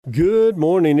Good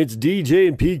morning. It's DJ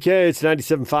and PK. It's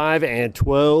 97.5 and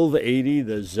 1280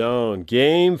 The Zone.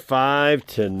 Game 5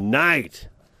 tonight.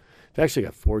 We've actually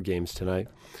got 4 games tonight.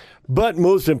 But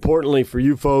most importantly for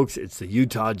you folks, it's the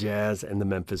Utah Jazz and the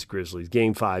Memphis Grizzlies.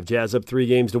 Game 5. Jazz up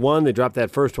 3-1. They dropped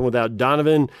that first one without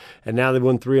Donovan, and now they've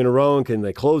won 3 in a row. And can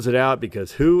they close it out?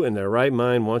 Because who in their right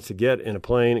mind wants to get in a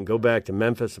plane and go back to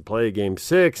Memphis and play a Game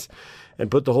 6 and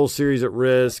put the whole series at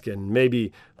risk and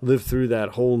maybe live through that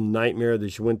whole nightmare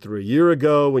that you went through a year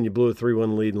ago when you blew a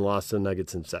 3-1 lead and lost to the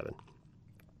Nuggets in 7?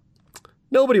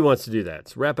 Nobody wants to do that.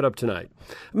 So wrap it up tonight.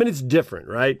 I mean, it's different,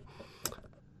 right?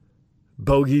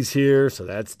 Bogey's here, so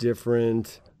that's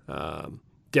different.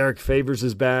 Derek Favors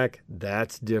is back.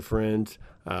 That's different.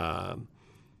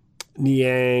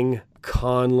 Niang,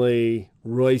 Conley,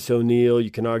 Royce O'Neal,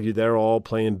 you can argue they're all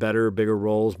playing better, bigger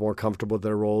roles, more comfortable with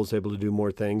their roles, able to do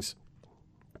more things.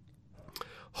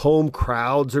 Home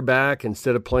crowds are back.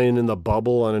 Instead of playing in the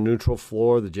bubble on a neutral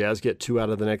floor, the Jazz get 2 out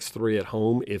of the next 3 at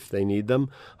home if they need them.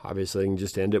 Obviously, they can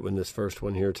just end it with this first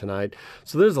one here tonight.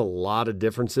 So there's a lot of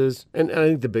differences. And I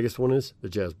think the biggest one is the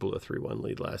Jazz blew a 3-1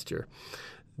 lead last year.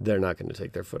 They're not going to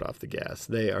take their foot off the gas.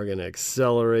 They are going to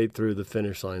accelerate through the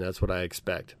finish line. That's what I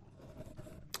expect.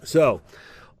 So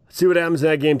see what happens in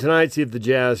that game tonight. See if the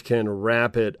Jazz can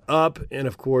wrap it up. And,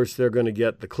 of course, they're going to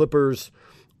get the Clippers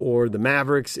or the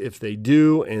Mavericks if they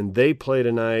do, and they play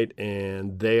tonight,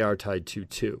 and they are tied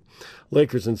 2-2.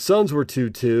 Lakers and Suns were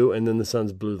 2-2, and then the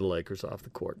Suns blew the Lakers off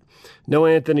the court. No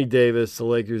Anthony Davis. The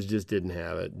Lakers just didn't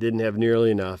have it. Didn't have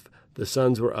nearly enough. The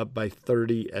Suns were up by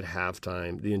 30 at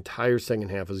halftime. The entire second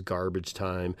half was garbage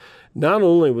time. Not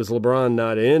only was LeBron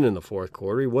not in the fourth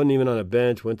quarter, he wasn't even on a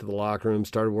bench, went to the locker room,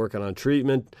 started working on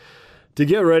treatment to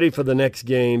get ready for the next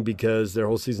game because their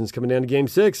whole season's coming down to Game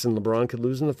 6, and LeBron could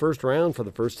lose in the first round for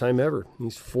the first time ever.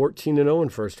 He's 14-0 in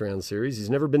first-round series. He's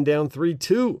never been down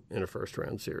 3-2 in a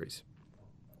first-round series.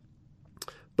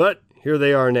 But here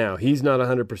they are now. He's not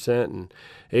 100%, and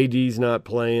AD's not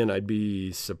playing. I'd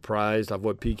be surprised off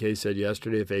what PK said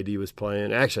yesterday if AD was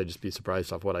playing. Actually, I'd just be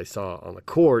surprised off what I saw on the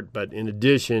court. But in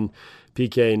addition,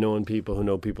 PK, knowing people who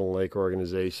know people in the Laker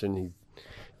organization, he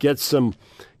gets some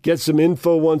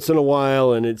info once in a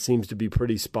while, and it seems to be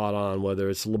pretty spot on, whether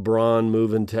it's LeBron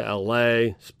moving to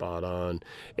L.A., spot on,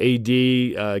 AD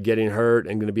getting hurt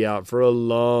and going to be out for a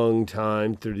long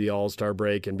time through the All-Star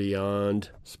break and beyond,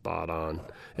 spot on.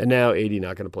 And now AD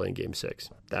not going to play in Game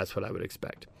 6. That's what I would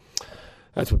expect.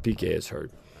 That's what PK has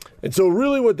heard. And so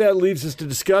really what that leaves us to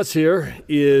discuss here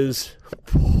is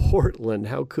Portland.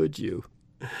 How could you?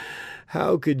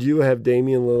 How could you have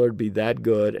Damian Lillard be that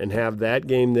good and have that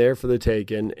game there for the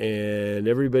taking, and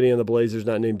everybody on the Blazers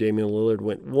not named Damian Lillard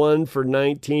went 1 for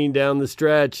 19 down the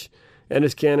stretch?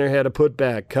 Enes Kanter had a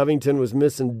putback. Covington was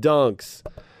missing dunks.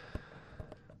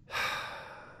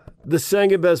 The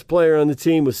second best player on the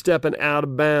team was stepping out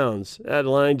of bounds. That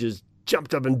line just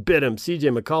jumped up and bit him.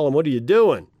 CJ McCollum, what are you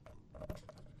doing?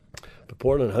 But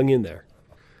Portland hung in there,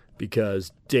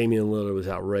 because Damian Lillard was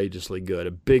outrageously good.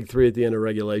 A big 3 at the end of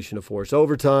regulation to force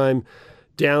overtime.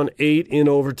 Down 8 in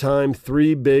overtime,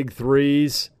 3 big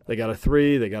threes. They got a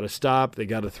 3, they got a stop, they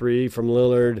got a 3 from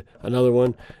Lillard, another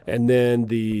one. And then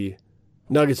the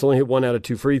Nuggets only hit 1 out of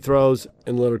 2 free throws,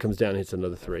 and Lillard comes down and hits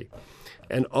another 3.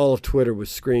 And all of Twitter was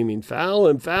screaming, foul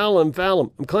him, foul him, foul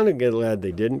him. I'm kind of glad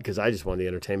they didn't, because I just want the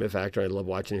entertainment factor. I love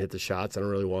watching him hit the shots. I don't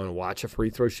really want to watch a free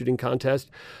throw shooting contest.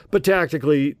 But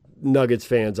tactically, Nuggets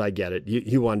fans, I get it.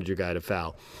 You wanted your guy to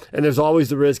foul. And there's always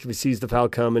the risk if he sees the foul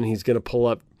coming, he's going to pull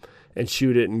up and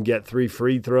shoot it and get 3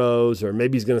 free throws, or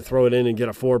maybe he's going to throw it in and get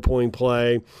a 4-point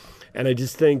play. And I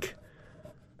just think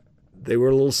they were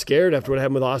a little scared after what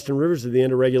happened with Austin Rivers at the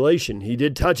end of regulation. He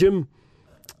did touch him,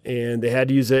 and they had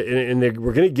to use it, and they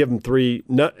were going to give him 3.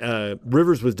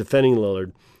 Rivers was defending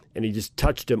Lillard, and he just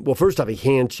touched him. Well, first off, he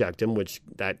hand-checked him, which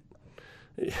I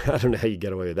don't know how you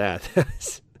get away with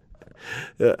that.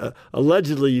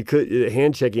 Allegedly,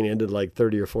 hand-checking ended like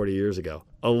 30 or 40 years ago.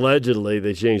 Allegedly,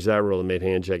 they changed that rule and made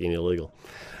hand-checking illegal.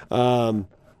 And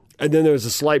then there's a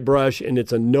slight brush, and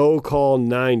it's a no call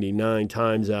 99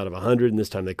 times out of 100, and this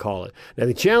time they call it. Now,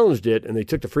 they challenged it, and they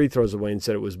took the free throws away and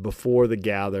said it was before the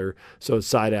gather, so it's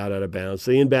side out of bounds. So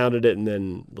they inbounded it, and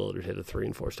then Lillard hit a 3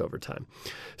 and forced overtime.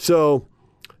 So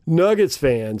Nuggets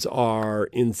fans are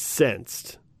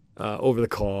incensed over the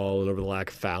call and over the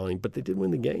lack of fouling, but they did win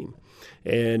the game.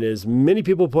 And as many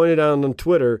people pointed out on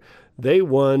Twitter, they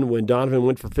won when Donovan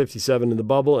went for 57 in the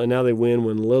bubble, and now they win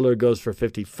when Lillard goes for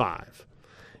 55.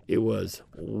 It was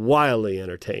wildly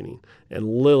entertaining, and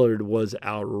Lillard was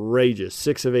outrageous.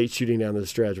 6 of 8 shooting down the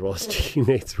stretch while his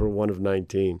teammates were 1 of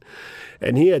 19.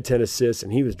 And he had 10 assists,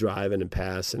 and he was driving and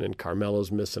passing, and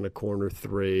Carmelo's missing a corner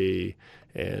 3,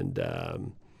 And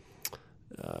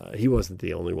he wasn't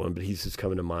the only one, but he's just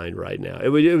coming to mind right now. It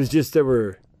was just there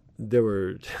were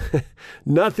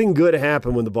nothing good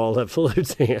happened when the ball left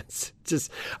Lillard's hands.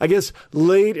 Just, I guess,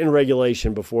 late in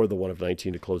regulation before the 1 of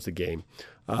 19 to close the game.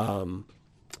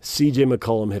 C.J.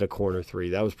 McCollum hit a corner three.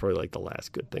 That was probably like the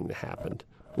last good thing that happened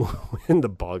when the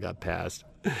ball got passed.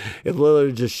 If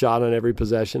Lillard just shot on every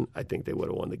possession, I think they would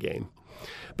have won the game.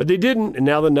 But they didn't, and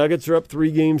now the Nuggets are up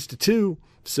 3-2.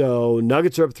 So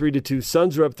Nuggets are up 3-2.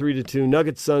 Suns are up 3-2.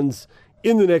 Nuggets, Suns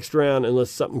in the next round, unless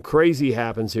something crazy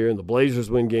happens here and the Blazers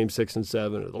win Game 6 and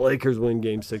 7 or the Lakers win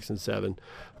Game 6 and 7.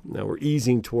 Now we're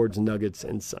easing towards Nuggets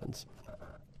and Suns.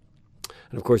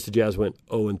 And, of course, the Jazz went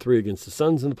 0-3 against the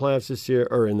Suns in the playoffs this year,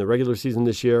 or in the regular season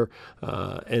this year,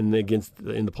 and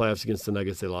in the playoffs against the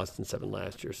Nuggets, they lost in 7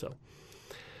 last year. So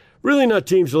really not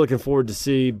teams we're looking forward to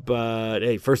see, but,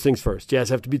 hey, first things first. Jazz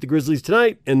have to beat the Grizzlies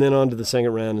tonight and then on to the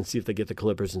second round and see if they get the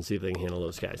Clippers and see if they can handle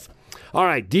those guys. All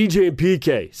right, DJ and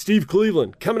PK, Steve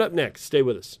Cleveland, coming up next. Stay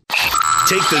with us.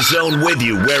 Take the Zone with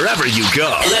you wherever you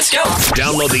go. Let's go.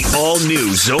 Download the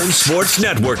all-new Zone Sports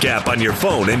Network app on your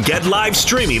phone and get live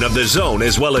streaming of the Zone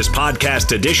as well as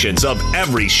podcast editions of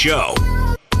every show.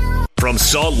 From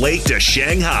Salt Lake to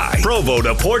Shanghai, Provo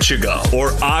to Portugal,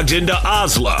 or Ogden to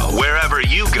Oslo, wherever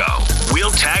you go,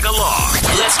 we'll tag along.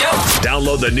 Let's go.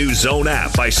 Download the new Zone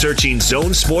app by searching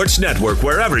Zone Sports Network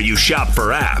wherever you shop for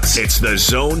apps. It's the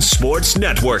Zone Sports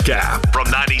Network app from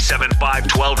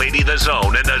 97.5 1280 The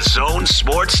Zone and the Zone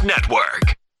Sports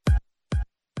Network.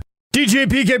 DJ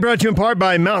PK brought to you in part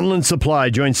by Mountainland Supply.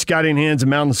 Join Scotty and Hands at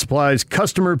Mountainland Supply's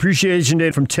Customer Appreciation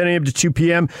Day from 10 a.m. to 2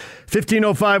 p.m.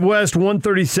 1505 West,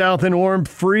 130 South in Orem.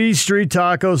 Free street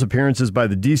tacos, appearances by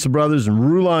the Diesel Brothers and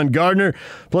Rulon Gardner,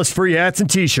 plus free hats and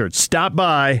T-shirts. Stop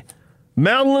by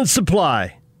Mountainland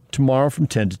Supply tomorrow from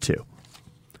 10 to 2.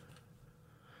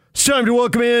 It's time to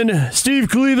welcome in Steve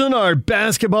Cleveland, our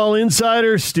basketball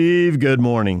insider. Steve, good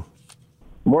morning.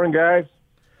 Morning, guys.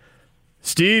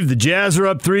 Steve, the Jazz are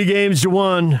up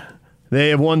 3-1. They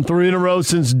have won 3 in a row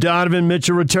since Donovan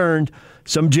Mitchell returned.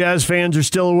 Some Jazz fans are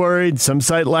still worried. Some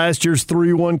cite last year's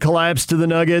 3-1 collapse to the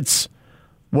Nuggets.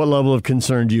 What level of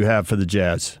concern do you have for the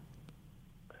Jazz?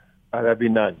 That'd be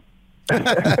none.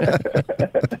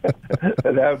 That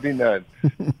would be none.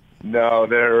 No,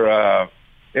 they're and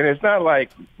it's not like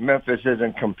Memphis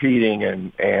isn't competing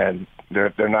and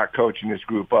they're not coaching this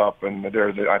group up, and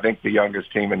they're I think the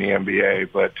youngest team in the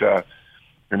NBA, but.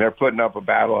 And they're putting up a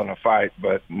battle and a fight,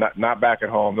 but not back at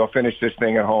home. They'll finish this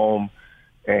thing at home,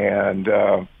 and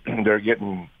they're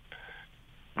getting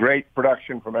great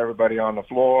production from everybody on the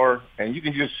floor. And you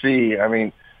can just see, I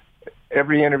mean,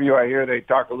 every interview I hear, they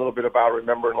talk a little bit about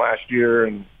remembering last year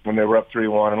and when they were up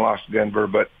 3-1 and lost to Denver.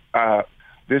 But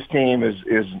this team is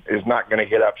not going to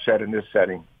get upset in this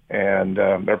setting, and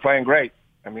they're playing great.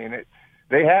 I mean,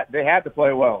 they had to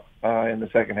play well in the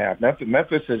second half.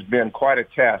 Memphis has been quite a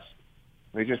test.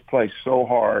 They just play so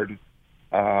hard,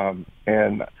 and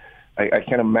I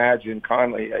can imagine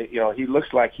Conley. He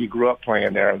looks like he grew up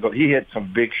playing there. He hit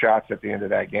some big shots at the end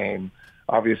of that game.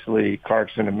 Obviously,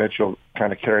 Clarkson and Mitchell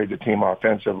kind of carried the team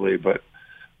offensively, but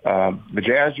the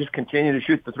Jazz just continue to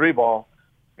shoot the 3 ball,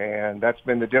 and that's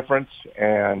been the difference.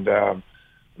 And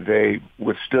they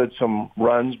withstood some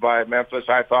runs by Memphis,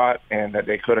 I thought, and that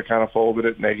they could have kind of folded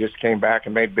it, and they just came back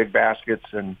and made big baskets.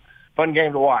 And fun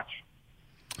game to watch.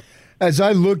 As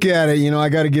I look at it, I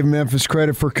got to give Memphis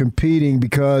credit for competing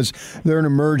because they're an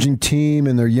emerging team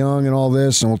and they're young and all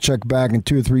this, and we'll check back in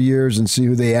 2 or 3 years and see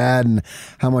who they add and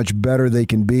how much better they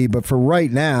can be. But for right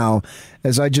now,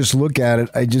 as I just look at it,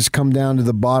 I just come down to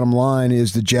the bottom line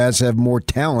is the Jazz have more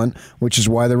talent, which is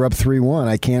why they're up 3-1.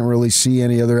 I can't really see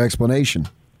any other explanation.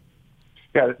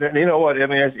 Yeah, you know what? I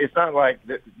mean, it's not like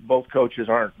both coaches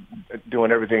aren't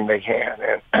doing everything they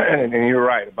can. And you're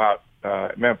right about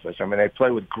Memphis. I mean, they play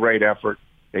with great effort.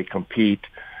 They compete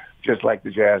just like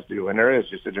the Jazz do. And there is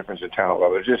just a difference in talent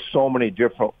level. There's just so many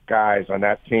different guys on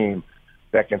that team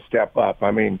that can step up.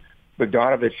 I mean,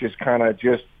 Bogdanovich is kind of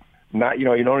just not, you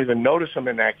don't even notice him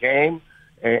in that game.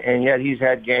 And yet he's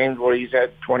had games where he's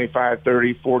had 25,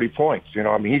 30, 40 points.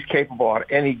 I mean, he's capable on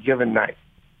any given night.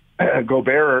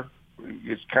 Gobert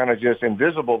is kind of just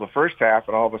invisible the first half,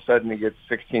 and all of a sudden he gets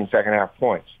 16 second half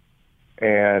points.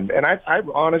 And I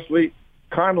honestly,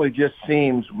 Conley just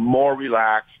seems more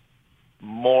relaxed,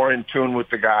 more in tune with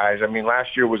the guys. I mean,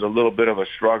 last year was a little bit of a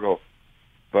struggle,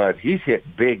 but he's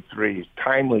hit big threes,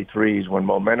 timely threes when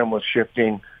momentum was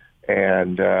shifting.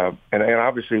 And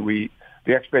obviously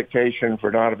the expectation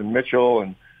for Donovan Mitchell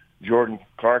and Jordan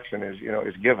Clarkson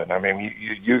is given. I mean,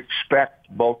 you expect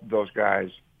both of those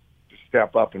guys to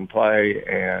step up and play,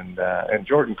 and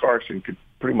Jordan Clarkson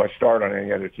pretty much start on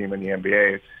any other team in the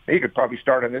NBA. He could probably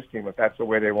start on this team if that's the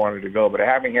way they wanted to go. But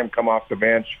having him come off the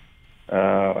bench,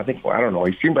 I don't know.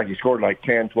 He seemed like he scored like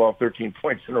 10, 12, 13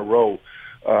 points in a row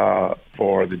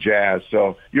for the Jazz.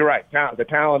 So you're right. The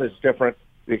talent is different.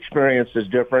 The experience is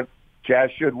different.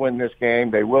 Jazz should win this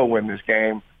game. They will win this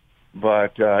game.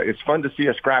 But it's fun to see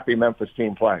a scrappy Memphis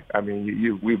team play. I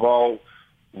mean, we've all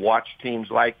watched teams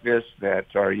like this that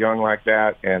are young like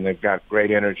that, and they've got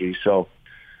great energy. So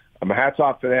my hat's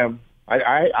off to them.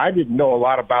 I didn't know a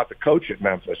lot about the coach at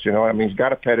Memphis. You know, I mean, he's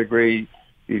got a pedigree.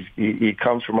 He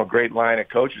comes from a great line of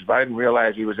coaches, but I didn't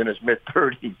realize he was in his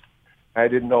mid-30s. I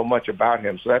didn't know much about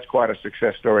him. So that's quite a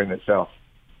success story in itself.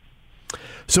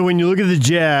 So when you look at the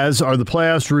Jazz, are the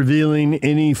playoffs revealing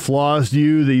any flaws to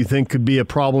you that you think could be a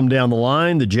problem down the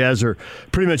line? The Jazz are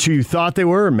pretty much who you thought they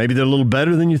were. Maybe they're a little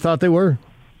better than you thought they were.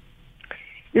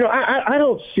 You know, I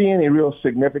don't see any real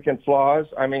significant flaws.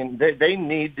 I mean, they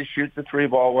need to shoot the three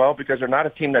ball well because they're not a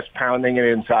team that's pounding it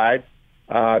inside.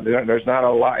 There's not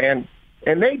a lot. And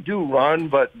they do run,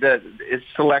 but it's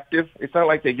selective. It's not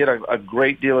like they get a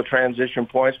great deal of transition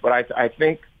points, but I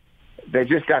think they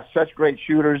just got such great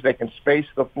shooters. They can space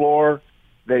the floor.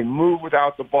 They move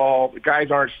without the ball. The guys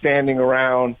aren't standing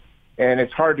around, and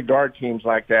it's hard to guard teams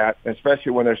like that,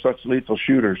 especially when they're such lethal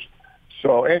shooters.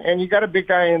 So, and you got a big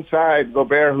guy inside,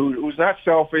 Gobert, who's not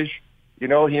selfish. You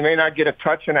know, he may not get a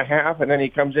touch and a half, and then he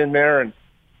comes in there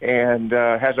and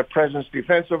has a presence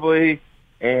defensively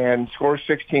and scores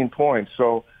 16 points.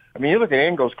 So, I mean, you look at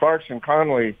Ingles, Clarkson,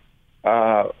 Conley,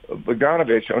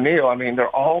 Bogdanovich, O'Neal. I mean, they're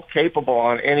all capable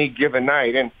on any given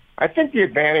night. And I think the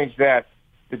advantage that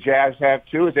the Jazz have,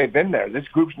 too, is they've been there. This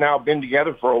group's now been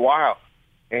together for a while.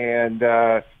 And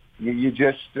you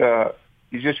just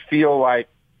feel like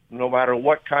no matter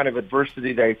what kind of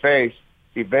adversity they face,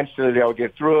 eventually they'll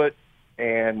get through it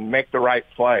and make the right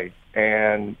play.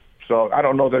 And so I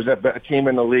don't know there's a team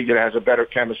in the league that has a better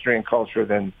chemistry and culture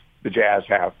than the Jazz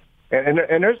have. And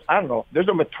there's, I don't know, there's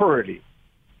a maturity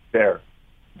there,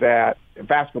 that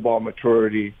basketball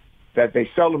maturity, that they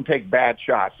seldom take bad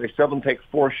shots. They seldom take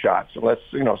forced shots unless,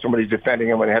 you know, somebody's defending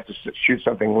them and they have to shoot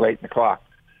something late in the clock.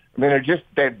 I mean, they're just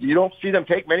that you don't see them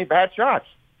take many bad shots.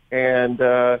 And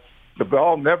the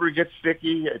ball never gets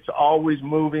sticky. It's always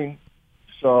moving.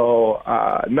 So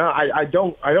no, I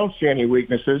don't see any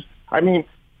weaknesses. I mean,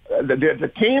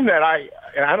 the team that I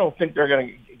don't think they're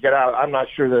going to get out. I'm not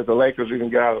sure that the Lakers are going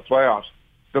to get out of the playoffs.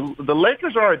 The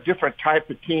Lakers are a different type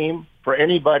of team for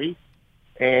anybody,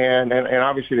 and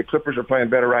obviously the Clippers are playing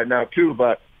better right now too.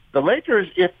 But the Lakers,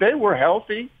 if they were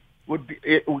healthy,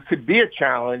 could be a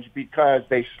challenge because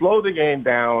they slow the game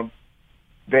down.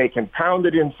 They can pound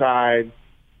it inside.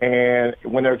 And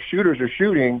when their shooters are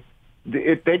shooting,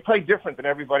 they play different than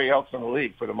everybody else in the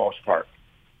league for the most part.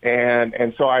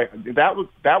 And so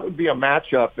that would be a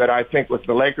matchup that I think if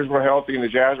the Lakers were healthy and the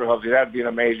Jazz were healthy, that would be an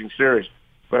amazing series.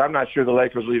 But I'm not sure the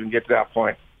Lakers will even get to that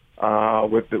point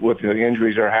with the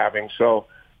injuries they're having. So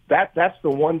that's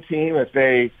the one team, if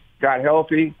they got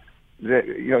healthy, that,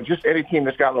 you know, just any team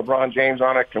that's got LeBron James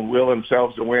on it can will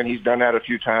themselves to win. He's done that a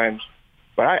few times.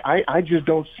 But I just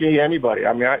don't see anybody.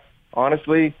 I mean,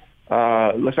 honestly,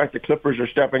 looks like the Clippers are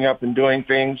stepping up and doing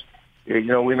things. You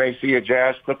know, we may see a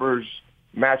Jazz-Clippers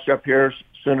matchup here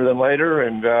sooner than later,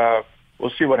 and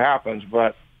we'll see what happens.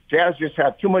 But Jazz just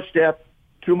have too much depth,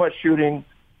 too much shooting,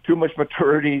 too much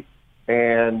maturity,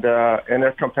 and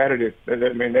they're competitive. I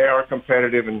mean, they are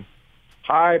competitive and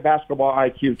high basketball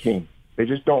IQ team. They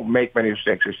just don't make many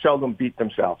mistakes. They seldom beat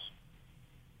themselves.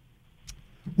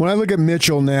 When I look at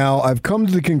Mitchell now, I've come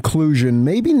to the conclusion,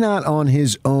 maybe not on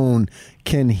his own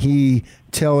can he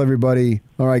tell everybody,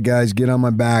 all right, guys, get on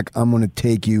my back, I'm going to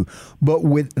take you. But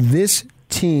with this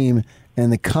team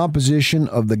and the composition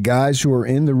of the guys who are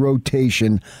in the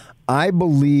rotation, I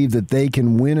believe that they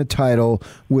can win a title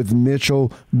with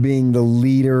Mitchell being the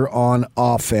leader on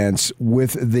offense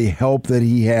with the help that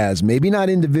he has. Maybe not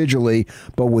individually,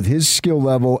 but with his skill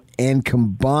level and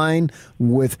combined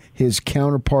with his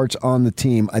counterparts on the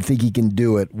team, I think he can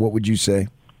do it. What would you say?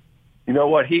 You know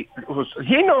what? He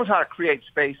knows how to create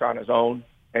space on his own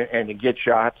and to get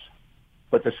shots.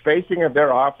 But the spacing of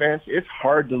their offense, it's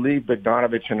hard to leave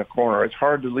Bogdanovich in the corner. It's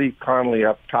hard to leave Conley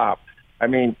up top. I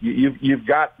mean, you've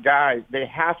got guys, they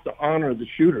have to honor the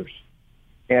shooters.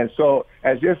 And so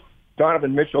as if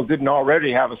Donovan Mitchell didn't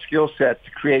already have a skill set to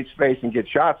create space and get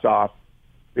shots off,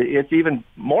 it's even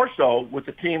more so with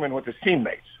the team and with his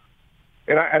teammates.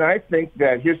 And I think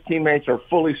that his teammates are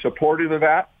fully supportive of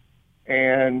that.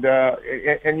 And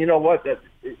you know what?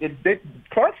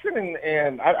 Clarkson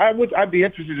and I'd be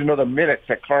interested to know the minutes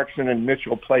that Clarkson and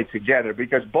Mitchell play together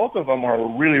because both of them are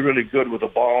really, really good with the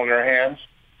ball in their hands.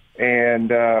 And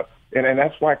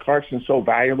that's why Clarkson's so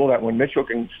valuable, that when Mitchell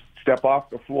can step off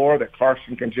the floor, that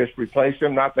Clarkson can just replace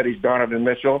him. Not that he's Donovan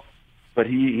Mitchell, but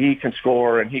he can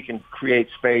score and he can create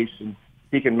space and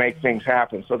he can make things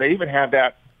happen. So they even have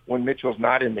that when Mitchell's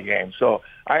not in the game. So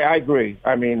I agree.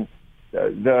 I mean,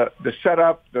 the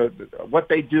setup, what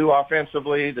they do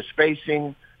offensively, the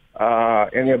spacing,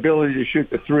 and the ability to shoot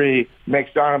the three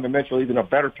makes Donovan Mitchell even a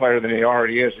better player than he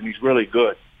already is, and he's really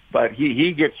good. But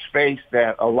he gets space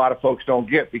that a lot of folks don't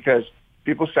get because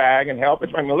people sag and help.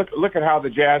 I mean, look at how the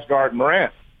Jazz guard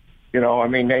Morant. You know, I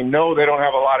mean, they know they don't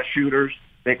have a lot of shooters.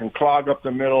 They can clog up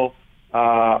the middle.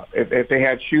 If they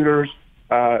had shooters,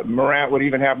 Morant would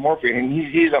even have more. And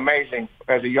he's amazing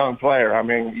as a young player. I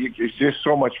mean, it's just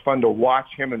so much fun to watch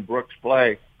him and Brooks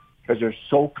play because they're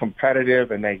so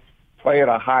competitive and they play at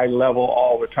a high level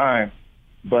all the time.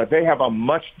 But they have a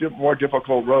much more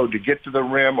difficult road to get to the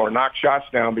rim or knock shots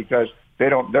down because they're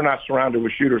not surrounded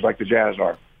with shooters like the Jazz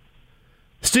are.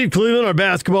 Steve Cleveland, our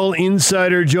basketball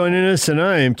insider, joining us, and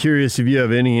I am curious if you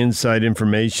have any inside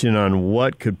information on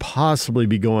what could possibly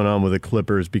be going on with the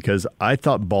Clippers, because I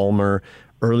thought Ballmer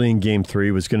early in Game 3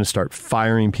 was going to start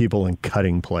firing people and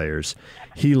cutting players.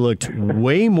 He looked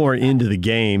way more into the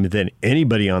game than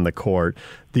anybody on the court.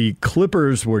 The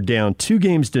Clippers were down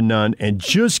 2-0 and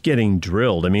just getting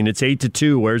drilled. I mean, it's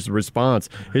 8-2. Where's the response?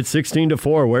 It's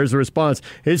 16-4. Where's the response?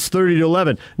 It's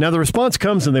 30-11. Now, the response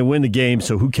comes and they win the game,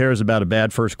 so who cares about a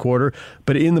bad first quarter?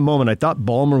 But in the moment, I thought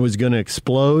Ballmer was going to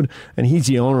explode, and he's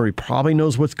the owner. He probably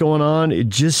knows what's going on. It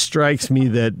just strikes me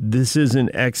that this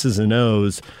isn't X's and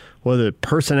O's, whether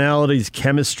personalities,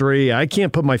 chemistry. I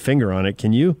can't put my finger on it.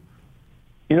 Can you?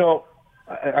 You know,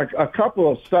 a couple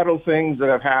of subtle things that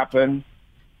have happened.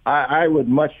 I would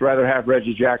much rather have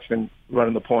Reggie Jackson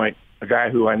running the point, a guy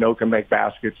who I know can make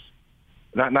baskets.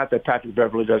 Not that Patrick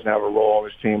Beverley doesn't have a role on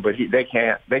his team, but they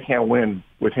can't win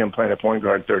with him playing a point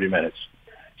guard 30 minutes.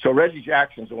 So Reggie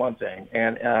Jackson's the one thing,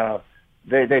 and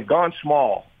they've gone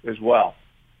small as well.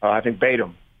 I think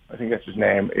Batum, I think that's his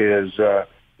name, is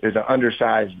an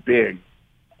undersized big,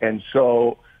 and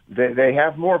so they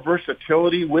have more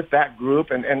versatility with that group,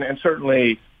 and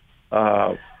certainly,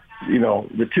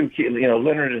 the two,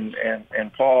 Leonard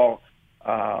and Paul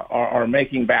are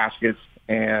making baskets,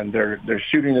 and they're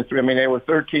shooting the three. I mean, they were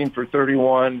 13 for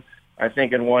 31, I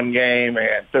think, in one game,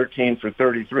 and 13 for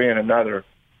 33 in another.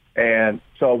 And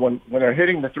so when they're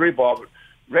hitting the three ball,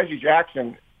 Reggie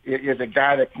Jackson is a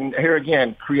guy that can, here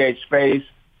again, create space.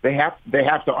 They have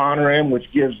to honor him, which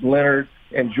gives Leonard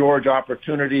and George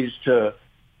opportunities to,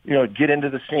 get into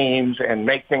the seams and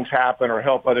make things happen or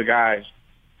help other guys.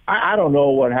 I don't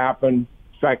know what happened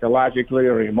psychologically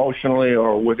or emotionally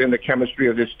or within the chemistry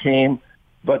of this team,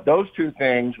 but those two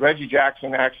things, Reggie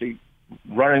Jackson actually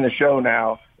running the show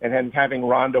now and then having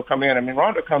Rondo come in. I mean,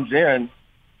 Rondo comes in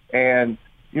and,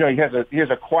 he has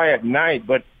a quiet night,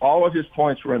 but all of his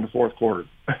points were in the fourth quarter.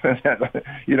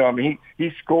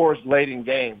 He scores late in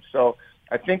games. So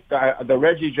I think the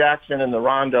Reggie Jackson and the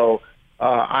Rondo,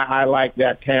 I like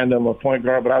that tandem of point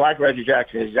guard, but I like Reggie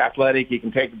Jackson. He's athletic. He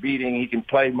can take a beating. He can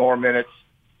play more minutes.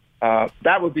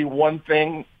 That would be one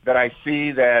thing that I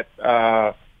see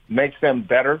that makes them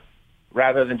better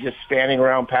rather than just standing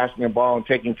around passing the ball and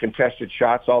taking contested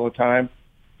shots all the time.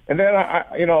 And then,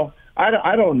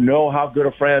 I don't know how good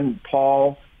a friend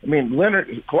Paul. I mean,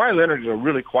 Kawhi Leonard is a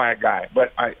really quiet guy,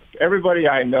 but everybody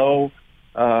I know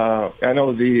a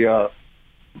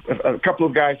couple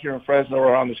of guys here in Fresno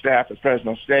are on the staff at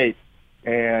Fresno State,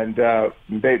 and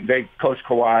they coach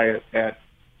Kawhi at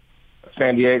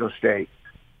San Diego State.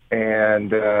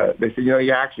 And they said,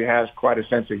 he actually has quite a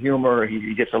sense of humor.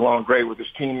 He gets along great with his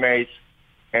teammates.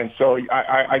 And so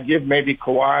I give maybe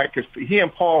Kawhi, because he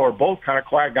and Paul are both kind of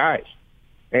quiet guys.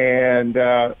 And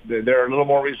they're a little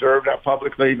more reserved out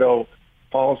publicly, though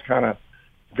Paul's kind of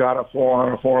got a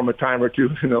on him a time or two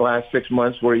in the last 6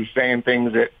 months where he's saying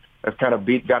things that have kind of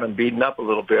got him beaten up a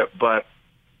little bit. But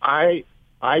I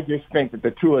just think that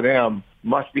the two of them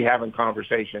must be having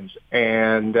conversations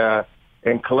and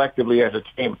collectively as a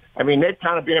team. I mean, they've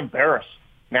kind of been embarrassed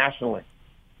nationally,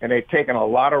 and they've taken a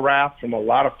lot of wrath from a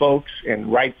lot of folks,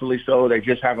 and rightfully so. They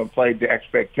just haven't played to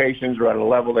expectations or at a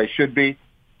level they should be.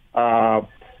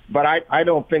 But I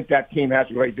don't think that team has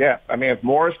great depth. I mean, if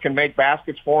Morris can make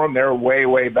baskets for them, they're way,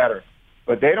 way better.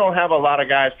 But they don't have a lot of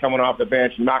guys coming off the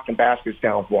bench and knocking baskets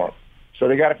down for them. So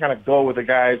they got to kind of go with the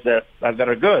guys that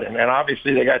are good. And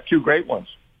obviously they got two great ones.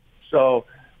 So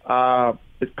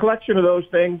the collection of those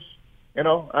things, I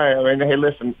mean, hey,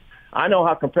 listen, I know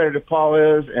how competitive Paul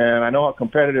is, and I know how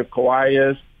competitive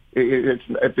Kawhi is.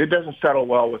 It doesn't settle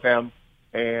well with them,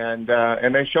 and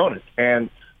they've shown it. And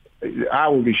I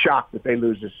would be shocked if they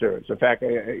lose this series. In fact,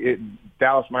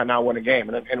 Dallas might not win a game.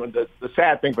 And the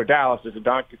sad thing for Dallas is that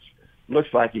Doncic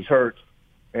looks like he's hurt,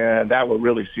 and that will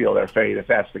really seal their fate if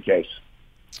that's the case.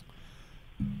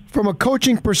 From a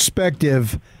coaching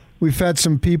perspective, we've had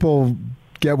some people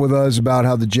get with us about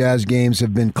how the Jazz games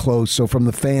have been close. So from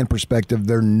the fan perspective,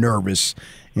 they're nervous,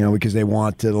 because they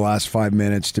want the last 5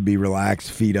 minutes to be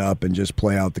relaxed, feet up, and just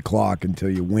play out the clock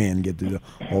until you win, get to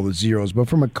all the zeros. But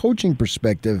from a coaching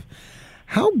perspective,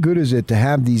 how good is it to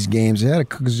have these games?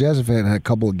 Because Jazz have had a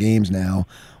couple of games now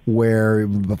where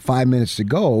 5 minutes to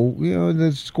go,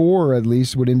 the score at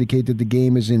least would indicate that the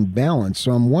game is in balance.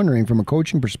 So I'm wondering, from a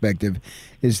coaching perspective,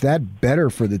 is that better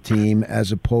for the team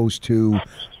as opposed to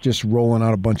just rolling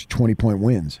out a bunch of 20-point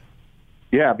wins?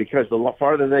 Yeah, because the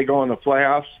farther they go in the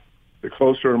playoffs, the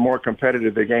closer and more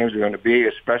competitive the games are going to be,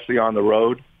 especially on the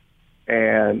road.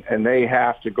 And they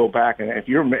have to go back. And if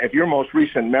your most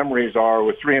recent memories are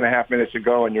with 3.5 minutes to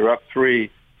go and you're up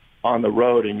 3 on the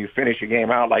road and you finish a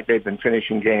game out like they've been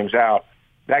finishing games out,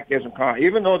 that gives them confidence.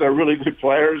 Even though they're really good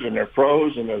players and they're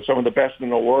pros and they're some of the best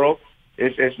in the world,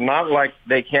 it's not like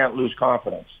they can't lose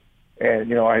confidence.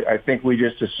 And, I think we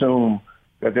just assume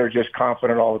that they're just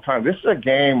confident all the time. This is a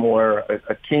game where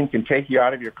a team can take you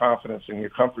out of your confidence and your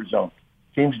comfort zone.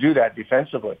 Teams do that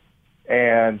defensively.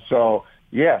 And so,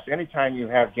 yes, anytime you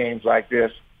have games like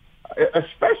this,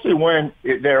 especially when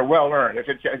they're well-earned.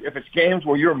 If it's games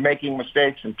where you're making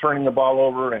mistakes and turning the ball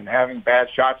over and having bad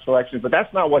shot selections, but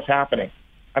that's not what's happening.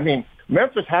 I mean,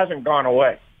 Memphis hasn't gone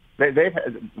away.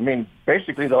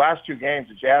 Basically the last 2 games,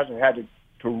 the Jazz have had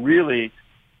to really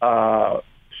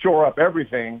shore up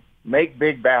everything, make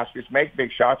big baskets, make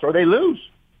big shots, or they lose.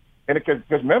 And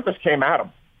because Memphis came at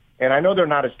them. And I know they're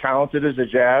not as talented as the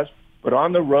Jazz, but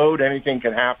on the road, anything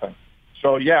can happen.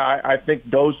 So, yeah, I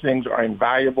think those things are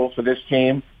invaluable for this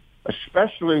team,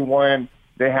 especially when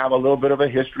they have a little bit of a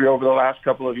history over the last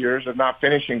couple of years of not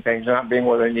finishing things, not being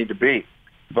where they need to be.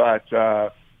 But,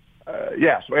 so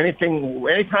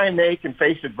anytime they can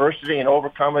face adversity and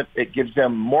overcome it, it gives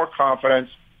them more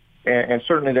confidence. And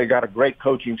certainly they got a great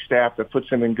coaching staff that puts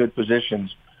them in good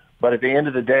positions. But at the end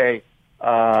of the day,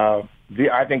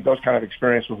 I think those kind of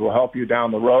experiences will help you down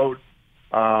the road.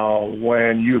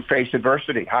 When you face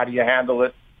adversity, how do you handle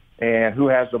it? And who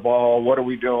has the ball? What are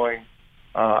we doing?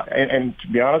 And to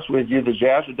be honest with you, the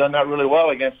Jazz have done that really well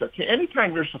against a team.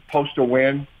 Anytime you're supposed to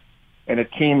win and a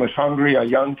team is hungry, a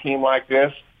young team like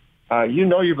this, you're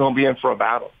going to be in for a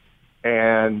battle.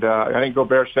 And I think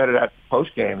Gobert said it at the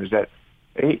postgame, is that,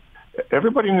 hey,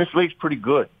 everybody in this league's pretty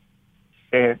good.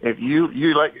 And if you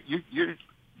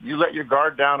let your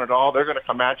guard down at all, they're going to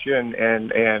come at you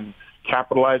and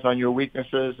capitalize on your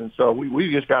weaknesses. And so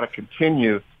we just got to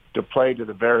continue to play to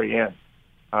the very end,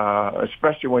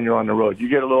 especially when you're on the road. You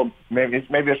get maybe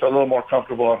it's a little more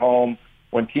comfortable at home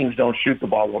when teams don't shoot the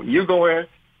ball. When you going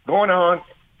on,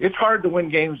 it's hard to win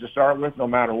games to start with, no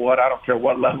matter what. I don't care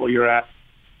what level you're at,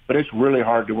 but it's really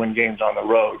hard to win games on the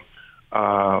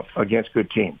road against good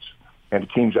teams and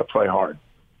teams that play hard.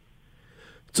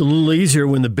 It's a little easier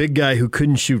when the big guy who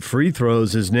couldn't shoot free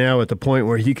throws is now at the point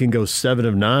where he can go 7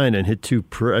 of 9 and hit 2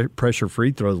 pressure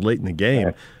free throws late in the game.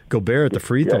 Yeah. Gobert at the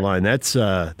free throw line,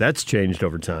 that's changed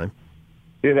over time.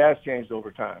 It has changed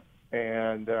over time.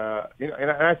 And,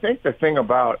 and I think the thing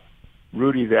about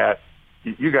Rudy that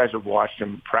you guys have watched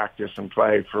him practice and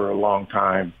play for a long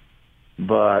time,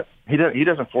 but he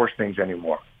doesn't force things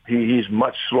anymore. He's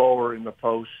much slower in the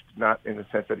post, not in the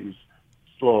sense that he's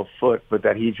slow of foot, but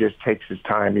that he just takes his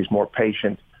time. He's more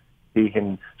patient. He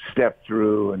can step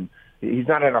through, and he's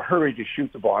not in a hurry to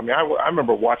shoot the ball. I mean, I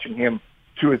remember watching him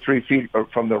 2 or 3 feet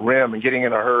from the rim and getting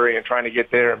in a hurry and trying to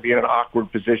get there and being in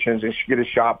awkward positions and get a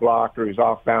shot blocked or he's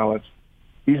off balance.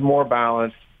 He's more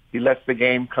balanced. He lets the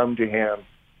game come to him.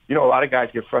 A lot of guys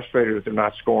get frustrated if they're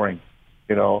not scoring,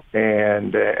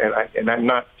 and I'm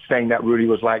not saying that Rudy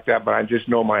was like that, but I just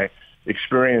know my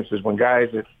experiences when guys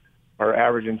that are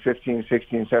averaging 15,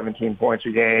 16, 17 points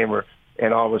a game,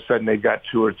 and all of a sudden they've got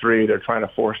 2 or 3, they're trying to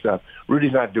force stuff.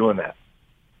 Rudy's not doing that.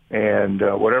 And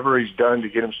whatever he's done to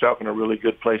get himself in a really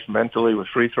good place mentally with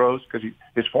free throws, because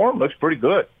his form looks pretty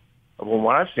good from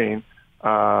what I've seen.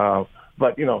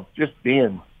 But, just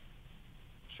being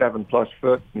 7+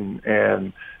 foot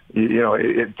and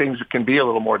things can be a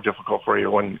little more difficult for you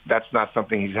when that's not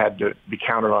something he's had to be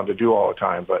counted on to do all the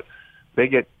time. But they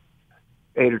get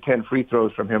 8 or 10 free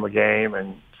throws from him a game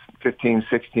and 15,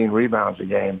 16 rebounds a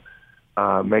game,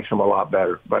 makes him a lot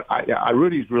better. But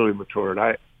Rudy's really matured.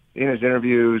 In his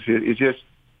interviews, it's just,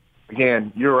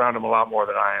 again, you're around him a lot more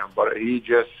than I am, but he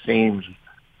just seems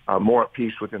more at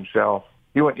peace with himself.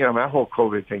 He went, that whole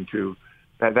COVID thing too,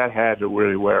 that had to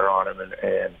really wear on him,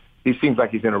 and he seems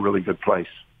like he's in a really good place.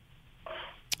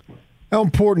 How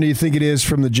important do you think it is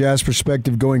from the Jazz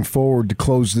perspective going forward to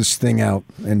close this thing out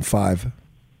in 5?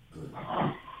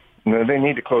 No, they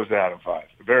need to close it out in 5.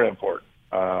 Very important.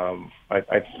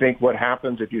 I think what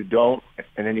happens if you don't,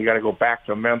 and then you got to go back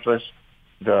to Memphis.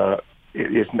 Our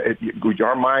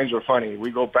minds are funny.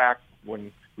 We go back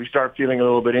when we start feeling a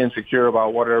little bit insecure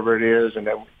about whatever it is, and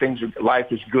then life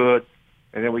is good,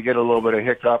 and then we get a little bit of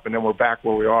hiccup, and then we're back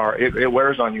where we are. It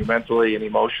wears on you mentally and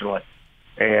emotionally,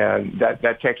 and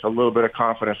that takes a little bit of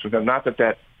confidence from them. Not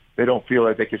that they don't feel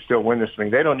like they can still win this thing.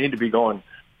 They don't need to be going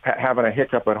having a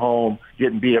hiccup at home,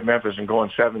 getting beat at Memphis, and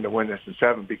going 7 to win this in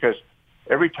 7, because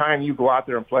every time you go out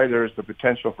there and play, there's the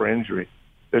potential for injury.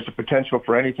 There's the potential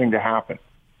for anything to happen.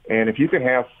 And if you can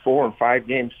have 4 and 5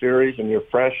 game series and you're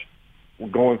fresh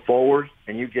going forward,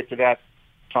 and you get to that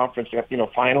conference,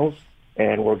 finals,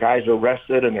 and where guys are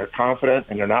rested and they're confident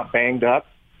and they're not banged up,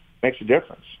 makes a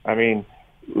difference. I mean,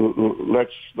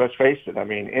 let's face it. I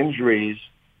mean, injuries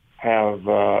have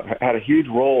had a huge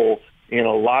role in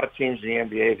a lot of teams in the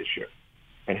NBA this year.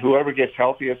 And whoever gets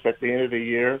healthiest at the end of the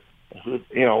year,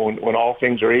 when all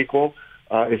things are equal,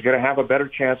 is going to have a better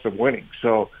chance of winning.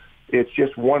 So it's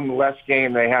just one less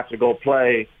game they have to go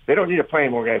play. They don't need to play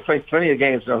more games. Play plenty of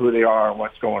games to know who they are and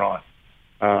what's going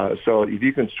on. So if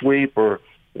you can sweep or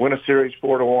win a series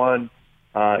 4-1,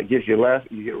 it gives you less.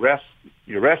 You get rest.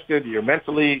 You're rested. You're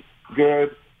mentally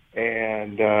good,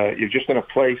 and you're just in a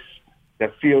place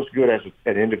that feels good as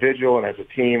an individual and as a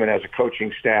team and as a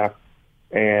coaching staff.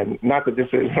 And not that this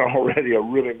isn't already a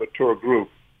really mature group,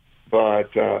 but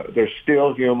they're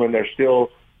still human. There's still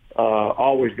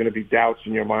always going to be doubts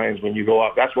in your minds when you go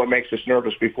up. That's what makes us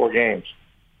nervous before games.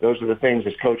 Those are the things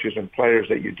as coaches and players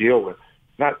that you deal with.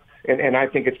 And I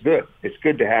think it's good. It's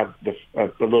good to have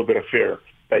a little bit of fear,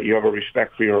 that you have a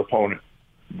respect for your opponent.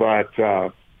 But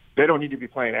they don't need to be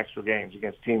playing extra games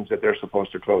against teams that they're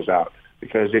supposed to close out,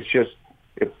 because it's just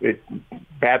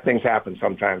bad things happen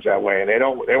sometimes that way, and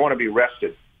they want to be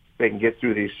rested. They can get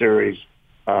through these series,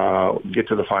 get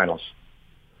to the finals.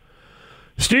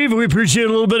 Steve, we appreciate a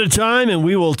little bit of time, and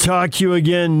we will talk to you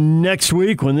again next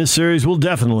week when this series will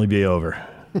definitely be over.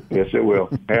 Yes, it will.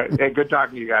 Hey, good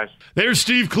talking to you guys. There's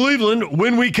Steve Cleveland.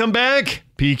 When we come back,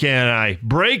 PK and I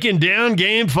breaking down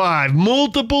Game 5,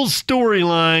 multiple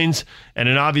storylines, and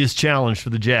an obvious challenge for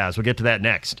the Jazz. We'll get to that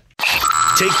next.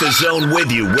 Take the Zone with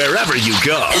you wherever you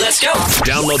go. Let's go.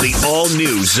 Download the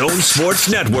all-new Zone Sports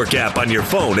Network app on your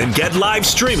phone and get live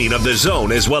streaming of the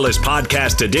Zone as well as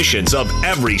podcast editions of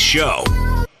every show.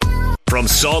 From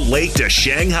Salt Lake to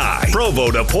Shanghai,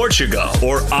 Provo to Portugal,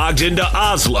 or Ogden to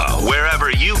Oslo,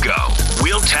 wherever you go,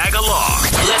 we'll tag along.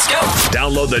 Let's go.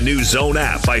 Download the new Zone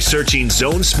app by searching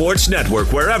Zone Sports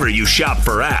Network wherever you shop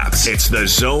for apps. It's the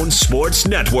Zone Sports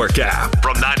Network app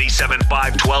from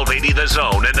 97.5 1280 The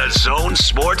Zone and the Zone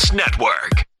Sports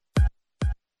Network.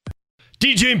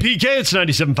 DJ and PK, it's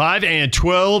 97.5 and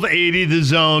 1280 The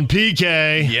Zone.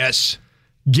 PK. Yes.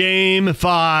 Game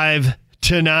 5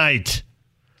 tonight.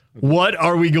 What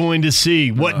are we going to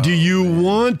see? What do you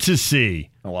want to see?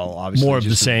 Well, obviously, more of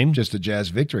the same. Just a Jazz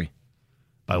victory.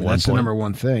 By one That's point. the number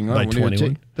one thing. By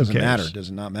 21. Doesn't matter.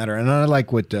 Does not matter. And I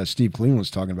like what Steve Cleveland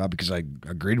was talking about, because I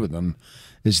agreed with him,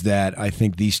 is that I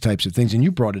think these types of things, and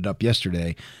you brought it up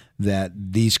yesterday, that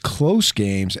these close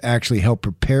games actually help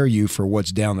prepare you for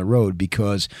what's down the road,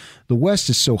 because the West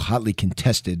is so hotly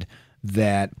contested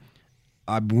that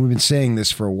we've been saying this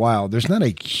for a while. There's not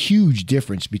a huge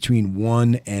difference between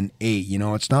 1 and 8.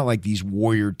 It's not like these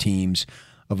Warrior teams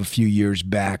of a few years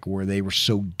back where they were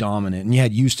so dominant. And you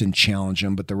had Houston challenge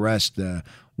them, but the rest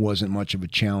wasn't much of a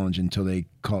challenge until they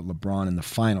caught LeBron in the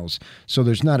finals. So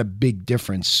there's not a big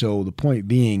difference. So the point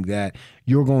being that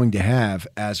you're going to have,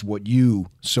 as what you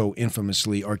so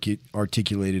infamously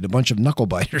articulated, a bunch of knuckle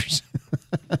biters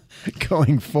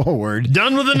going forward.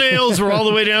 Done with the nails. We're all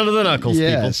the way down to the knuckles,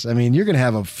 yes, people. I mean, you're going to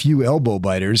have a few elbow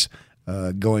biters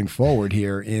going forward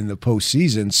here in the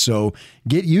postseason. So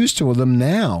get used to them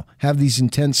now. Have these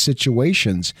intense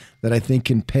situations that I think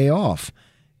can pay off.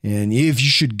 And if you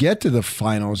should get to the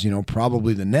finals,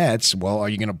 probably the Nets. Well, are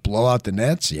you going to blow out the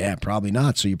Nets? Yeah, probably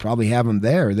not. So you probably have them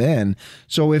there then.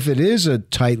 So if it is a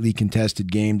tightly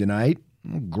contested game tonight,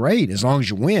 well, great. As long as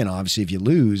you win. Obviously, if you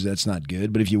lose, that's not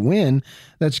good. But if you win,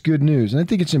 that's good news. And I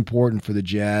think it's important for the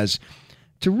Jazz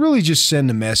to really just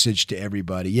send a message to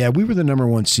everybody. Yeah, we were the number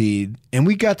 1 seed, and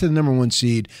we got to the number 1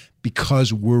 seed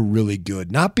because we're really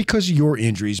good. Not because of your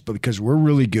injuries, but because we're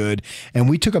really good. And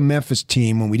we took a Memphis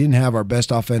team when we didn't have our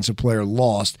best offensive player,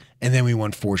 lost, and then we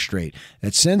won 4 straight.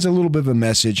 That sends a little bit of a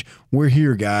message. We're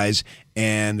here, guys.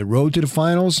 And the road to the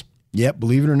finals, yep,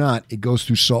 believe it or not, it goes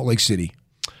through Salt Lake City.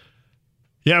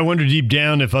 Yeah, I wonder deep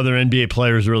down if other NBA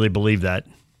players really believe that.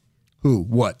 Who?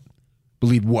 What?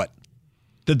 Believe what?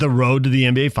 That the road to the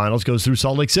NBA Finals goes through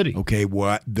Salt Lake City. Okay,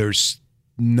 what? There's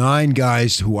 9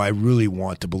 guys who I really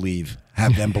want to believe.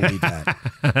 Have them believe that.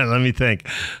 Let me think.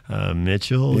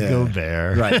 Mitchell,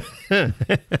 Gobert. Right.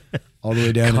 All the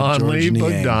way down Conley, to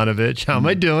George Niang. Bogdanovich. How am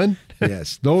I doing?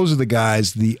 Yes, those are the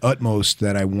guys, the utmost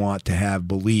that I want to have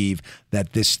believe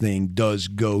that this thing does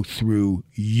go through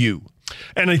you.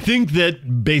 And I think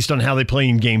that based on how they play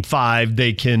in Game 5,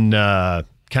 they can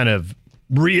kind of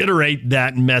reiterate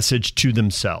that message to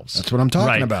themselves. That's what I'm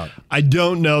talking about. I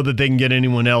don't know that they can get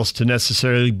anyone else to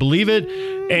necessarily believe it,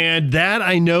 and that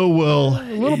I know will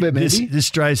a little bit maybe.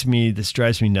 This drives me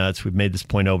nuts. We've made this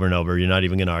point over and over. You're not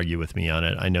even going to argue with me on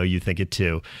it. I know you think it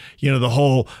too. You know, the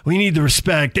whole we need the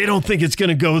respect. They don't think it's going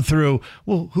to go through.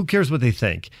 Well, who cares what they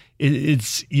think?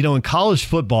 It's in college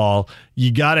football,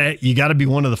 you gotta be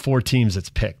one of the 4 teams that's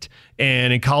picked.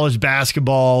 And in college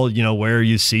basketball, where are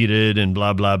you seated and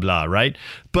blah, blah, blah, right?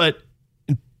 But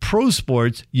in pro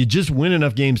sports, you just win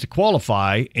enough games to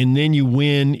qualify, and then you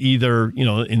win either,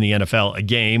 in the NFL, a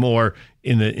game, or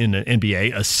in the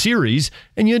NBA, a series,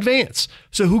 and you advance.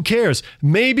 So who cares?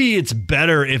 Maybe it's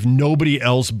better if nobody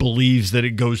else believes that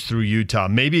it goes through Utah.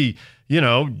 Maybe,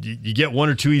 you get 1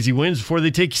 or 2 easy wins before they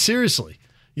take you seriously.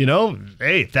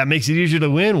 Hey, if that makes it easier to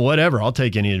win, whatever. I'll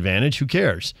take any advantage. Who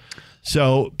cares?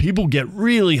 So people get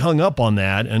really hung up on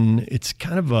that, and it's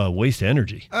kind of a waste of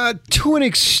energy. To an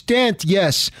extent,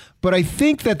 yes. But I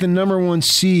think that the number 1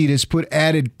 seed has put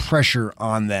added pressure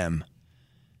on them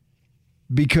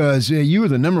because you were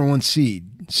the number 1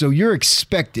 seed. So you're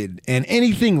expected, and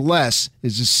anything less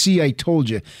is a see, I told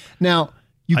you. Now,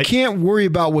 you can't worry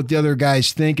about what the other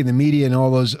guys think in the media and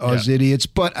all those idiots,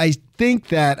 but I think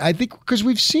because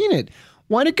we've seen it.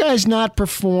 Why do guys not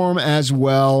perform as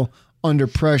well under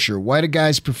pressure? Why do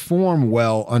guys perform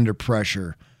well under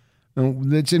pressure?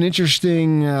 That's an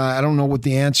interesting, I don't know what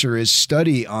the answer is,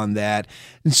 study on that.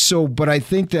 And so, but I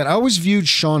think that I always viewed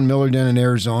Sean Miller down in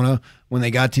Arizona when they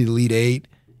got to the Elite 8.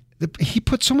 He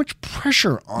put so much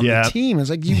pressure on the team. It's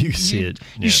like you see it.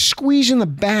 You're squeezing the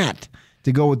bat,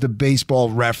 to go with the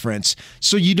baseball reference.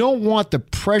 So you don't want the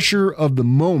pressure of the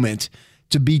moment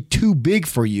to be too big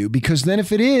for you, because then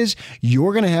if it is,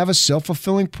 you're going to have a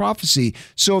self-fulfilling prophecy.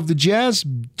 So if the Jazz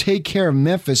take care of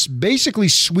Memphis, basically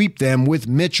sweep them with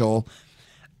Mitchell,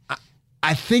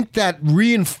 I think that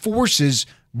reinforces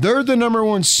they're the number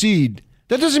 1 seed.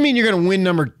 That doesn't mean you're going to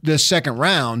win the second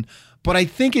round, but I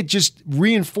think it just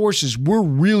reinforces we're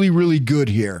really, really good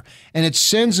here. And it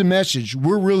sends a message,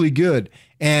 we're really good.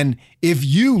 And if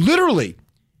you literally,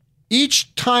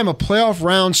 each time a playoff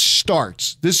round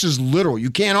starts, this is literal,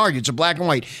 you can't argue, it's a black and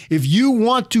white. If you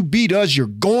want to beat us, you're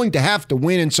going to have to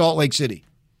win in Salt Lake City.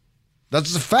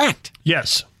 That's a fact.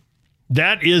 Yes,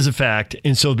 that is a fact.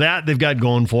 And so that they've got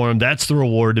going for them, that's the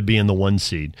reward to being the 1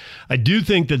 seed. I do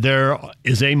think that there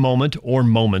is a moment, or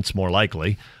moments more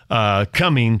likely,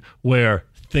 coming where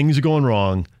things are going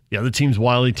wrong, the other team's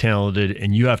wildly talented,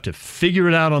 and you have to figure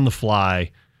it out on the fly,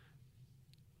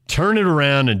 turn it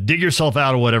around and dig yourself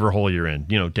out of whatever hole you're in,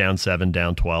 down 7,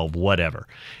 down 12, whatever.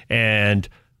 And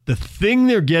the thing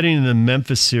they're getting in the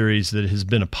Memphis series that has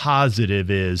been a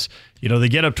positive is, they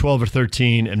get up 12 or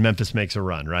 13 and Memphis makes a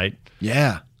run, right?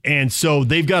 Yeah. And so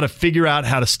they've got to figure out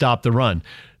how to stop the run.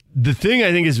 The thing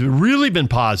I think has really been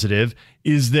positive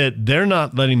is that they're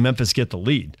not letting Memphis get the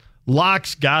lead.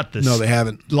 Locke's got this. No, they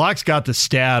haven't. Locke's got the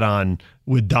stat on,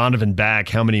 with Donovan back,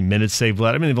 how many minutes they've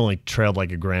led. I mean, they've only trailed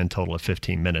like a grand total of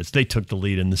 15 minutes. They took the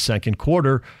lead in the second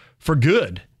quarter for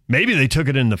good. Maybe they took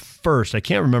it in the first. I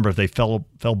can't remember if they fell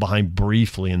behind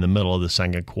briefly in the middle of the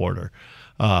second quarter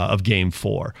of Game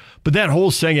 4. But that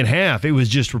whole second half, it was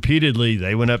just repeatedly,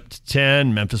 they went up to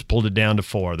 10, Memphis pulled it down to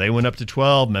 4. They went up to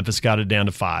 12, Memphis got it down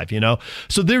to 5,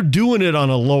 So they're doing it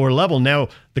on a lower level. Now,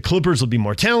 the Clippers will be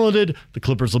more talented. The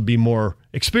Clippers will be more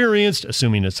experienced,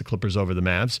 assuming it's the Clippers over the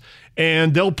Mavs.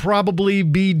 And they'll probably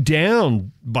be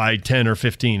down by 10 or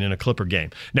 15 in a Clipper game.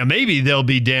 Now, maybe they'll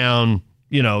be down,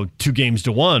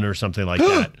 2-1 or something like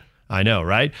that. I know,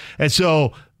 right? And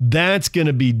so that's going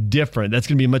to be different. That's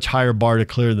going to be a much higher bar to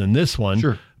clear than this one.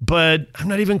 Sure. But I'm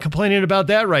not even complaining about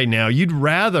that right now. You'd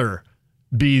rather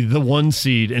be the 1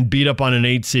 seed and beat up on an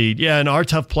 8 seed. Yeah, and our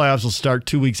tough playoffs will start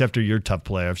 2 weeks after your tough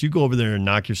playoffs. You go over there and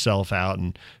knock yourself out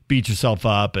and beat yourself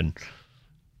up, and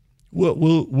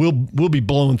we'll be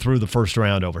blowing through the first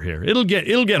round over here. It'll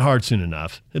get hard soon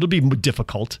enough. It'll be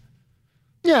difficult.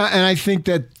 Yeah, and I think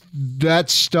that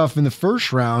stuff in the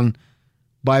first round,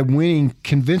 by winning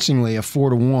convincingly a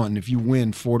 4-1, if you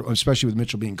win 4, especially with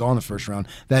Mitchell being gone the first round,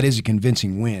 that is a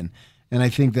convincing win. And I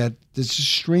think that this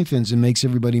just strengthens and makes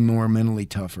everybody more mentally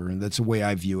tougher. And that's the way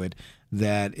I view it,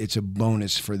 that it's a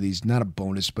bonus for these, not a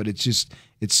bonus, but it's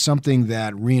something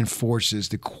that reinforces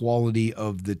the quality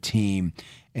of the team.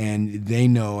 And they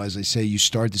know, as I say, you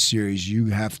start the series, you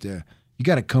got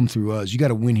to come through us. You got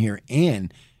to win here,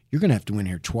 and you're going to have to win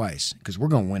here twice because we're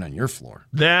going to win on your floor.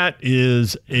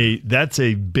 That's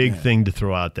a big thing to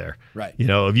throw out there. Right.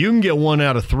 If you can get 1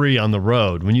 out of 3 on the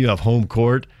road when you have home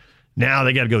court, now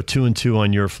they got to go 2-2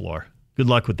 on your floor. Good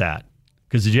luck with that,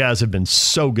 because the Jazz have been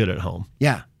so good at home.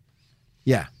 Yeah.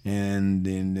 And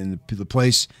the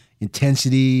place,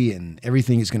 intensity and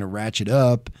everything is going to ratchet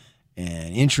up,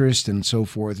 and interest and so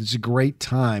forth. It's a great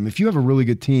time. If you have a really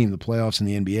good team, the playoffs in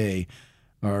the NBA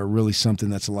are really something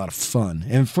that's a lot of fun.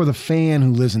 And for the fan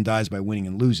who lives and dies by winning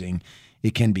and losing,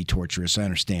 it can be torturous. I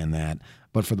understand that.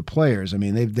 But for the players, I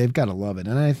mean, they've got to love it.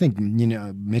 And I think,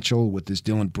 Mitchell with this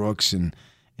Dylan Brooks and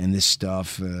this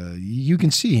stuff, you can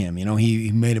see him.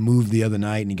 He made a move the other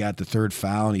night and he got the third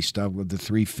foul and he stuck with the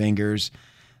 3 fingers.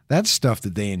 That's stuff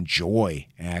that they enjoy,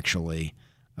 actually.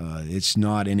 It's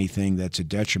not anything that's a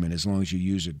detriment as long as you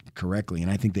use it correctly. And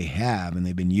I think they have, and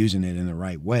they've been using it in the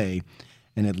right way.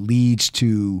 And it leads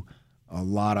to a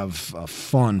lot of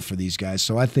fun for these guys.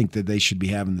 So I think that they should be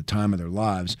having the time of their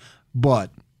lives.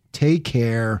 But take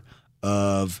care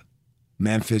of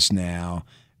Memphis now,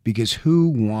 because who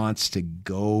wants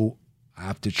to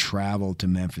have to travel to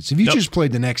Memphis? If you just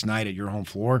played the next night at your home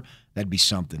floor, that'd be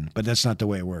something. But that's not the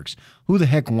way it works. Who the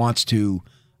heck wants to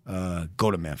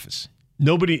go to Memphis?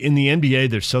 Nobody in the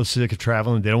NBA, they're so sick of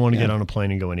traveling, they don't want to get on a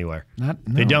plane and go anywhere.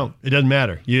 They don't. It doesn't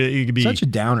matter. You could be such a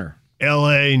downer.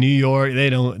 L.A., New York, they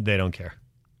don't care.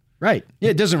 Right. Yeah,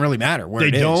 it doesn't really matter where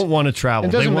it is. They don't want to travel.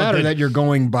 It doesn't matter that you're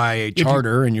going by a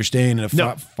charter and you're staying in a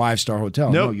 5-star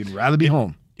hotel. No, you'd rather be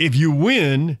home. If you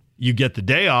win, you get the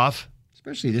day off.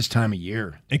 Especially this time of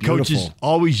year. And coaches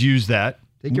always use that.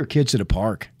 Take your kids to the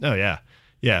park. Oh, yeah.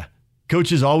 Yeah.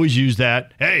 Coaches always use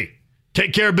that. Hey,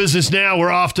 take care of business now.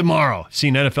 We're off tomorrow.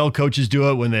 Seen NFL coaches do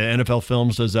it when the NFL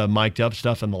Films does mic'd up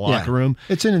stuff in the locker room.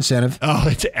 It's an incentive. Oh,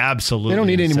 it's absolutely. They don't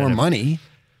need incentive. any more money.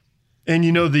 And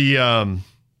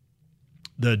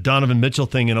the Donovan Mitchell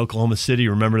thing in Oklahoma City.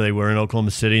 Remember, they were in Oklahoma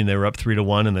City and they were up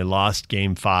 3-1 and they lost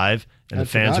Game 5. And the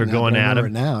fans are going at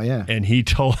him now. Yeah. And he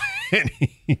told him,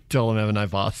 "Have a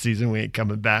nice off season. We ain't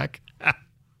coming back."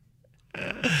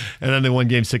 And then they won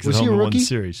Game 6 at home and won the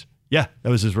series. Yeah, that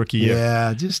was his rookie year.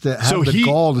 Yeah, just to have the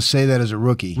gall to say that as a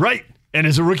rookie. Right. And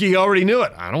as a rookie, he already knew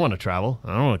it. I don't want to travel.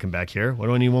 I don't want to come back here. What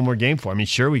do I need one more game for? I mean,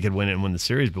 sure, we could win it and win the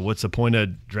series, but what's the point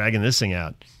of dragging this thing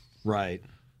out? Right.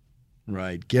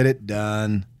 Get it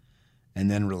done and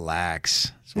then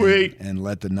relax. Sweet. And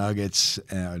let the Nuggets,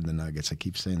 I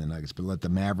keep saying the Nuggets, but let the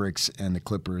Mavericks and the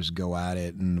Clippers go at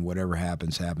it, and whatever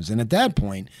happens, happens. And at that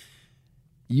point,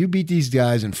 you beat these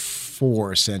guys in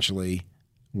 4, essentially,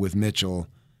 with Mitchell.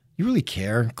 You really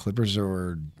care, Clippers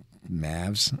or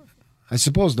Mavs? I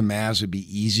suppose the Mavs would be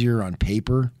easier on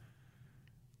paper,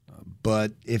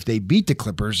 but if they beat the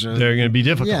Clippers, they're going to be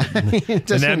difficult. Yeah,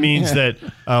 and that means that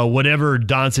whatever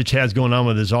Doncic has going on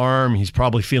with his arm, he's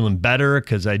probably feeling better,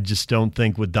 because I just don't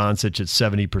think with Doncic at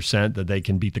 70% that they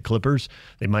can beat the Clippers.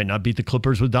 They might not beat the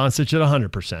Clippers with Doncic at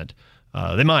 100%.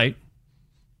 They might,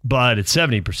 but at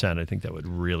 70%, I think that would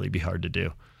really be hard to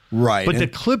do. Right. But the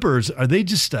Clippers, are they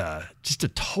just a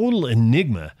total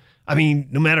enigma? I mean,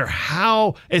 no matter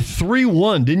how, at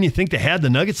 3-1, didn't you think they had the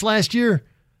Nuggets last year?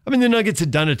 I mean, the Nuggets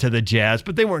had done it to the Jazz,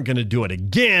 but they weren't going to do it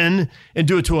again and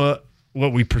do it to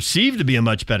what we perceive to be a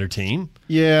much better team.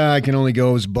 Yeah, I can only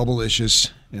go as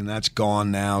Bubblicious, and that's gone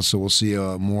now, so we'll see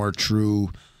a more true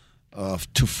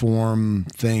to-form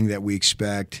thing that we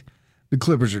expect. The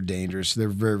Clippers are dangerous. They're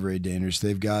very, very dangerous.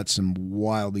 They've got some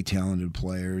wildly talented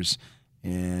players,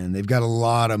 and they've got a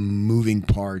lot of moving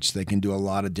parts that can do a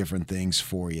lot of different things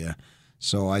for you.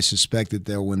 So I suspect that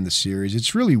they'll win the series.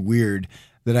 It's really weird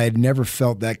that I had never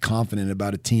felt that confident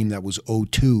about a team that was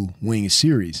 0-2 winning a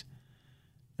series.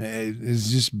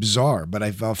 It's just bizarre, but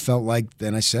I felt like,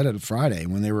 and I said it Friday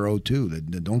when they were 0-2,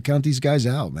 that don't count these guys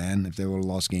out, man, if they would have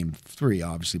lost Game 3,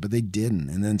 obviously, but they didn't.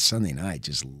 And then Sunday night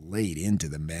just laid into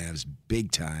the Mavs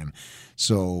big time.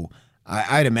 So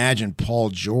I'd imagine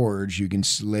Paul George, you can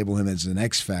label him as an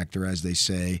X factor, as they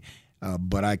say,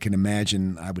 but I can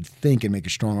imagine, I would think and make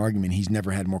a strong argument, he's never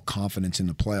had more confidence in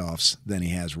the playoffs than he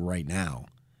has right now.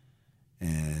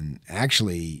 And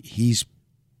actually, he's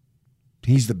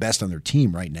the best on their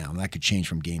team right now, and that could change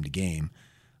from game to game.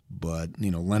 But,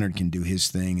 Leonard can do his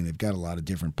thing, and they've got a lot of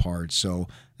different parts. So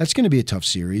that's going to be a tough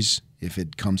series if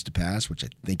it comes to pass, which I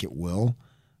think it will.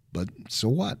 But so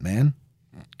what, man?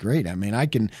 Great. I mean,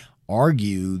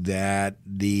 argue that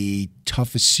the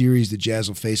toughest series the Jazz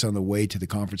will face on the way to the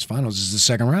conference finals is the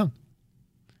second round.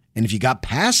 And if you got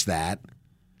past that,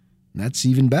 that's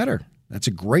even better. That's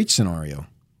a great scenario.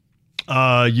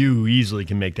 You easily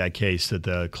can make that case that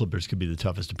the Clippers could be the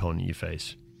toughest opponent you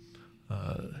face.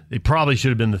 They probably should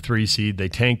have been the 3 seed. They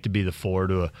tanked to be the 4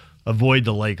 to avoid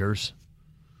the Lakers.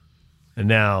 And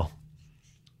now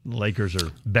the Lakers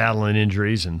are battling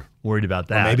injuries and worried about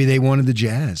that. Or maybe they wanted the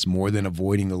Jazz more than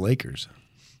avoiding the Lakers.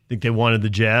 Think they wanted the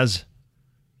Jazz?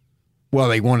 Well,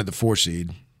 they wanted the 4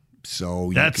 seed.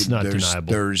 So that's not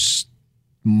deniable. There's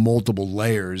multiple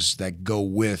layers that go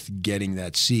with getting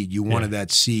that seed. You wanted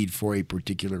that seed for a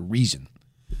particular reason.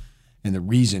 And the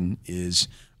reason is,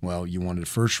 well, you wanted the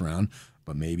first round,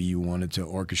 but maybe you wanted to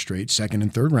orchestrate second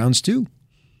and third rounds too.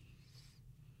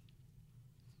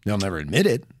 They'll never admit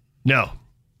it. No,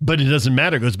 but it doesn't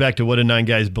matter. It goes back to what do 9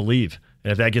 guys believe.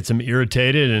 And if that gets them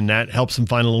irritated and that helps them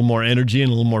find a little more energy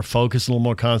and a little more focus, a little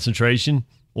more concentration,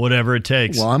 whatever it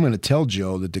takes. Well, I'm going to tell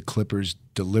Joe that the Clippers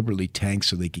deliberately tanked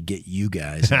so they could get you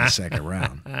guys in the second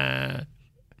round.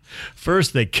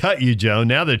 First they cut you, Joe.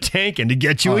 Now they're tanking to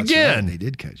get you again. Right. They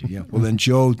did cut you, yeah. Well, then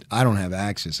Joe, I don't have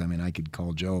access. I mean, I could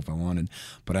call Joe if I wanted,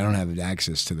 but I don't have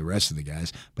access to the rest of the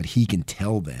guys. But he can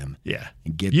tell them. Yeah.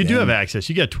 And get you them. do have access.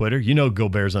 You got Twitter. You know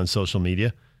Gobert's on social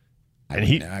media.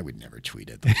 I would never tweet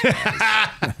at those guys.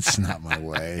 That's not my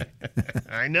way.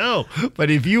 I know,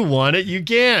 but if you want it, you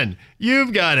can.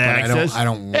 You've got access. I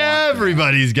don't want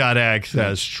Everybody's got access.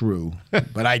 That's true.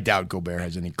 But I doubt Gobert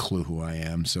has any clue who I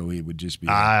am, so he would just be...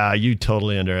 you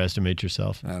totally underestimate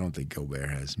yourself. I don't think Gobert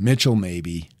has. Mitchell,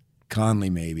 maybe. Conley,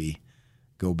 maybe.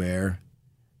 Gobert.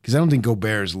 Because I don't think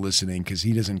Gobert is listening because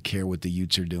he doesn't care what the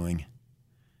Utes are doing.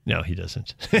 No, he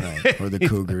doesn't. Right. Or the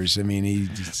Cougars. I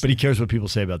mean, but he cares what people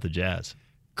say about the Jazz.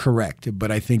 Correct. But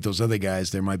I think those other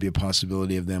guys, there might be a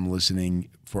possibility of them listening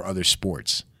for other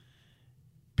sports.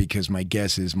 Because my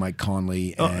guess is Mike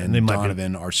Conley and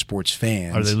Donovan are sports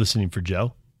fans. Are they listening for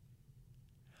Joe?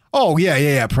 Oh,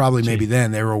 yeah. Probably maybe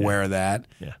then. They were aware of that.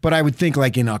 Yeah. But I would think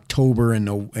like in October and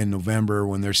November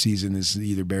when their season is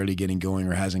either barely getting going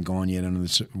or hasn't gone yet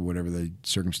under whatever the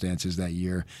circumstances that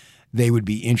year, they would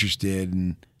be interested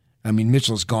in... I mean,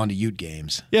 Mitchell's gone to Ute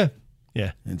games. Yeah.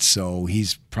 And so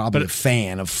he's probably a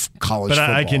fan of college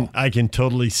football. But I can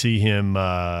totally see him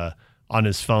on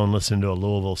his phone listening to a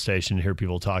Louisville station and hear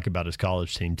people talk about his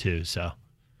college team too. So,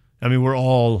 I mean, we're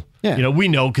all, we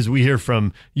know because we hear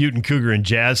from Ute and Cougar and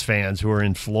Jazz fans who are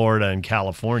in Florida and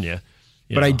California.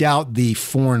 But I doubt the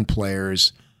foreign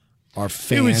players are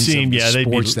fans of the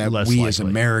sports that we as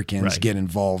Americans get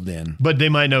involved in. But they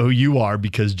might know who you are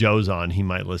because Joe's on. He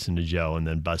might listen to Joe and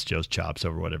then bust Joe's chops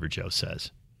over whatever Joe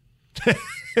says.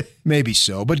 Maybe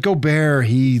so. But Gobert,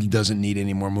 he doesn't need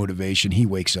any more motivation. He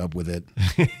wakes up with it.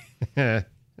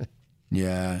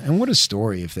 Yeah. And what a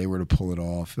story if they were to pull it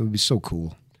off. It would be so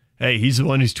cool. Hey, he's the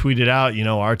one who's tweeted out,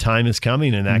 our time is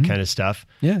coming and that kind of stuff.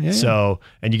 Yeah. So,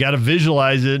 and you got to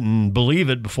visualize it and believe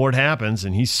it before it happens.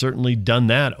 And he's certainly done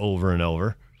that over and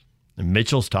over. And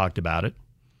Mitchell's talked about it.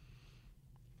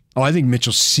 Oh, I think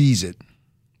Mitchell sees it.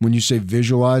 When you say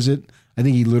visualize it, I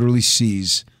think he literally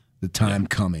sees the time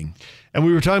coming. And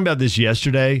we were talking about this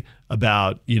yesterday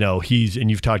about,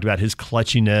 and you've talked about his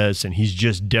clutchiness and he's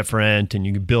just different and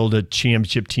you can build a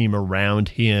championship team around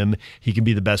him. He can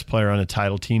be the best player on a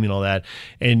title team and all that.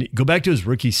 And go back to his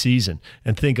rookie season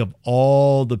and think of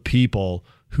all the people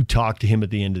who talked to him at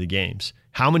the end of the games.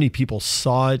 How many people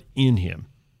saw it in him,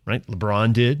 right?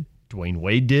 LeBron did. Dwayne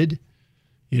Wade did.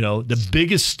 The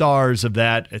biggest stars of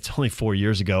that, it's only 4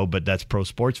 years ago, but that's pro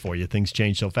sports for you. Things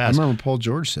change so fast. I remember Paul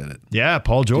George said it. Yeah,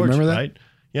 Paul George. Do you remember that? Right?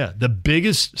 Yeah, the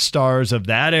biggest stars of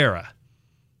that era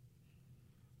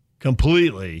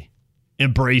completely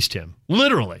embraced him,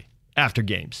 literally, after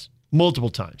games, multiple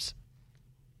times.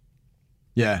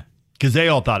 Yeah. Because they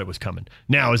all thought it was coming.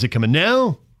 Now, is it coming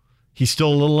now? He's still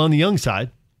a little on the young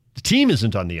side. The team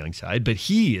isn't on the young side, but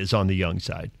he is on the young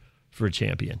side for a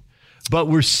champion. But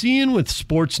we're seeing with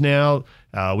sports now,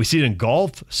 we see it in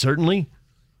golf, certainly.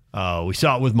 We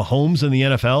saw it with Mahomes in the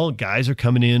NFL. Guys are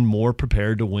coming in more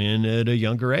prepared to win at a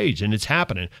younger age, and it's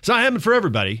happening. It's not happening for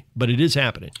everybody, but it is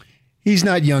happening. He's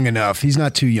not young enough. He's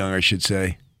not too young, I should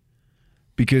say,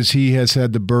 because he has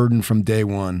had the burden from day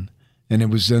one, and it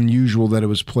was unusual that it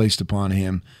was placed upon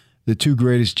him. The 2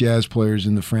 greatest Jazz players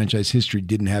in the franchise history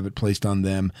didn't have it placed on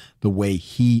them the way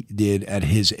he did at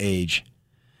his age.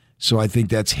 So I think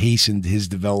that's hastened his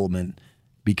development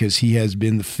because he has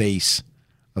been the face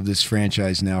of this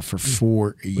franchise now for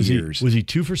 4 years. Was he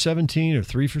 2 for 17 or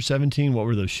 3 for 17? What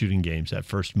were those shooting games that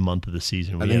first month of the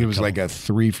season? I think it was like a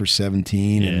 3 for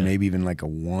 17 and maybe even like a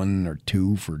 1 or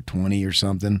 2 for 20 or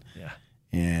something. Yeah.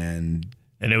 And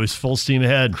it was full steam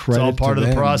ahead. It's all part of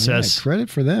the process. Yeah, credit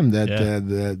for them that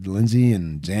the Lindsay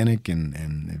and Zanuck,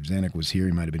 and if Zanuck was here,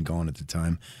 he might have been gone at the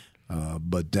time.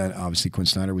 But then obviously Quinn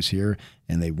Snyder was here,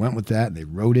 and they went with that. They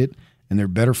wrote it. And they're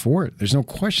better for it. There's no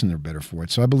question they're better for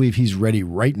it. So I believe he's ready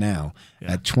right now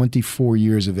at 24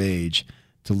 years of age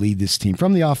to lead this team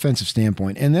from the offensive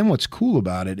standpoint. And then what's cool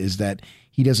about it is that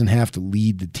he doesn't have to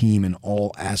lead the team in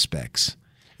all aspects.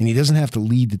 And he doesn't have to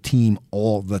lead the team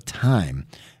all the time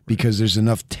because there's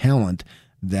enough talent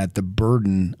that the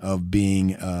burden of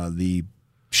being the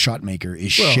shot maker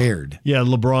is shared. Yeah,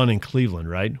 LeBron in Cleveland,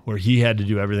 right? Where he had to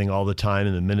do everything all the time,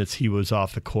 and the minutes he was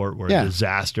off the court were a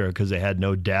disaster because they had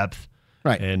no depth.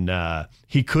 Right. And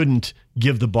he couldn't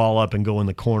give the ball up and go in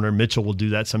the corner. Mitchell will do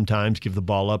that sometimes, give the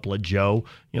ball up, let Joe.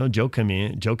 Joe came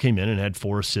in and had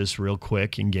 4 assists real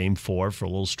quick in Game 4 for a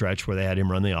little stretch where they had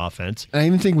him run the offense. I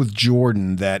even think with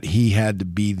Jordan that he had to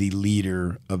be the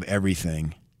leader of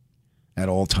everything at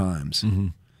all times. Mm-hmm.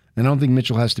 And I don't think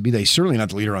Mitchell has to be that. He's certainly not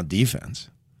the leader on defense.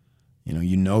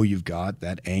 You've got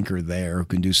that anchor there who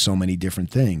can do so many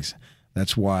different things.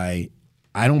 That's why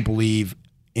I don't believe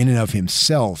in and of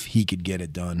himself he could get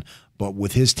it done. But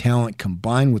with his talent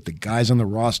combined with the guys on the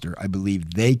roster, I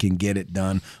believe they can get it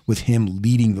done with him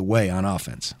leading the way on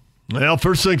offense. Well,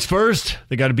 first things first,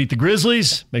 they got to beat the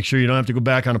Grizzlies. Make sure you don't have to go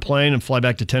back on a plane and fly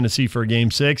back to Tennessee for a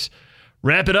Game 6.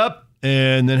 Wrap it up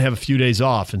and then have a few days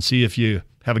off and see if you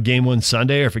have a Game 1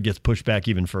 Sunday or if it gets pushed back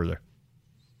even further.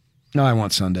 No, I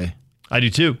want Sunday. I do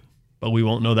too, but we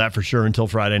won't know that for sure until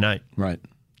Friday night. Right.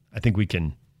 I think we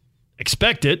can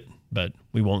expect it, but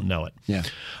we won't know it. Yeah.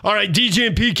 All right, DJ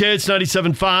and PK, it's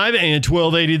 97.5 and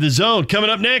 1280 The Zone. Coming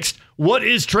up next, what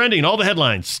is trending? All the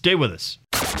headlines. Stay with us.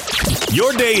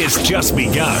 Your day has just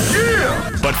begun.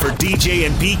 Yeah! But for DJ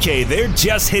and PK, they're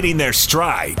just hitting their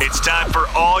stride. It's time for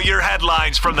all your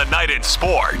headlines from the night in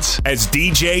sports as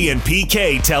DJ and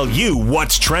PK tell you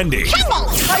what's trending.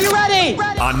 Are you ready?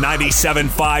 On 97.5,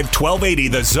 1280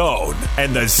 The Zone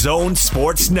and The Zone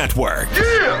Sports Network.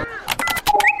 Yeah!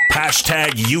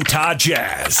 Hashtag Utah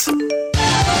Jazz.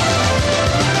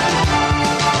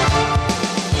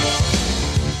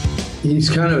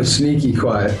 He's kind of a sneaky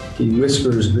quiet. He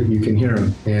whispers, but you can hear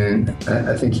him. And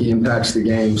I think he impacts the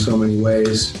game so many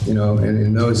ways, and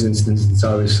in those instances,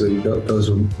 obviously, those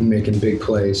are making big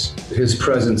plays. His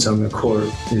presence on the court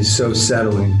is so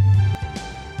settling.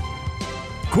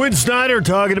 Quinn Snyder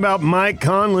talking about Mike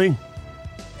Conley.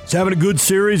 He's having a good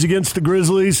series against the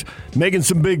Grizzlies, making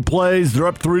some big plays. They're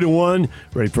up 3-1.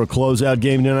 Ready for a closeout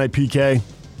game tonight, PK?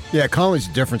 Yeah, Conley's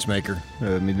a difference maker.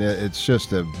 I mean, it's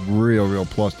just a real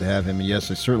plus to have him. And yes,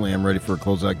 I certainly am ready for a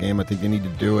closeout game. I think they need to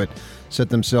do it, set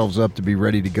themselves up to be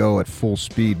ready to go at full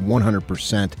speed,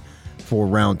 100% for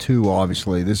round 2,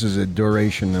 obviously. This is a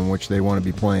duration in which they want to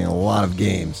be playing a lot of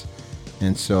games.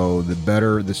 And so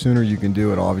the sooner you can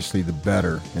do it, obviously, the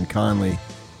better. And Conley,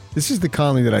 this is the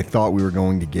Conley that I thought we were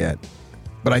going to get.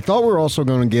 But I thought we were also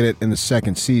going to get it in the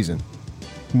second season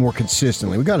more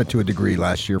consistently. We got it to a degree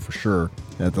last year for sure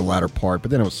at the latter part, but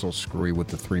then it was so screwy with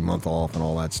the 3-month off and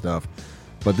all that stuff.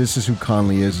 But this is who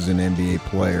Conley is as an NBA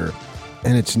player,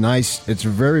 and it's nice. It's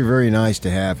very, very nice to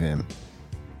have him.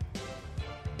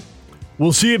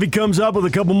 We'll see if he comes up with a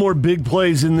couple more big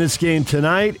plays in this game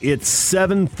tonight. It's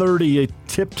 7:30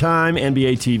 tip time,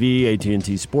 NBA TV,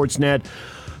 AT&T Sportsnet.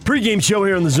 Pre-game show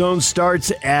here on The Zone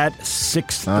starts at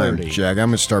 6:30. Jack, I'm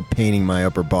going to start painting my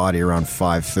upper body around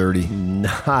 5:30.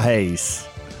 Nice.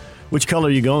 Which color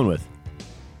are you going with?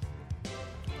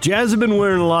 Jazz have been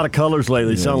wearing a lot of colors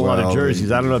lately, selling a lot of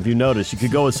jerseys. I don't know if you noticed. You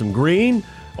could go with some green,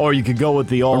 or you could go with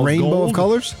the all gold. A rainbow of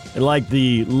colors? Like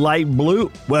the light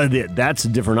blue. Well, that's a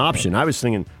different option. I was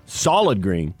thinking solid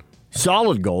green,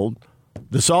 solid gold,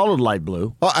 the solid light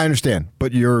blue. Oh, I understand.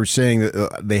 But you're saying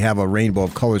that they have a rainbow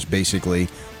of colors, basically.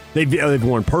 They've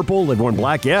worn purple, they've worn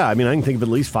black. Yeah, I mean, I can think of at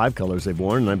least 5 colors they've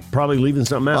worn, and I'm probably leaving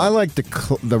something out. I like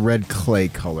the red clay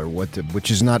color,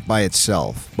 which is not by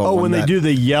itself. But when they do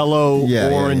the yellow,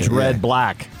 orange, red,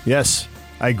 black. Yes,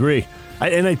 I agree.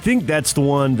 And I think that's the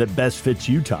one that best fits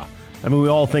Utah. I mean, we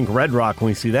all think Red Rock when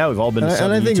we see that. We've all been to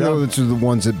and I think Utah. those are the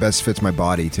ones that best fits my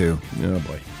body, too. Oh,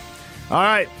 boy. All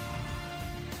right.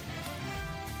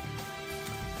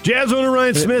 Jazz owner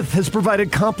Ryan Smith has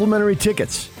provided complimentary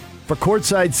tickets for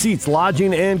courtside seats,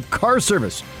 lodging, and car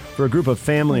service for a group of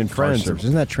family and friends.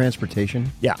 Isn't that transportation?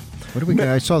 Yeah. What do we got?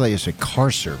 I saw that yesterday. Car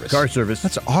service. Car service.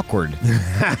 That's awkward.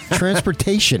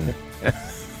 Transportation.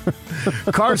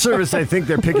 Car service, I think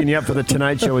they're picking you up for the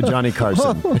Tonight Show with Johnny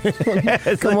Carson.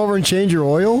 Come over and change your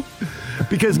oil?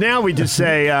 Because now we just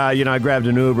say, I grabbed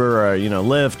an Uber or,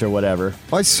 Lyft or whatever.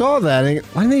 I saw that.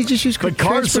 Why didn't they just use But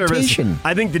car service,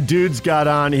 I think the dude's got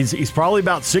on, he's probably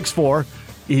about 6'4".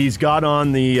 He's got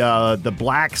on the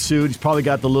black suit. He's probably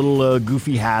got the little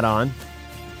goofy hat on.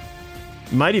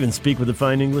 Might even speak with a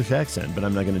fine English accent, but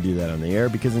I'm not going to do that on the air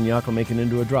because then Yak will make it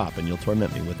into a drop and you'll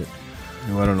torment me with it.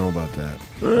 No, I don't know about that.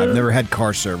 I've never had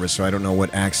car service, so I don't know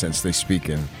what accents they speak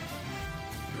in.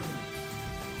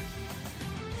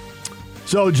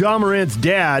 So Ja Morant's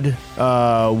dad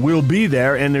will be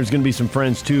there, and there's going to be some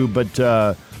friends too,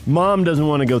 but Mom doesn't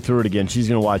want to go through it again. She's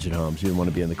going to watch at home. She doesn't want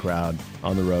to be in the crowd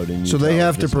on the road. So they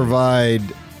have to provide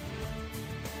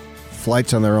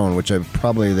flights on their own, which they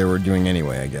were doing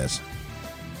anyway, I guess.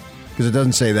 Because it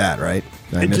doesn't say that, right?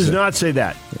 It does not say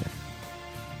that. Yeah.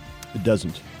 It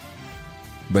doesn't.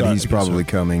 But he's probably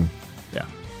coming. Yeah.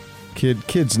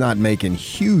 Kid's not making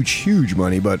huge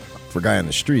money, but for a guy on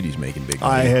the street, he's making big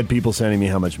money. I had people sending me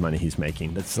how much money he's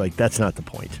making. That's not the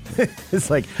point. It's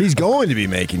like he's going to be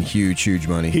making huge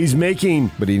money. He's making,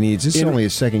 but this is only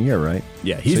his second year, right?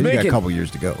 Yeah, he's got a couple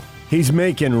years to go. He's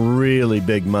making really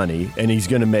big money, and he's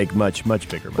going to make much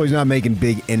bigger money. Well, he's not making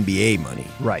big NBA money,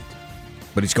 right?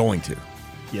 But he's going to.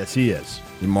 Yes, he is.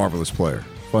 He's a marvelous player,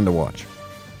 fun to watch,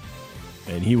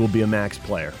 and he will be a max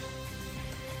player.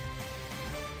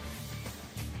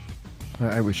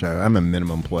 I wish I'm a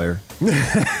minimum player.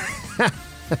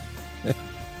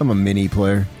 I'm a mini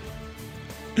player.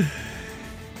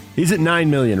 He's at $9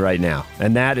 million right now,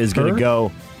 and that is going to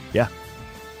go. Yeah,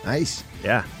 nice.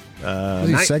 Yeah,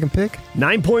 second pick.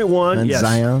 9.1. And yes.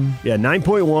 Zion. Yeah,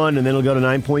 9.1, and then he'll go to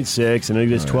 9.6, and then he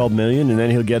gets $12 million, and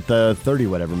then he'll get the 30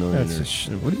 whatever million.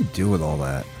 What do you do with all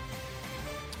that?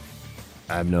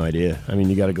 I have no idea. I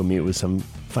mean, you got to go meet with some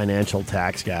financial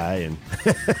tax guy and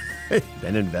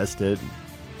then invest it.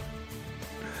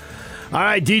 All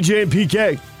right, DJ and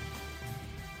PK.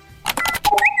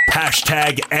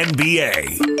 Hashtag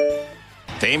NBA.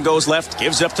 Dame goes left,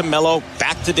 gives up to Melo,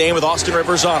 back to Dame with Austin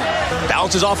Rivers on him.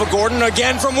 Bounces off of Gordon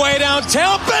again from way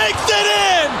downtown, banked it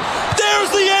in!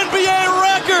 There's the NBA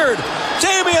record!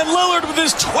 Damian Lillard with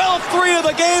his 12th three of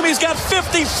the game, he's got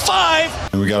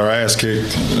 55! We got our ass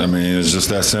kicked. I mean, it's just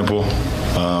that simple.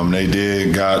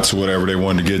 They got to whatever they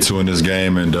wanted to get to in this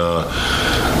game, and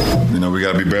we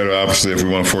got to be better, obviously, if we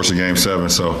want to force a Game 7.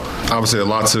 So, obviously, a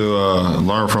lot to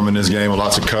learn from in this game, a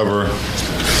lot to cover.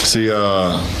 See,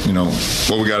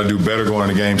 what we got to do better going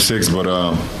into Game 6.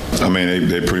 But,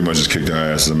 they pretty much just kicked our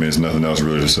asses. I mean, there's nothing else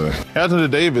really to say. Anthony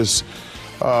Davis,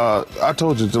 I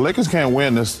told you, the Lakers can't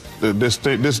win this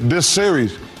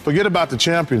series. Forget about the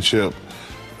championship.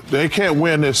 They can't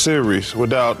win this series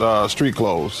without street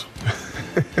clothes.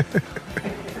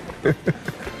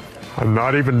 I'm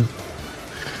not even...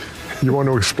 You want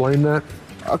to explain that?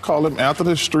 I call him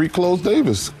Anthony Street Clothes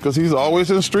Davis because he's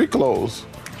always in street clothes.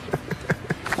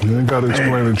 You ain't got to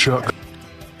explain it, Chuck.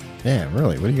 Yeah,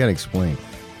 really. What do you got to explain?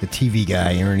 The TV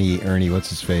guy, Ernie, what's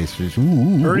his face?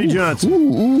 Ernie Johnson.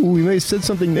 He may have said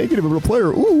something negative about a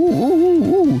player.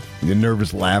 The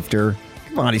nervous laughter.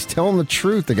 Come on, he's telling the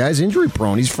truth. The guy's injury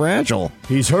prone. He's fragile.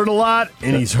 He's hurt a lot,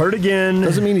 and he's hurt again.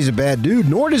 Doesn't mean he's a bad dude,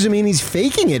 nor does it mean he's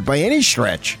faking it by any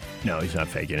stretch. No, he's not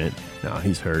faking it. No,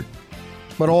 he's hurt.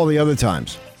 But all the other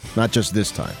times, not just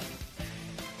this time.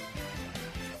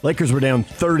 Lakers were down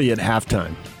 30 at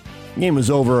halftime. The game was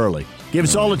over early. Gave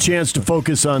us all a chance to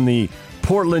focus on the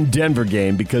Portland-Denver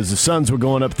game because the Suns were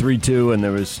going up 3-2, and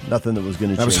there was nothing that was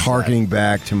going to change. I was hearkening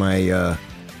back to my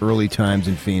early times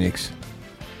in Phoenix.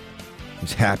 I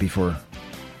was happy for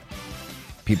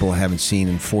people I haven't seen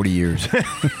in 40 years.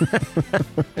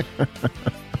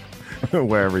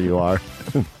 Wherever you are.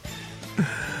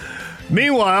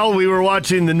 Meanwhile, we were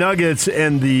watching the Nuggets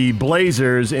and the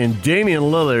Blazers, and Damian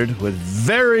Lillard, with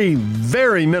very,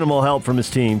 very minimal help from his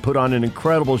team, put on an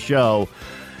incredible show.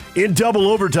 In double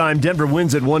overtime, Denver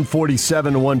wins at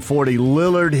 147-140.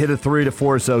 Lillard hit a three to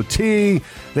force OT.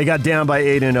 They got down by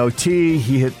 8 in OT.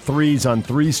 He hit threes on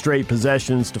 3 straight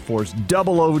possessions to force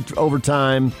double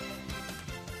overtime.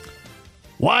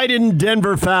 Why didn't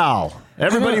Denver foul?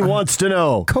 Everybody wants to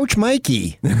know. Coach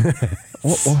Mikey.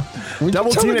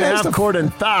 Double team at half court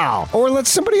and foul. Or let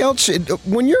somebody else.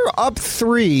 When you're up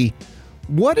 3,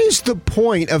 what is the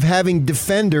point of having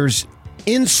defenders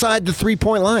inside the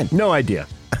 3-point line? No idea.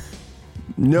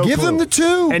 No Give clue. them the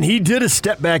 2. And he did a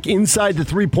step back inside the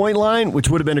 3-point line, which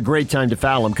would have been a great time to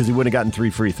foul him because he would have gotten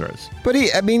 3 free throws. But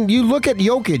you look at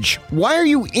Jokic. Why are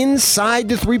you inside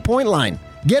the 3-point line?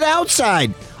 Get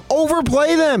outside.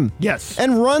 overplay them. Yes.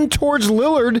 And run towards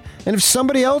Lillard. And if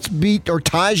somebody else beat, or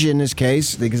ties you in this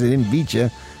case, because they didn't beat you,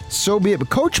 so be it. But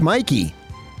Coach Mikey,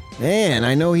 man,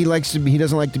 I know he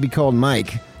doesn't like to be called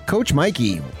Mike. Coach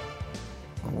Mikey,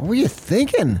 what were you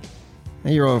thinking?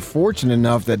 And you're fortunate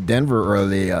enough that Denver or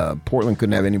the Portland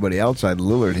couldn't have anybody outside.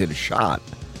 Lillard hit a shot.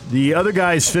 The other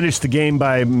guys finished the game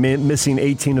by missing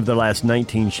 18 of their last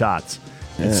 19 shots.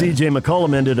 And C.J.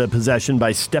 McCollum ended a possession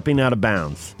by stepping out of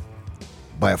bounds.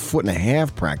 By a foot and a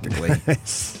half, practically.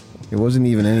 It wasn't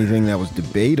even anything that was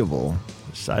debatable.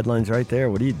 The sideline's right there.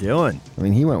 What are you doing? I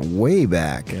mean, he went way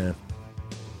back. Yeah.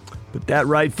 Put that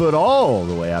right foot all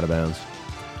the way out of bounds.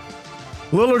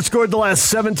 Lillard scored the last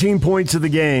 17 points of the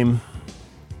game.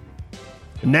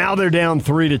 Now they're down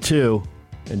 3-2.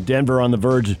 And Denver on the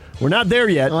verge. We're not there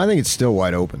yet. No, I think it's still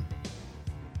wide open.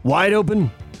 Wide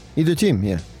open? Either team,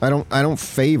 yeah. I don't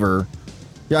favor.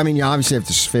 Yeah, I mean, you obviously have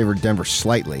to favor Denver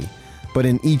slightly, but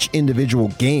in each individual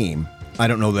game, I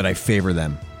don't know that I favor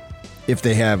them. If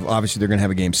they have, obviously, they're going to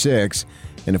have a game 6,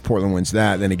 and if Portland wins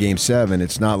that, then a game 7.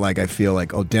 It's not like I feel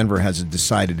like, oh, Denver has a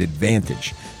decided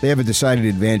advantage. They have a decided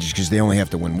advantage because they only have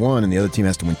to win 1, and the other team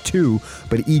has to win 2.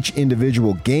 But each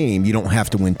individual game, you don't have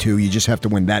to win 2. You just have to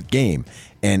win that game.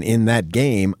 And in that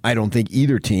game, I don't think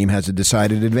either team has a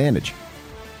decided advantage.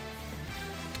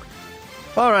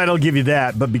 All right, I'll give you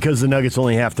that. But because the Nuggets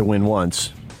only have to win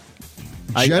once,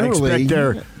 generally, I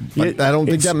don't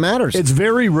think that matters. It's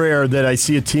very rare that I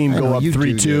see a team go up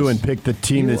 3-2 and pick the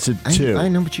team that's at 2. I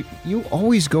know, but you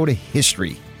always go to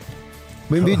history.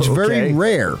 I mean, it's very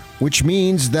rare, which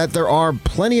means that there are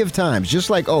plenty of times, just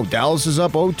like, Dallas is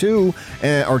up 0-2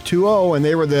 or 2-0, and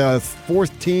they were the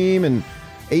 4th team and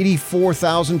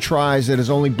 84,000 tries that has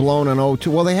only blown on 0-2.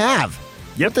 Well, they have.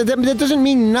 Yep. That doesn't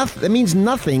mean nothing. That means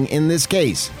nothing in this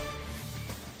case.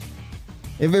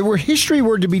 If history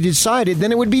were to be decided,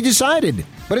 then it would be decided.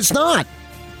 But it's not.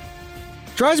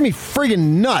 It drives me friggin'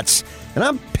 nuts. And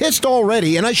I'm pissed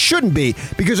already, and I shouldn't be,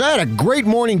 because I had a great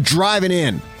morning driving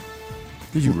in.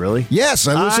 Did you really? Yes,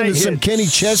 I listened to some Kenny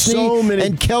Chesney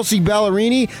and Kelsey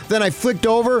Ballerini. Then I flicked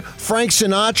over Frank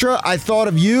Sinatra, I Thought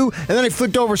of You. And then I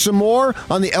flicked over some more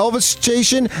on the Elvis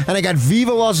station. And I got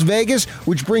Viva Las Vegas,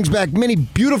 which brings back many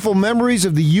beautiful memories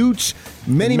of the Utes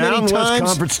many times. West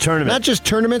Conference tournament. Not just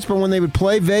tournaments, but when they would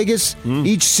play Vegas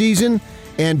each season.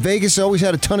 And Vegas always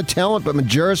had a ton of talent, but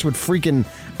Majerus would freaking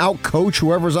out-coach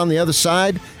whoever's on the other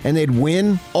side. And they'd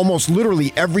win almost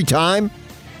literally every time.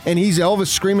 And he's Elvis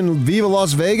screaming Viva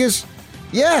Las Vegas?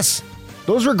 Yes.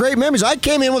 Those were great memories. I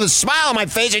came in with a smile on my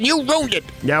face, and you ruined it.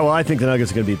 Yeah, well, I think the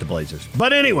Nuggets are going to beat the Blazers.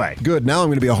 But anyway. Good. Now I'm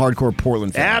going to be a hardcore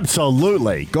Portland fan.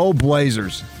 Absolutely. Go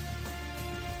Blazers.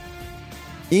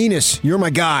 Enos, you're my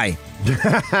guy.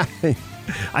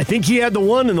 I think he had the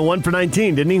one and the 1 for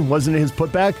 19, didn't he? Wasn't it his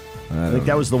putback? I think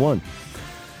that was the one.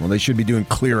 Well, they should be doing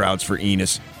clear-outs for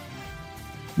Enos.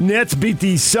 Nets beat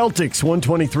the Celtics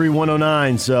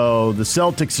 123-109, so the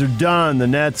Celtics are done. The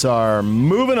Nets are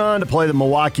moving on to play the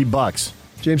Milwaukee Bucks.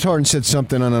 James Harden said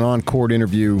something on an on-court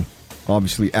interview,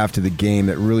 obviously after the game,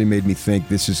 that really made me think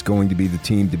this is going to be the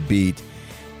team to beat.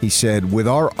 He said, with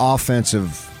our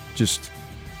offensive, just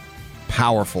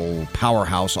powerful,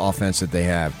 powerhouse offense that they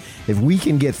have, if we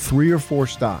can get 3 or 4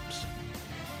 stops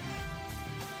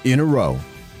in a row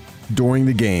during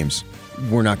the games,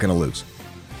 we're not going to lose.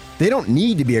 They don't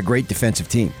need to be a great defensive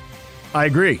team. I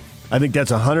agree. I think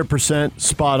that's 100%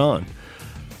 spot on.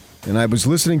 And I was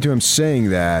listening to him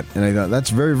saying that, and I thought, that's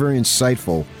very, very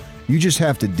insightful. You just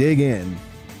have to dig in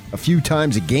a few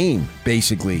times a game,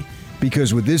 basically,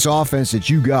 because with this offense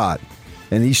that you got,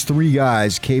 and these 3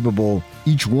 guys capable,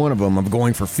 each one of them, of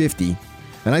going for 50,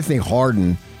 and I think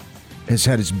Harden has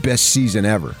had his best season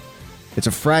ever. It's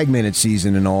a fragmented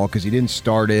season and all, because he didn't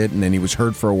start it, and then he was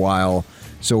hurt for a while,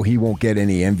 so he won't get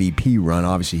any MVP run.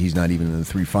 Obviously, he's not even in the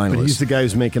 3 finalists. But he's the guy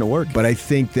who's making it work. But I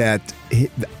think that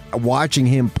watching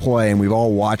him play, and we've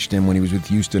all watched him when he was with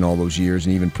Houston all those years,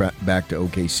 and even back to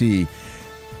OKC,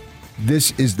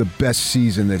 this is the best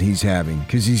season that he's having,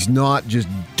 because he's not just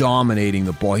dominating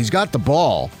the ball. He's got the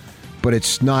ball, but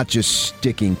it's not just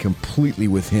sticking completely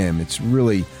with him. It's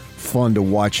really fun to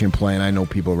watch him play, and I know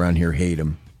people around here hate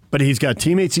him. But he's got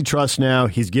teammates he trusts now.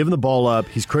 He's giving the ball up.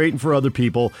 He's creating for other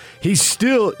people. He's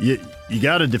still, you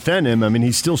got to defend him. I mean,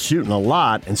 he's still shooting a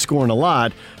lot and scoring a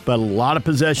lot, but a lot of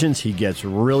possessions, he gets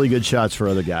really good shots for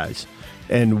other guys.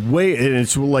 And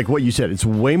it's like what you said, it's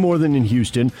way more than in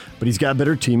Houston, but he's got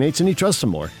better teammates and he trusts them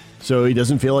more. So he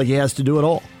doesn't feel like he has to do it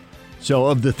all. So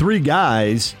of the 3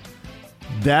 guys,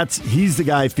 he's the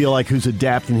guy I feel like who's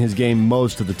adapting his game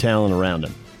most to the talent around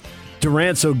him.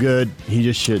 Durant's so good, he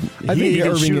just shouldn't. I think he can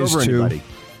Irving shoot is over too. anybody.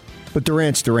 But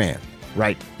Durant's Durant.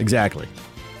 Right, exactly.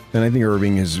 And I think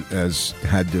Irving has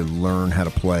had to learn how to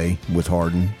play with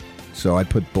Harden. So I'd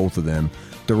put both of them.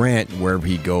 Durant, wherever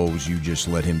he goes, you just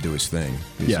let him do his thing.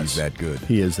 Yes. He's that good.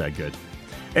 He is that good.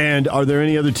 And are there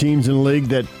any other teams in the league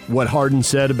that what Harden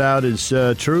said about is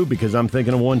true? Because I'm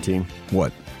thinking of one team.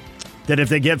 What? That if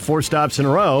they get 4 stops in a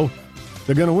row,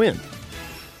 they're going to win.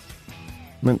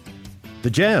 I mean, the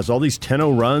Jazz, all these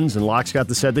 10-0 runs, and Locke's got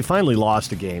the set. They finally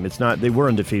lost a game. They were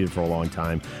undefeated for a long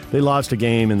time. They lost a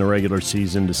game in the regular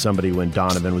season to somebody when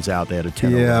Donovan was out. They had a 10-0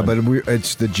 run. Yeah, but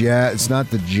it's the Jazz. It's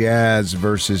not the Jazz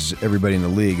versus everybody in the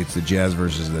league. It's the Jazz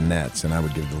versus the Nets, and I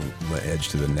would give the edge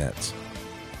to the Nets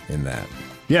in that.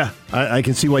 Yeah, I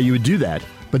can see why you would do that.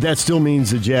 But that still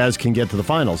means the Jazz can get to the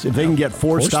finals. If they can get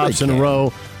 4 stops in a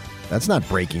row. That's not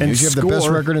breaking and news. You have the best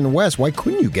record in the West. Why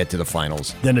couldn't you get to the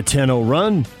finals? Then a 10-0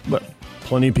 run. But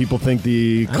plenty of people think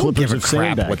the Clippers have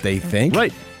sandbagged. What they think.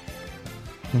 Right.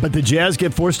 But the Jazz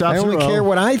get 4 stops in a row. I only care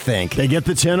what I think. They get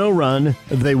the 10-0 run.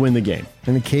 They win the game.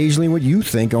 And occasionally what you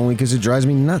think, only because it drives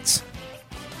me nuts.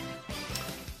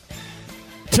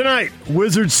 Tonight,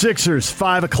 Wizards-Sixers,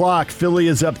 5 o'clock. Philly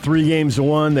is up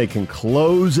 3-1. They can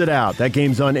close it out. That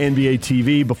game's on NBA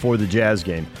TV before the Jazz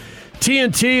game.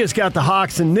 TNT has got the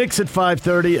Hawks and Knicks at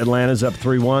 5:30. Atlanta's up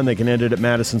 3-1. They can end it at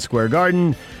Madison Square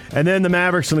Garden. And then the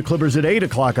Mavericks and the Clippers at 8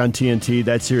 o'clock on TNT.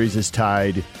 That series is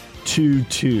tied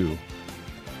 2-2.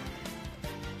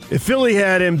 If Philly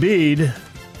had Embiid,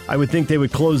 I would think they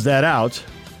would close that out.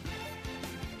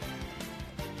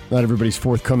 Not everybody's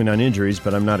forthcoming on injuries,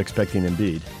 but I'm not expecting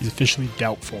Embiid. He's officially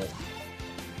doubtful.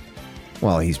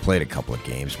 Well, he's played a couple of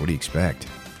games. What do you expect?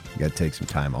 You got to take some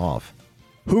time off.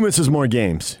 Who misses more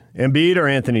games, Embiid or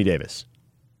Anthony Davis?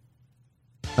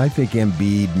 I think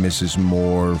Embiid misses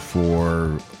more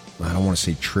for, I don't want to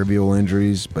say trivial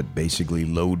injuries, but basically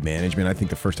load management. I think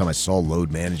the first time I saw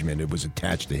load management, it was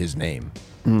attached to his name.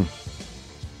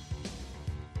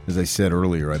 As I said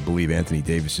earlier, I believe Anthony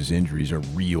Davis's injuries are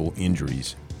real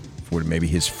injuries. For maybe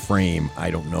his frame,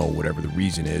 I don't know, whatever the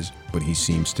reason is, but he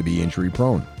seems to be injury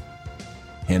prone.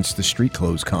 Hence the street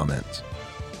clothes comments.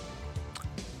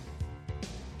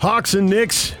 Hawks and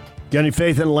Knicks. Got any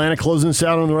faith in Atlanta closing this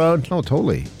out on the road? Oh,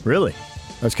 totally. Really?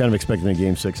 I was kind of expecting a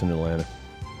Game 6 in Atlanta.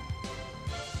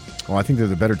 Well, I think they're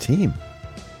the better team.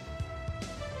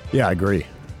 Yeah, I agree.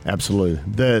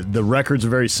 Absolutely. The records are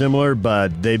very similar,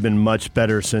 but they've been much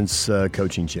better since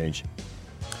coaching change.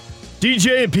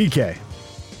 DJ and PK.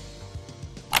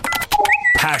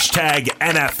 Hashtag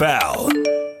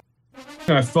NFL.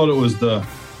 I felt it was the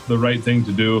right thing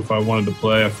to do if I wanted to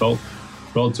play. I felt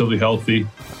relatively healthy,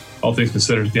 all things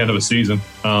considered, at the end of a season.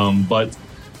 But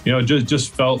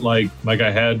just felt like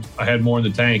I had more in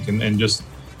the tank, and just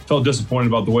felt disappointed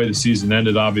about the way the season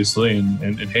ended, obviously,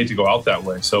 and hate to go out that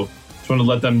way. So just wanted to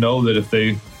let them know that if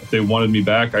they wanted me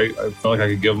back, I felt like I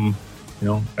could give them,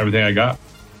 everything I got.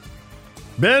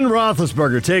 Ben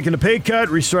Roethlisberger taking a pay cut,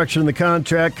 restructuring the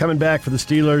contract, coming back for the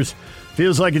Steelers.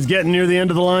 Feels like it's getting near the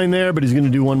end of the line there, but he's going to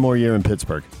do one more year in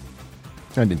Pittsburgh.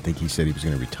 I didn't think he said he was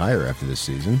going to retire after this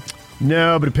season.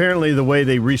 No, but apparently the way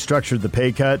they restructured the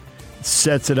pay cut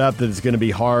sets it up that it's going to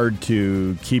be hard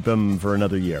to keep him for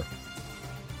another year.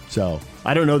 So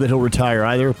I don't know that he'll retire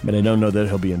either, but I don't know that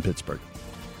he'll be in Pittsburgh.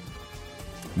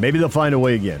 Maybe they'll find a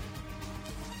way again.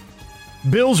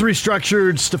 Bills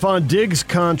restructured Stephon Diggs'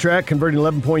 contract, converting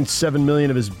 $11.7 million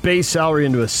of his base salary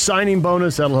into a signing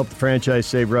bonus. That'll help the franchise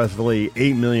save roughly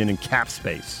 $8 million in cap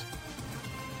space.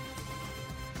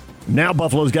 Now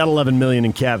Buffalo's got $11 million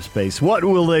in cap space. What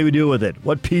will they do with it?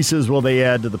 What pieces will they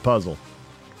add to the puzzle?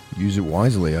 Use it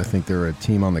wisely. I think they're a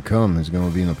team on the come who's going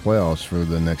to be in the playoffs for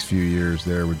the next few years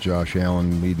there with Josh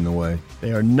Allen leading the way.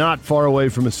 They are not far away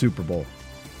from a Super Bowl.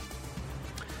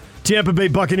 Tampa Bay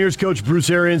Buccaneers coach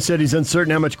Bruce Arians said he's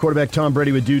uncertain how much quarterback Tom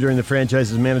Brady would do during the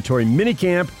franchise's mandatory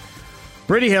minicamp.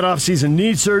 Brady had off-season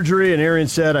knee surgery, and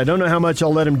Arians said, I don't know how much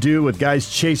I'll let him do with guys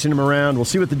chasing him around. We'll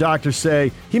see what the doctors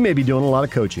say. He may be doing a lot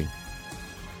of coaching.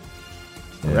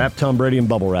 Yeah. Wrap Tom Brady in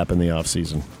bubble wrap in the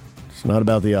offseason. It's not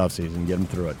about the offseason. Get him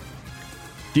through it.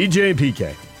 DJ and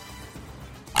PK.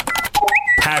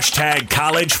 Hashtag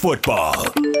college football.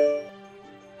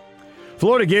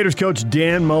 Florida Gators coach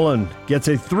Dan Mullen gets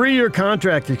a 3-year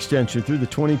contract extension through the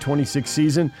 2026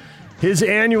 season. His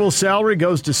annual salary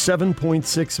goes to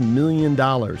 $7.6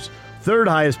 million. Third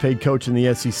highest paid coach in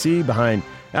the SEC behind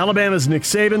Alabama's Nick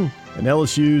Saban and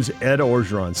LSU's Ed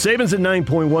Orgeron. Saban's at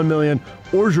 $9.1 million,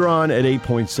 Orgeron at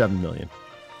 $8.7 million.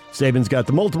 Saban's got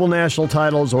the multiple national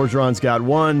titles, Orgeron's got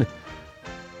one.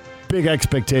 Big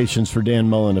expectations for Dan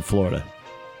Mullen at Florida.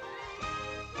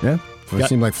 Yeah, it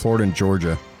seemed like Florida and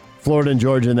Georgia. Florida and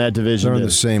Georgia in that division. They're on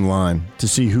the same line. To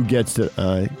see who gets to...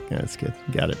 yeah, that's good.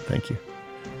 Got it. Thank you.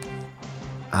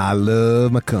 I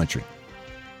love my country.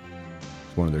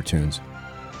 It's one of their tunes.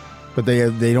 But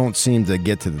they don't seem to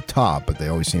get to the top, but they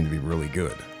always seem to be really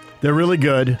good. They're really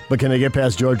good, but can they get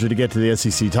past Georgia to get to the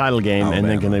SEC title game, and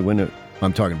then can they win it?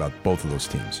 I'm talking about both of those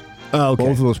teams. Oh, okay.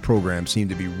 Both of those programs seem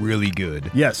to be really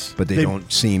good. Yes. But they don't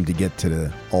seem to get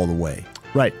to all the way.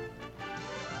 Right.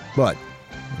 But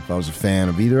if I was a fan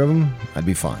of either of them, I'd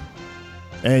be fine.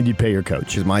 And you'd pay your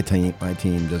coach. Because my team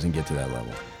doesn't get to that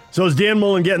level. So is Dan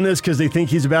Mullen getting this because they think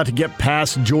he's about to get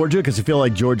past Georgia? Because they feel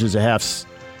like Georgia's a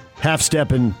half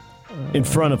step in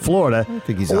front of Florida. I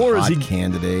think he's a hot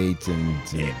candidate, and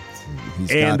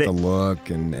he's got the look,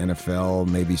 and NFL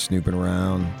maybe snooping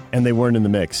around. And they weren't in the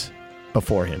mix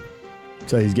before him.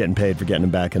 So he's getting paid for getting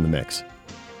him back in the mix.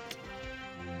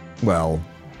 Well,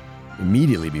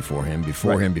 immediately before him,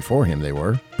 before him, they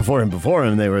were. Before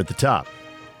him, they were at the top.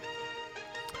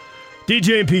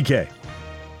 DJ and PK.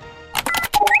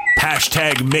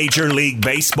 Hashtag Major League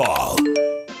Baseball.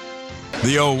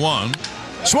 The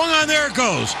 0-1. Swung on, there it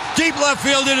goes. Deep left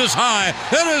field, it is high,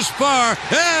 it is far,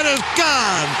 it is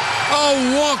gone.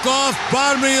 A walk-off,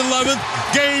 bottom of the 11th,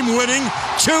 game-winning,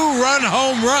 2-run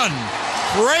home run.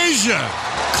 Frazier,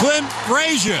 Clint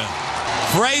Frazier.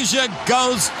 Frazier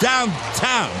goes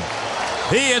downtown.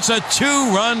 He hits a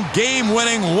 2-run,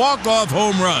 game-winning, walk-off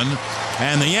home run.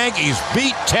 And the Yankees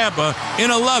beat Tampa in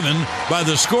 11 by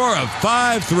the score of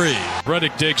 5-3.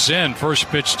 Reddick digs in. First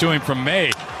pitch to him from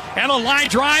May. And a line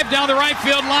drive down the right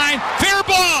field line. Fair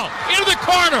ball into the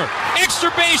corner. Extra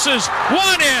bases.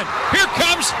 One in. Here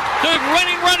comes the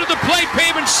running run to the plate.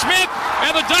 Pavin Smith.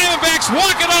 And the Diamondbacks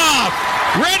walk it off.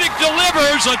 Reddick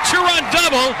delivers a 2-run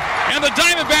double. And the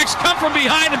Diamondbacks come from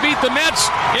behind and beat the Mets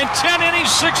in 10 innings,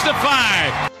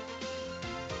 6-5.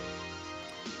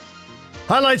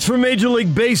 Highlights from Major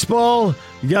League Baseball.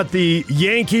 You got the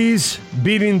Yankees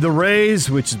beating the Rays,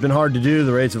 which has been hard to do.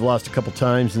 The Rays have lost a couple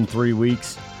times in 3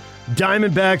 weeks.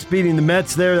 Diamondbacks beating the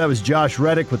Mets there. That was Josh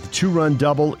Reddick with the 2-run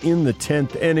double in the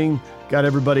 10th inning. Got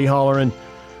everybody hollering.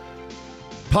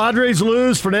 Padres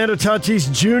lose. Fernando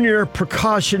Tatis Jr.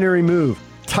 precautionary move.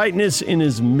 Tightness in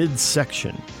his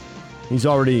midsection. He's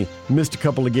already missed a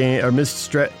couple of games, or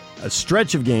missed a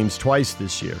stretch of games twice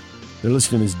this year. They're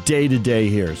listing as day-to-day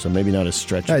here, so maybe not a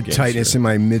stretch of games. I had tightness in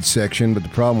my midsection, but the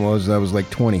problem was I was like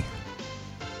 20.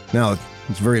 Now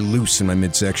it's very loose in my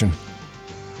midsection,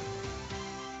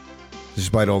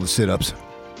 despite all the sit-ups.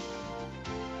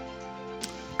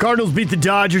 Cardinals beat the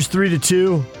Dodgers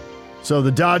 3-2. So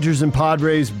the Dodgers and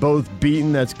Padres both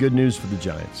beaten. That's good news for the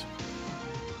Giants.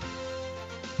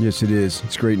 Yes, it is.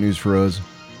 It's great news for us.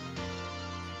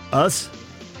 Us?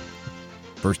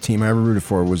 First team I ever rooted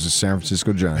for was the San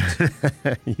Francisco Giants.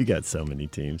 You got so many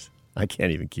teams. I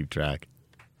can't even keep track.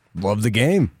 Love the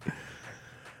game.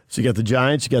 So you got the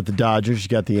Giants, you got the Dodgers, you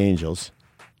got the Angels,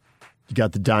 you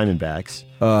got the Diamondbacks.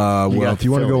 Well, if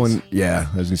you want to go in, I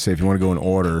was going to say, if you want to go in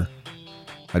order,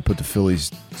 I'd put the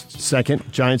Phillies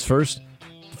second, Giants first.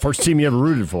 First team you ever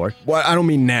rooted for. Well, I don't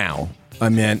mean now. I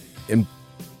meant in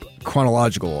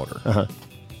chronological order. Uh-huh.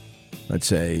 I'd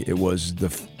say it was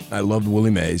I loved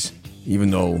Willie Mays,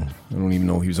 even though I don't even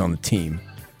know he was on the team.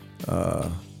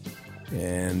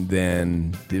 And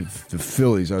then the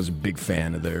Phillies, I was a big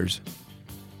fan of theirs.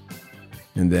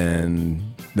 And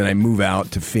then I move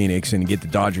out to Phoenix and get the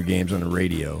Dodger games on the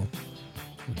radio.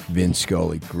 Vin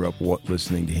Scully, grew up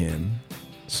listening to him.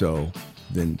 So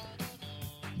then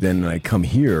I come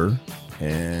here,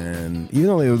 and even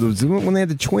though when they had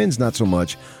the Twins, not so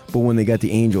much, but when they got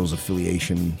the Angels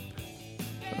affiliation,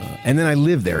 and then I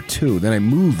lived there too. Then I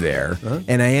moved there,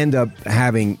 and I end up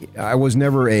I was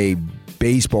never a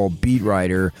baseball beat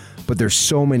writer, but there's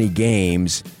so many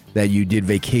games that you did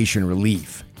vacation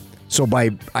relief. So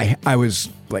I was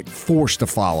like forced to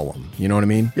follow them. You know what I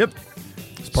mean? Yep.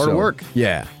 It's part of work.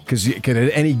 Yeah, because at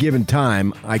any given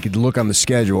time, I could look on the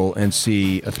schedule and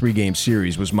see a 3-game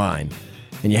series was mine.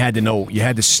 And you had to know, you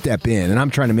had to step in. And I'm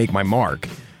trying to make my mark.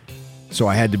 So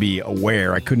I had to be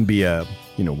aware. I couldn't be a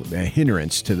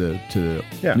hindrance to the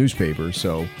newspaper.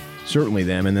 So certainly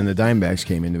them. And then the Diamondbacks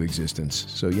came into existence.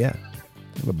 So yeah,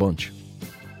 a bunch.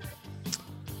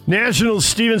 Nationals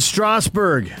Steven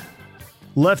Strasburg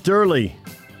left early.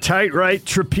 Tight right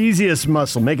trapezius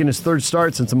muscle, making his third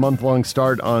start since a month-long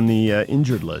start on the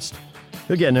injured list.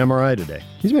 He'll get an MRI today.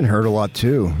 He's been hurt a lot,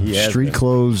 too. He has Street been.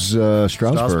 clothes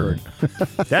Strasburg.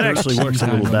 That actually works a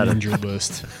little better. Injured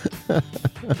list.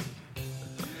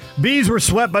 Bees were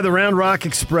swept by the Round Rock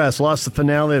Express, lost the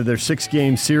finale of their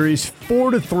 6-game series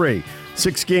 4-3.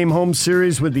 6-game home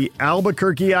series with the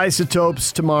Albuquerque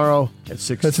Isotopes tomorrow at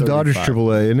 6:35. That's a Dodgers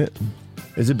AAA, isn't it?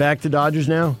 Is it back to Dodgers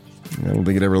now? I don't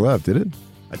think it ever left, did it?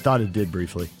 I thought it did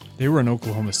briefly. They were in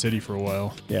Oklahoma City for a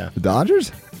while. Yeah. The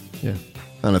Dodgers? Yeah.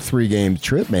 On a 3-game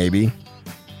trip, maybe.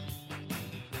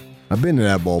 I've been to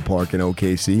that ballpark in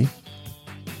OKC.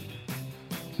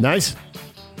 Nice.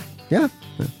 Yeah.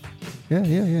 Yeah,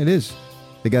 it is.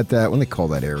 They got that, what do they call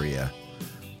that area?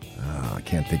 I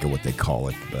can't think of what they call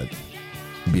it, but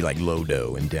it'd be like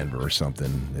Lodo in Denver or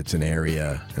something. It's an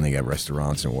area, and they got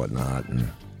restaurants and whatnot. And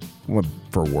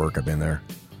for work, I've been there.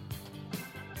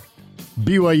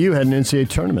 BYU had an NCAA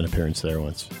tournament appearance there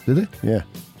once. Did they? Yeah.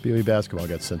 BYU basketball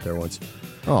got sent there once.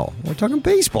 Oh, we're talking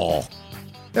baseball.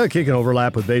 Yeah, kick can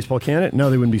overlap with baseball, can it?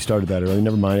 No, they wouldn't be started that early.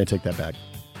 Never mind, I take that back.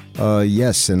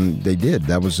 Yes, and they did.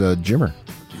 That was Jimmer.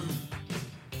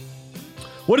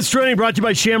 What is trending? Brought to you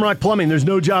by Shamrock Plumbing. There's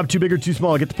no job too big or too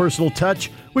small. Get the personal touch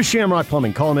with Shamrock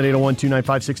Plumbing. Call them at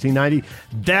 801-295-1690.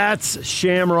 That's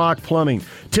Shamrock Plumbing.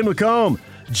 Tim Lacombe,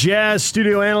 Jazz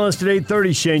studio analyst at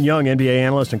 8:30. Shane Young, NBA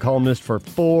analyst and columnist for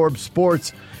Forbes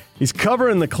Sports. He's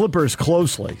covering the Clippers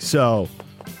closely. So,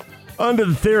 under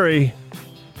the theory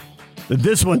that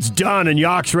this one's done and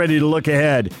Yock's ready to look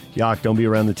ahead. Yock, don't be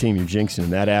around the team. You're jinxing.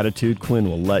 That attitude, Quinn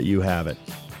will let you have it.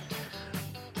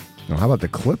 Well, how about the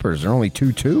Clippers? They're only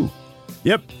 2-2.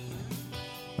 Yep.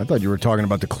 I thought you were talking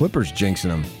about the Clippers jinxing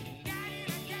them.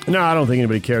 No, I don't think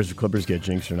anybody cares if Clippers get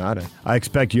jinxed or not. I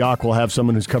expect Yock will have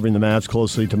someone who's covering the Mavs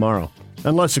closely tomorrow.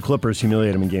 Unless the Clippers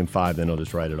humiliate them in Game 5, then he'll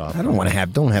just write it off. I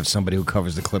don't have somebody who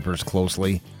covers the Clippers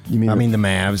closely. You mean the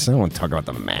Mavs. I don't want to talk about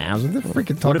the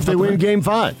Mavs. What if they win Game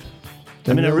 5?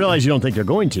 I mean, I realize you don't think they're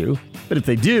going to, but if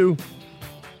they do,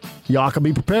 Yock will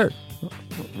be prepared.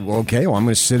 Well, okay, I'm going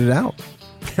to sit it out.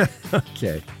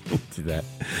 Okay, let's do that.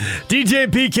 DJ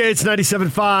and PK, it's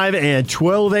 97.5 and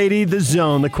 1280 The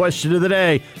Zone. The question of the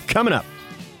day coming up.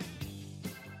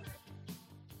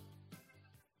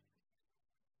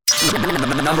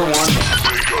 Number one.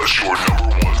 Make us your number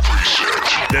one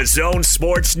preset. The Zone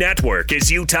Sports Network is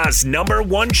Utah's number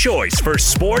one choice for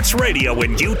sports radio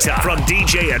in Utah. From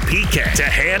DJ and PK to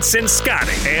Hanson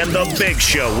Scotty and The Big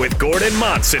Show with Gordon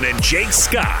Monson and Jake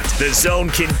Scott. The Zone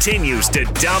continues to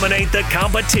dominate the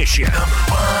competition.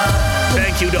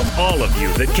 Thank you to all of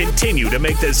you that continue to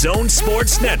make the Zone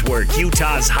Sports Network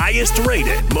Utah's highest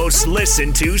rated, most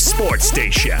listened to sports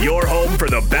station. Your home for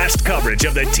the best coverage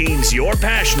of the teams you're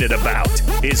passionate about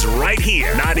is right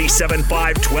here. 97.5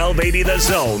 1280 The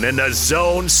Zone and the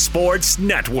Zone Sports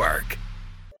Network.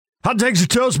 Hot Takes or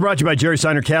Toast brought to you by Jerry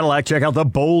Seiner Cadillac. Check out the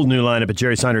bold new lineup at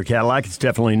Jerry Seiner Cadillac. It's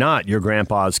definitely not your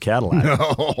grandpa's Cadillac.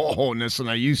 No, listen,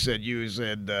 now you said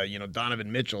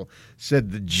Donovan Mitchell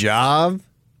said the job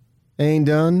ain't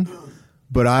done,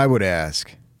 but I would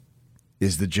ask,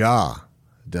 is the jaw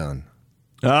done?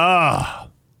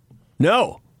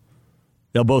 No.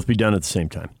 They'll both be done at the same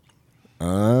time. I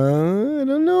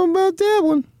don't know about that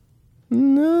one.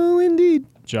 No, indeed.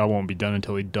 Ja won't be done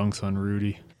until he dunks on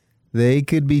Rudy. They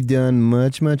could be done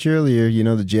much, much earlier. You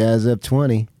know, the Jazz up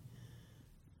 20.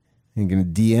 You're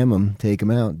going to DM them, take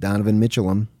them out. Donovan Mitchell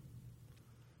them.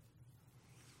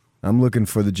 I'm looking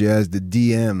for the Jazz to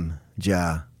DM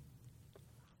Ja.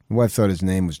 My wife thought his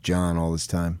name was John all this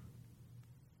time.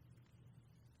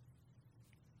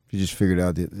 She just figured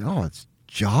out it's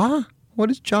Ja?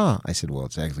 What is Ja? I said, well,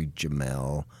 it's actually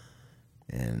Jamel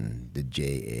and the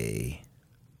J-A.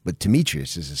 But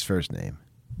Demetrius is his first name.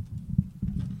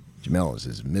 Jamel is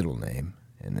his middle name,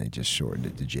 and they just shortened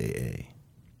it to J-A.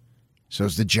 So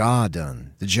is the Ja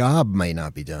done? The job may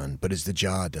not be done, but is the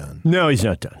Ja done? No, he's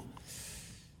not done.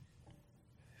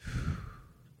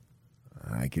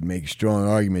 I could make a strong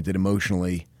argument that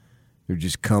emotionally they're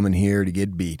just coming here to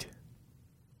get beat.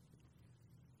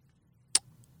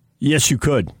 Yes, you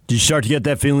could. Did you start to get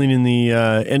that feeling in the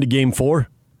end of Game 4?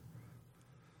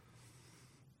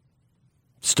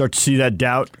 Start to see that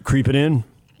doubt creeping in?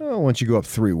 Oh, once you go up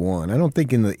 3-1. I don't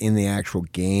think in the actual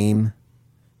game,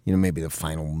 maybe the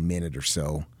final minute or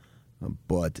so,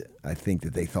 but I think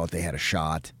that they thought they had a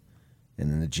shot,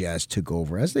 and then the Jazz took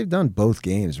over, as they've done both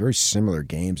games, very similar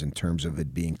games in terms of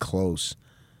it being close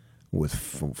with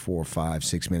 4, 5,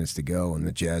 6 minutes to go, and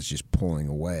the Jazz just pulling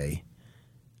away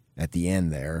at the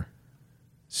end there.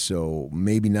 So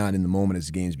maybe not in the moment as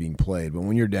the game's being played, but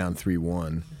when you're down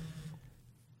 3-1,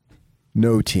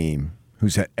 no team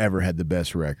who's ever had the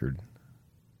best record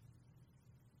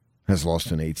has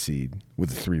lost an 8 seed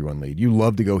with a 3-run lead. You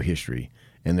love to go history,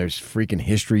 and there's freaking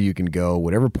history you can go,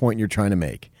 whatever point you're trying to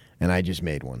make, and I just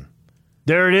made one.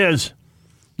 There it is.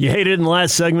 You hated it in the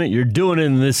last segment. You're doing it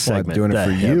in this segment. I'm doing it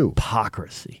for you.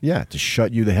 Hypocrisy. Yeah, to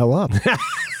shut you the hell up.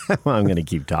 Well, I'm going to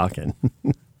keep talking.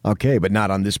 Okay, but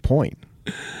not on this point.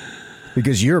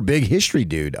 Because you're a big history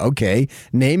dude. Okay,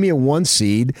 name me a 1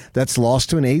 seed that's lost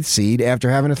to an 8th seed after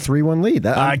having a 3-1 lead.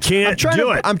 I can't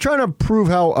do it. I'm trying to prove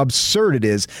how absurd it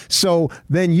is. So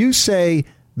then you say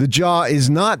the jaw is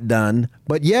not done,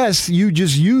 but yes, you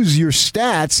just use your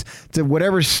stats to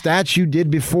whatever stats you did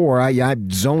before. I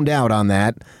zoned out on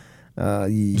that.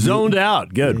 Zoned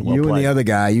out. Good. Well you played. and the other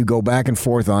guy, you go back and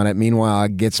forth on it. Meanwhile, I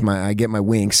get my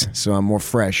winks, so I'm more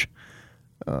fresh.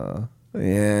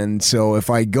 And so if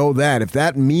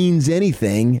that means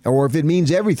anything, or if it means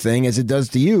everything as it does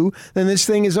to you, then this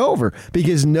thing is over.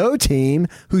 Because no team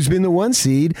who's been the 1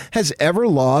 seed has ever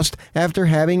lost after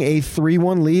having a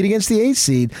 3-1 lead against the 8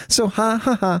 seed. So ha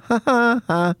ha ha ha ha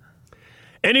ha.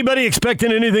 Anybody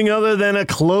expecting anything other than a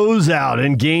closeout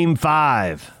in Game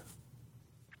 5?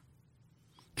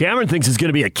 Cameron thinks it's going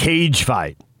to be a cage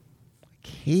fight.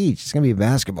 Cage? It's going to be a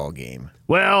basketball game.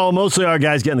 Well, mostly our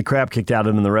guys getting the crap kicked out of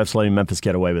them and the refs letting Memphis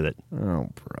get away with it. Oh,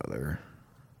 brother.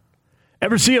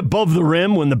 Ever see Above the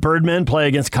Rim when the Birdmen play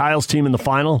against Kyle's team in the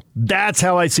final? That's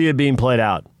how I see it being played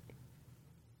out.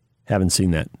 Haven't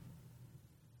seen that.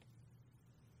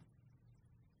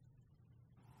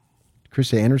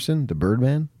 Chris Anderson, the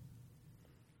Birdman?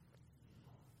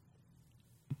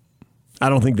 I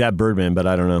don't think that Birdman, but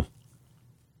I don't know.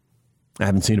 I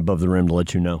haven't seen Above the Rim to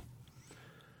let you know.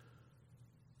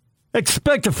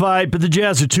 Expect a fight, but the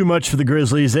Jazz are too much for the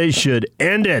Grizzlies. They should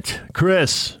end it.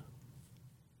 Chris.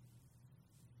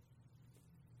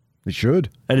 They should.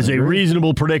 That is a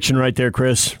reasonable prediction right there,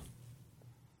 Chris.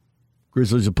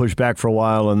 Grizzlies will push back for a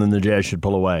while, and then the Jazz should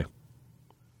pull away.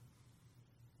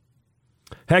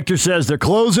 Hector says they're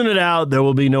closing it out. There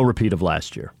will be no repeat of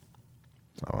last year.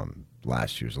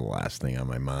 Last year's the last thing on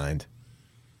my mind.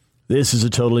 This is a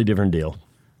totally different deal.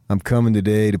 I'm coming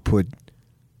today to put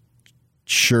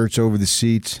shirts over the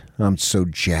seats. I'm so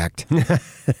jacked.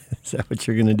 Is that what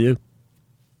you're going to do?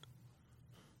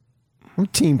 I'm a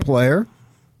team player.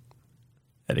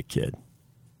 Had a kid.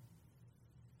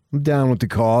 I'm down with the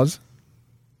cause.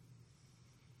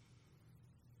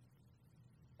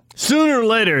 Sooner or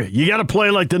later, you got to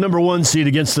play like the number 1 seed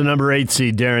against the number 8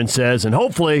 seed, Darren says, and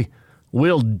hopefully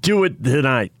we'll do it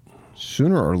tonight.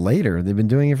 Sooner or later? They've been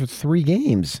doing it for 3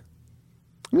 games.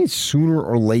 I mean, sooner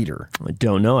or later. I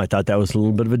don't know. I thought that was a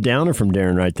little bit of a downer from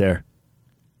Darren right there.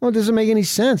 Well, it doesn't make any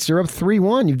sense. You're up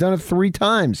 3-1. You've done it 3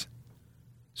 times.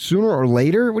 Sooner or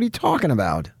later? What are you talking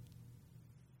about?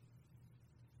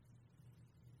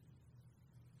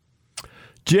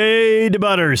 Jay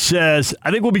DeButter says, I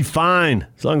think we'll be fine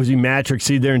as long as we match or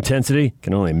exceed their intensity.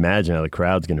 Can only imagine how the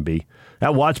crowd's going to be.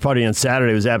 That watch party on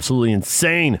Saturday was absolutely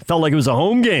insane. Felt like it was a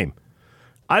home game.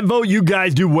 I vote you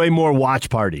guys do way more watch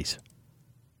parties.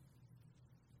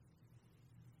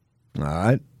 All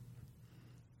right.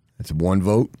 That's 1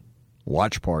 vote.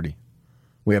 Watch party.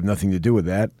 We have nothing to do with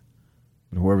that.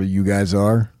 But whoever you guys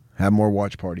are, have more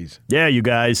watch parties. Yeah, you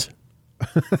guys.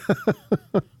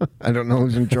 I don't know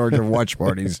who's in charge of watch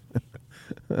parties.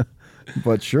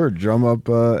 But sure, drum up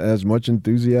as much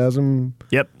enthusiasm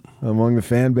among the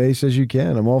fan base as you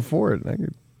can. I'm all for it.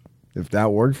 If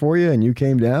that worked for you and you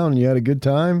came down and you had a good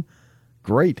time,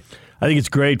 great. I think it's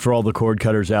great for all the cord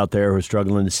cutters out there who are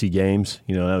struggling to see games.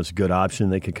 You know, that was a good option.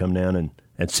 They could come down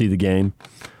and see the game.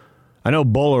 I know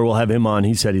Bowler will have him on.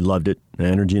 He said he loved it. The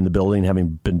energy in the building,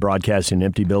 having been broadcasting in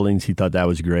empty buildings, he thought that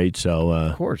was great. So,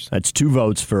 of course. That's 2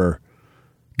 votes for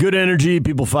good energy,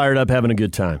 people fired up, having a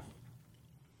good time.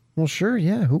 Well, sure,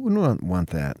 yeah. Who wouldn't want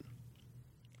that?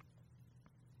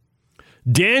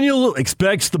 Daniel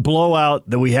expects the blowout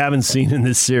that we haven't seen in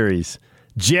this series.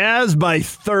 Jazz by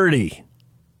 30.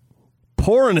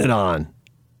 Pouring it on.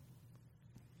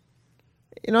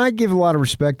 You know, I give a lot of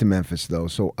respect to Memphis, though,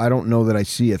 so I don't know that I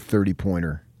see a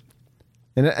 30-pointer.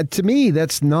 And to me,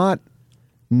 that's not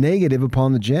negative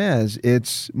upon the Jazz.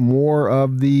 It's more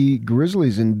of the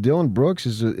Grizzlies. And Dylan Brooks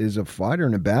is a fighter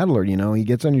and a battler. You know, he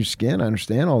gets on your skin. I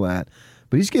understand all that.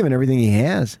 But he's given everything he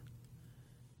has.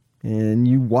 And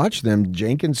you watch them,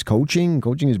 Jenkins coaching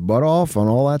his butt off on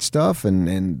all that stuff. And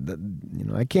you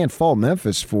know, I can't fault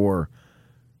Memphis for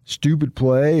stupid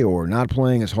play or not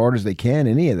playing as hard as they can,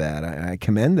 any of that. I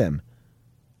commend them.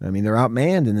 I mean, they're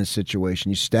outmanned in this situation.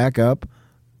 You stack up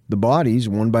the bodies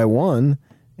one by one,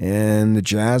 and the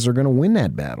Jazz are going to win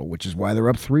that battle, which is why they're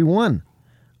up 3-1.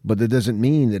 But that doesn't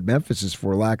mean that Memphis is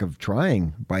for lack of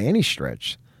trying by any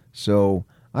stretch. So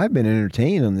I've been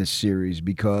entertained on this series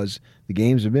because the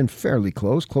games have been fairly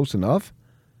close enough.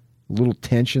 A little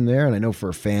tension there, and I know for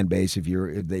a fan base, if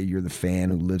you're the fan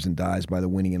who lives and dies by the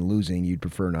winning and losing, you'd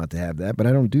prefer not to have that, but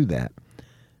I don't do that.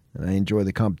 And I enjoy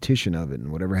the competition of it,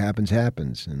 and whatever happens,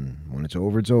 happens, and when it's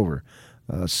over, it's over.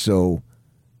 So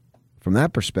from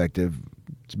that perspective,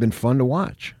 It's been fun to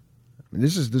watch. I mean,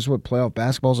 this is what playoff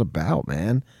basketball is about,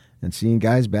 man, and seeing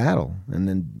guys battle. And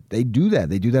then they do that.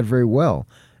 They do that very well.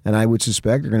 And I would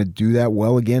suspect they're going to do that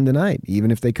well again tonight,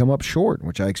 even if they come up short,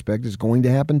 which I expect is going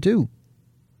to happen too.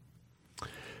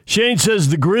 Shane says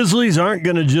the Grizzlies aren't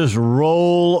going to just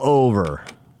roll over.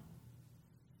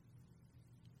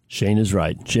 Shane is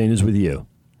right. Shane is with you.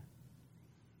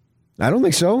 I don't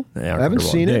think so. I haven't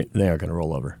seen it. They aren't going to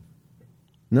roll over.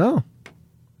 No.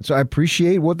 So I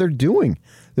appreciate what they're doing.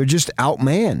 They're just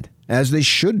outmanned, as they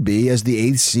should be, as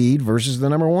the 8th seed versus the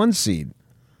number 1 seed.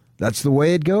 That's the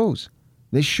way it goes.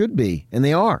 They should be, and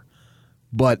they are.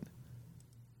 But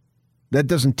that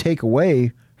doesn't take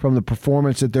away from the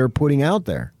performance that they're putting out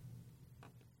there.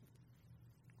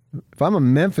 If I'm a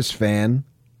Memphis fan,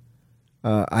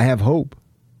 I have hope.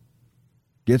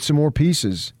 Get some more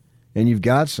pieces, and you've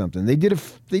got something. They did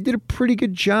a pretty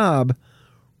good job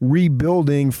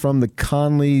rebuilding from the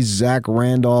Conley, Zach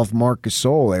Randolph, Marc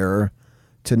Gasol era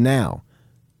to now.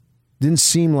 Didn't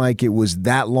seem like it was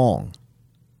that long.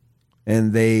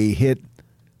 And they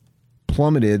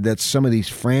plummeted that some of these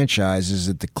franchises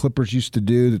that the Clippers used to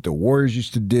do, that the Warriors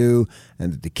used to do,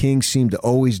 and that the Kings seem to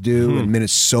always do, and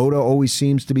Minnesota always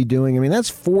seems to be doing. I mean,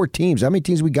 that's 4 teams. How many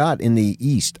teams we got in the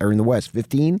East or in the West?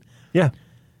 15? Yeah.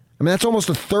 I mean, that's almost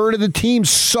a third of the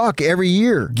teams suck every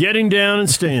year. Getting down and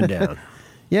staying down.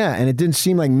 Yeah, and it didn't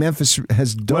seem like Memphis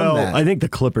has done that. I think the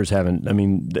Clippers haven't. I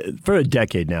mean, for a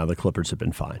decade now, the Clippers have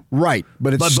been fine. Right,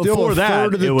 but it's still before a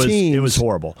third of the teams. It was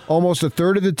horrible. Almost a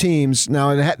third of the teams.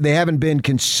 Now, they haven't been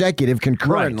consecutive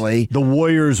concurrently. Right. The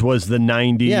Warriors was the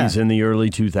 90s and the early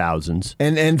 2000s.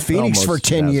 And Phoenix for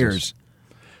 10 years.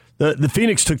 The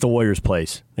Phoenix took the Warriors'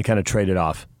 place. They kind of traded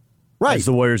off. Right. As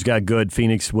the Warriors got good,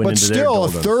 Phoenix went into their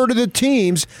doldrums. But still, a third of the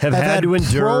teams have had to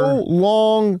endure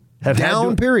prolonged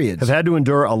periods. Have had to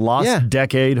endure a lost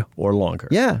decade or longer.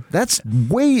 Yeah, that's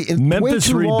way too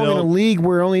long in a league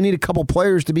where you only need a couple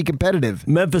players to be competitive.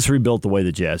 Memphis rebuilt the way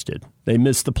the Jazz did. They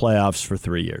missed the playoffs for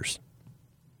 3 years.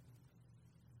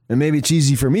 And maybe it's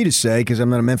easy for me to say because I'm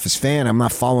not a Memphis fan. I'm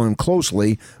not following them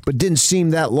closely, but didn't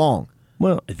seem that long.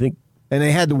 Well, I think... And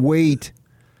they had to wait...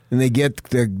 And they get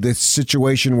the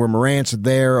situation where Morant's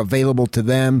there, available to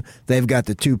them. They've got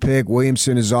the 2 pick.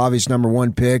 Williamson is obvious number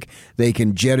 1 pick. They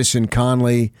can jettison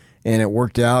Conley, and it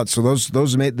worked out. So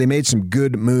they made some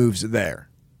good moves there.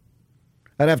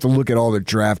 I'd have to look at all their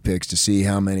draft picks to see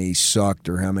how many sucked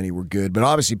or how many were good. But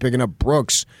obviously picking up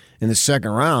Brooks in the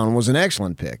 2nd round was an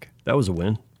excellent pick. That was a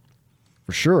win.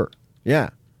 For sure. Yeah.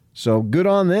 So good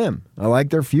on them. I like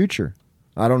their future.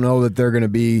 I don't know that they're going to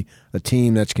be a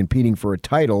team that's competing for a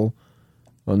title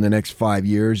in the next 5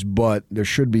 years, but there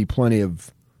should be plenty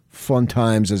of fun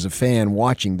times as a fan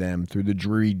watching them through the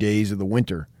dreary days of the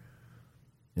winter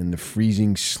and the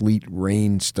freezing sleet,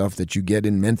 rain stuff that you get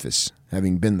in Memphis,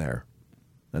 having been there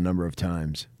a number of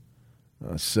times.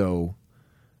 So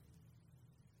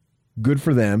good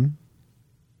for them.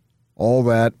 All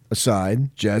that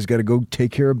aside, Jazz got to go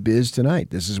take care of biz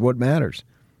tonight. This is what matters.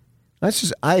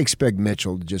 I expect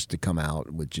Mitchell just to come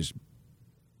out with just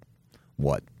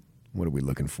what? What are we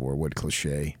looking for? What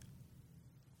cliche? I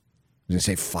was going to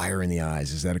say fire in the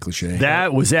eyes. Is that a cliche?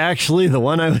 That was actually the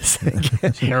one I was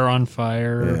thinking. Hair on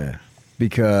fire. Yeah.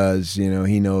 Because,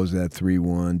 he knows that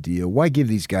 3-1 deal. Why give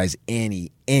these guys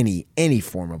any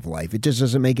form of life? It just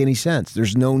doesn't make any sense.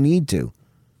 There's no need to.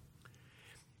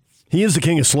 He is the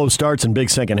king of slow starts and big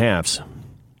second halves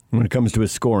when it comes to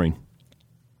his scoring.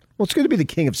 Well, it's good to be the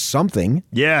king of something.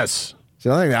 Yes.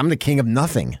 So I'm the king of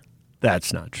nothing.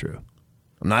 That's not true.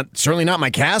 I'm certainly not my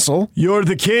castle. You're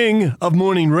the king of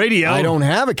morning radio. I don't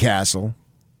have a castle.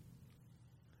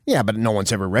 Yeah, but no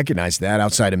one's ever recognized that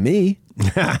outside of me.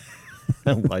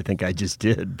 Well, I think I just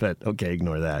did, but okay,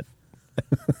 ignore that.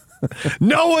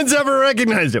 No one's ever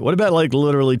recognized it. What about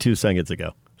literally 2 seconds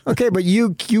ago? Okay, but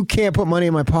you can't put money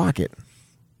in my pocket.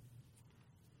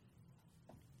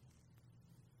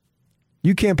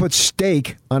 You can't put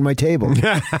steak on my table.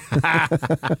 That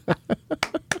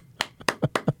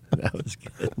was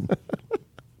good.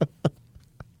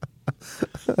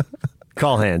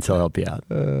 Call Hans. He'll help you out.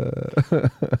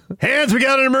 Hans, we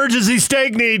got an emergency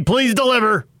steak need. Please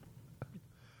deliver.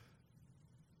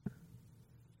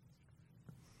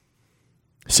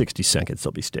 $60 seconds.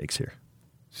 There'll be steaks here.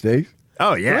 Steaks?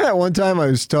 Oh, yeah. Remember that one time I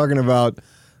was talking about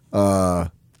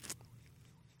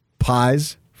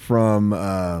pies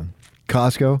from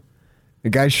Costco? The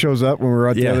guy shows up when we were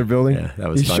at the other building. Yeah, that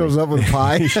was He funny. shows up with a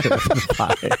pie. He showed up with a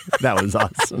pie. That was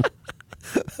awesome.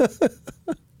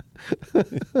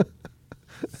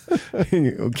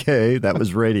 Okay, that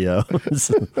was radio. It's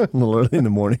a little early in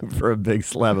the morning for a big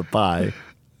slab of pie.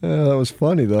 That was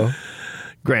funny, though.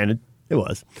 Granted. It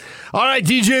was. All right,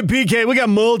 DJ and PK, we got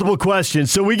multiple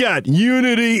questions. So we got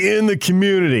unity in the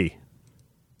community.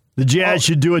 The Jazz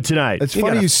should do it tonight. It's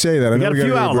funny you say that. We got a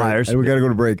few outliers. We got to go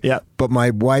to break. Yeah. But my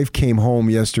wife came home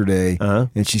yesterday,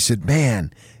 and she said,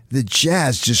 man, the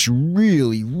Jazz just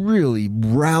really, really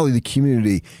rally the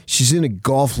community. She's in a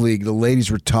golf league. The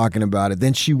ladies were talking about it.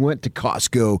 Then she went to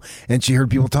Costco, and she heard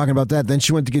people talking about that. Then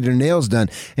she went to get her nails done,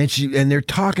 and they're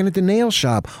talking at the nail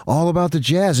shop all about the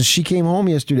Jazz. And she came home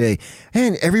yesterday,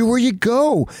 and everywhere you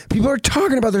go, people are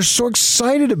talking about it. They're so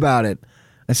excited about it.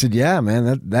 I said, yeah,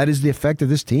 man, that is the effect of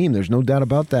this team. There's no doubt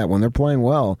about that. When they're playing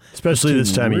well, especially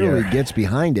this time of year, really gets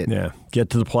behind it. Yeah, get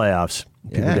to the playoffs.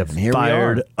 People get here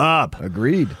fired up.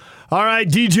 Agreed. All right,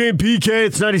 DJ and PK,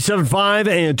 it's 97.5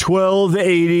 and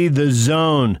 1280 The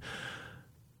Zone.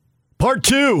 Part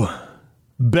 2,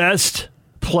 best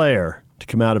player to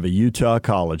come out of a Utah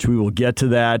college. We will get to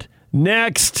that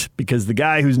next because the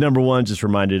guy who's number one just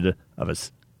reminded of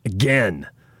us again.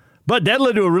 But that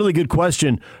led to a really good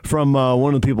question from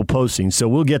one of the people posting, so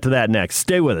we'll get to that next.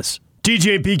 Stay with us.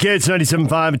 DJ and PK, it's 97.5 and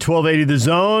 1280 The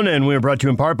Zone, and we're brought to you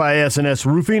in part by SNS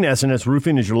Roofing. SNS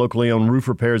Roofing is your locally owned roof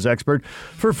repairs expert.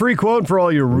 For a free quote for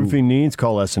all your roofing needs,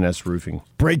 call SNS Roofing.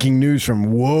 Breaking news from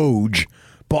Woj.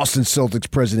 Boston Celtics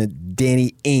president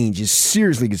Danny Ainge is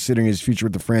seriously considering his future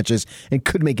with the franchise and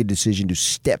could make a decision to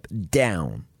step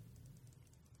down.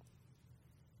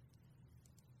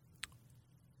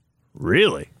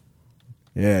 Really?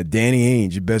 Yeah, Danny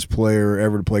Ainge, the best player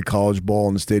ever to play college ball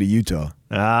in the state of Utah.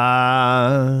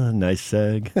 Nice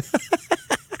seg.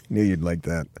 Knew you'd like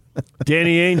that.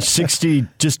 Danny Ainge,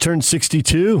 just turned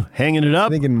 62, hanging it up. I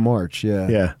think in March, yeah.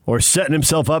 Yeah, or setting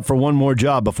himself up for one more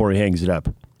job before he hangs it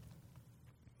up.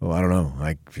 Oh, I don't know.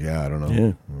 I don't know.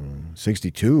 Yeah.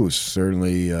 62 is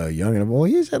certainly young enough. Well,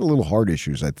 he's had a little heart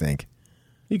issues, I think.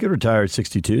 He could retire at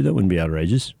 62. That wouldn't be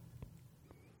outrageous.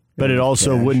 But it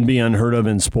also wouldn't be unheard of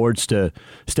in sports to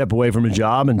step away from a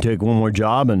job and take one more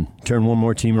job and turn one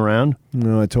more team around.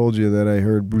 No, I told you that I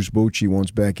heard Bruce Bochy wants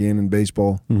back in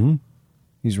baseball. Mm-hmm.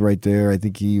 He's right there. I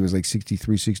think he was like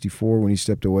 63, 64 when he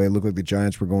stepped away. It looked like the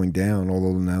Giants were going down,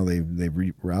 although now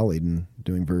they've rallied and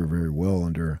doing very, very well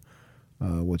under,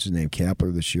 what's his name,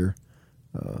 Kapler this year.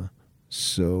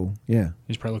 So, yeah.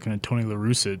 He's probably looking at Tony La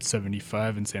Russa at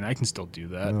 75 and saying, I can still do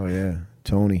that. Oh, yeah.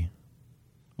 Tony.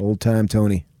 Old time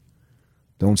Tony.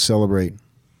 Don't celebrate.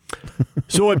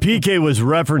 So what PK was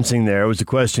referencing there was a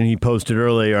question he posted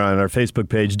earlier on our Facebook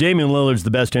page. Damian Lillard's the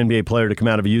best NBA player to come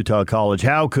out of a Utah college.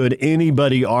 How could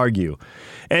anybody argue?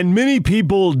 And many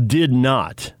people did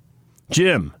not.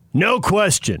 Jim, no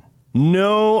question,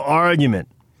 no argument.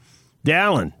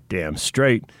 Dallin, damn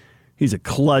straight. He's a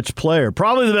clutch player.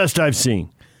 Probably the best I've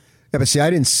seen. Yeah, but see, I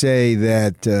didn't say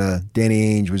that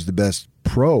Danny Ainge was the best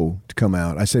pro to come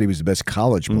out. I said he was the best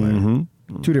college player. Mm-hmm.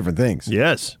 Two different things.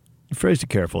 Yes. You phrased it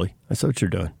carefully. I saw what you're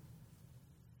doing.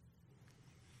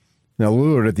 Now,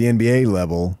 Lillard at the NBA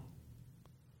level,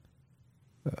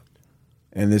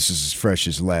 and this is as fresh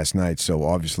as last night, so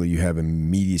obviously you have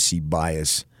immediacy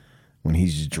bias when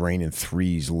he's draining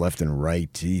threes left and right.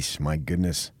 Jeez, my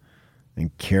goodness.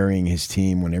 And carrying his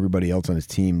team when everybody else on his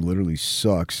team literally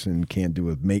sucks and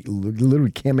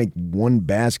literally can't make one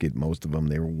basket, most of them.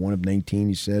 They were 1 of 19,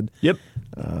 you said? Yep.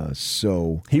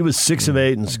 So he was 6 of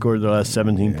 8 and scored the last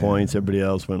 17 points. Everybody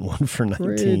else went 1 for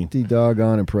 19. Pretty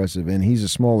doggone impressive. And he's a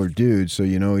smaller dude, so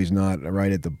you know he's not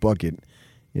right at the bucket.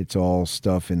 It's all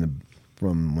stuff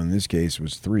from in this case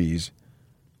was threes.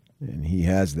 And he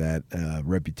has that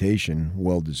reputation,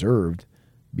 well-deserved,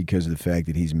 because of the fact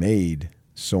that he's made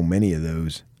so many of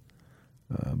those.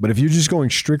 But if you're just going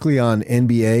strictly on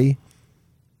NBA,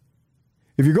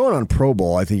 if you're going on Pro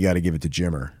Bowl, I think you got to give it to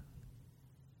Jimmer.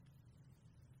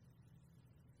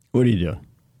 What are you doing?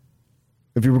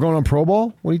 If you were going on Pro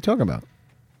Bowl, what are you talking about?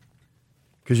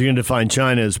 Because you're going to define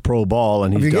China as pro ball,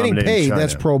 and he's if you're getting paid, China.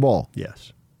 That's pro ball.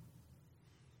 Yes.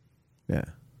 Yeah.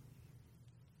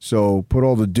 So put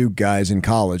all the Duke guys in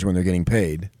college when they're getting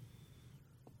paid.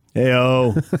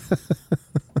 Hey-o.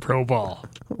 Pro ball.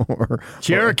 or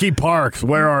Cherokee Parks,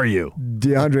 where are you?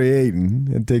 DeAndre Ayton,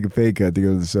 and take a pay cut to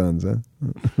go to the Suns,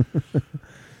 huh?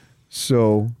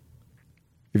 So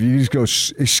if you just go,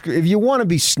 if you want to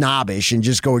be snobbish and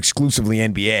just go exclusively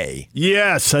NBA.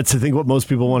 Yes, that's I think what most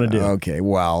people want to do. Okay,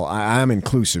 well, I'm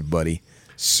inclusive, buddy.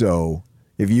 So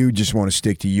if you just want to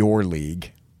stick to your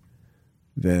league,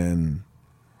 then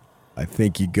I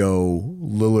think you go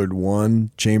Lillard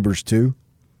 1, Chambers 2.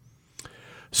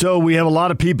 So we have a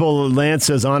lot of people. Lance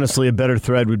says, honestly, a better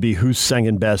thread would be who's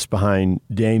second best behind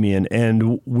Damian.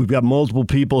 And we've got multiple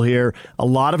people here. A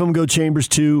lot of them go Chambers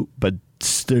 2, but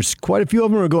there's quite a few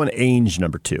of them who are going Ainge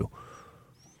number 2.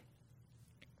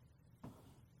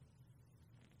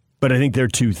 But I think they're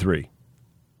 2-3.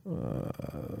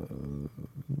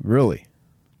 Really?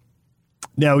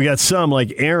 Now we got some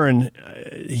like Aaron.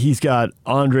 He's got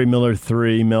Andre Miller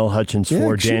 3, Mel Hutchins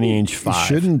 4, Danny Ainge 5.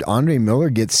 Shouldn't Andre Miller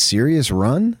get serious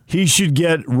run? He should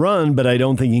get run, but I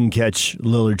don't think he can catch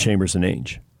Lillard, Chambers, and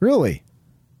Ainge. Really?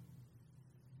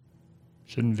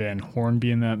 Shouldn't Van Horn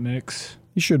be in that mix?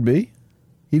 He should be.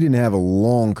 He didn't have a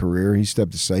long career. He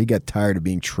stepped aside. He got tired of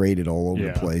being traded all over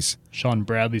the place. Sean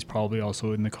Bradley's probably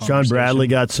also in the conversation. Sean Bradley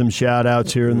got some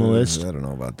shout-outs here in the list. I don't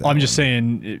know about that. I'm just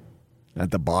saying...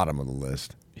 At the bottom of the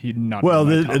list.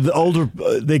 The older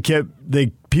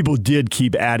people did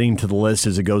keep adding to the list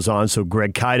as it goes on. So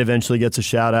Greg Kite eventually gets a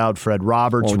shout-out. Fred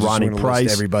Roberts, Ronnie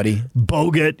Price. Everybody.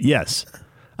 Bogut, yes.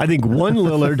 I think one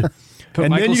Lillard... Put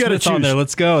and Michael then you got to Smith choose. on there.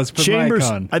 Let's go. Let's put Chambers.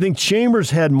 Mike on. I think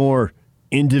Chambers had more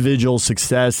individual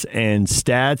success and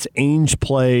stats. Ainge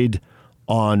played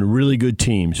on really good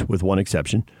teams, with one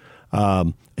exception.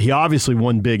 He obviously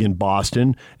won big in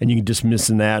Boston, and you can dismiss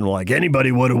that and like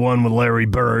anybody would have won with Larry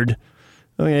Bird.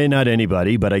 Okay, not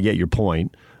anybody, but I get your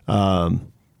point.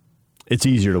 It's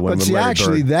easier to win with Larry Bird.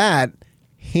 Actually, that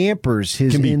hampers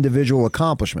his individual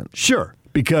accomplishment. Sure.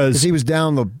 Because he was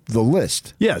down the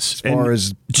list. Yes. As far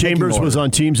as Chambers was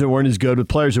on teams that weren't as good with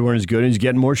players that weren't as good, and he's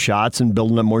getting more shots and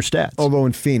building up more stats. Although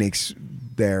in Phoenix,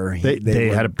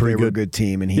 they had a pretty good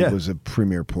team, and he was a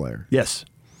premier player. Yes.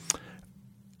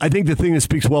 I think the thing that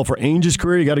speaks well for Ainge's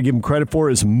career, you got to give him credit for,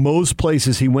 is most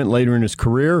places he went later in his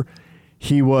career,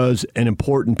 he was an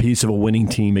important piece of a winning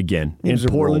team again. He was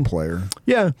in Portland, a role player.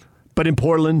 Yeah, but in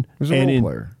Portland and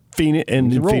in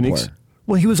Phoenix,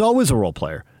 well, he was always a role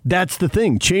player. That's the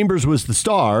thing. Chambers was the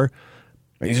star.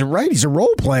 He's right. He's a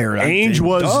role player. He's a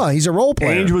role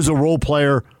player. Ainge was a role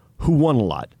player who won a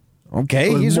lot. Okay,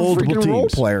 he's a freaking role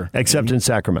player. Except in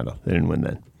Sacramento. They didn't win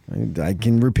then. I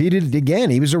can repeat it again.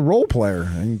 He was a role player.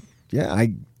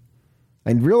 I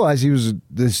realized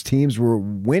his teams were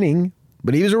winning,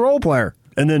 but he was a role player.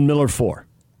 And then Miller 4.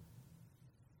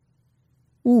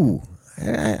 Ooh,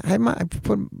 I might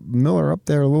put Miller up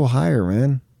there a little higher,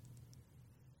 man.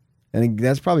 And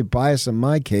that's probably bias in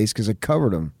my case because I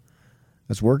covered him. I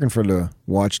was working for the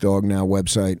Watchdog Now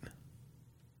website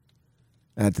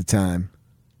at the time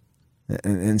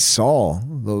and saw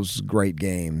those great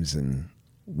games and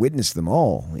witnessed them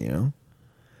all, you know.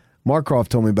 Markov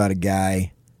told me about a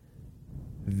guy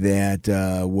that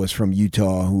was from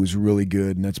Utah who was really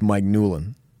good, and that's Mike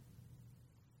Newland.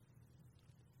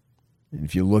 And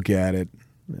if you look at it,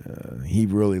 he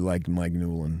really liked Mike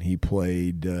Newland. He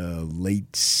played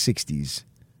late 60s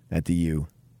at the U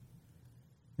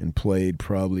and played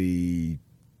probably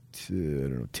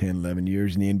 10, 11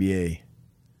 years in the NBA.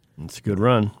 It's a good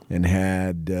run. And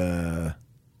had,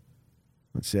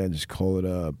 let's see, I just call it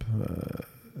up,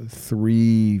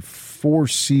 4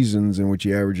 seasons in which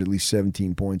he averaged at least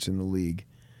 17 points in the league,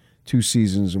 2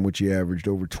 seasons in which he averaged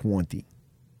over 20.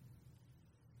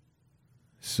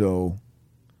 So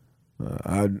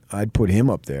I'd put him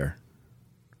up there.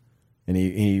 And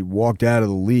he walked out of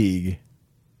the league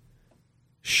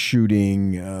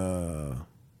shooting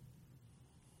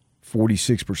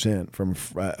 46% from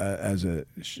as a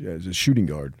shooting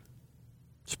guard.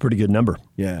 It's a pretty good number.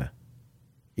 Yeah.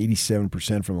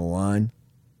 87% from the line.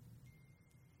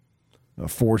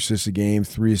 4 assists a game,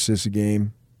 3 assists a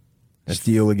game, a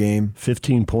steal a game.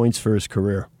 15 points for his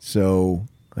career. So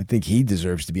I think he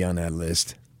deserves to be on that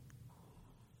list.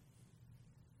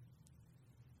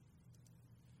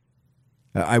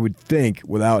 I would think,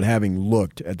 without having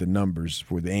looked at the numbers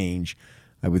for the Ainge,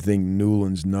 I would think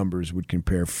Newland's numbers would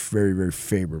compare very, very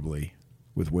favorably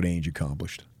with what Ainge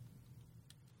accomplished.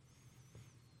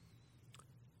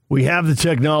 We have the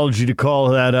technology to call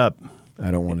that up.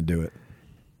 I don't want to do it.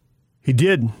 He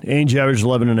did. Ainge averaged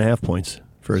 11.5 points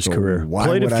for his career.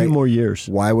 Played a few more years.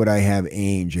 Why would I have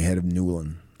Ainge ahead of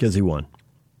Newland? Because he won.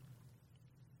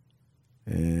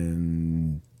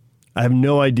 And I have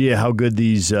no idea how good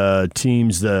these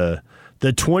teams, the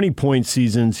 20-point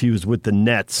seasons, he was with the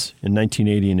Nets in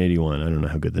 1980 and 81. I don't know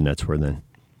how good the Nets were then.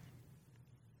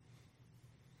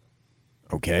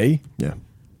 Okay. Yeah.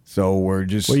 So we're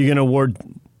just... Well, you're going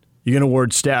to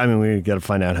award stat. I mean, we got to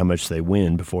find out how much they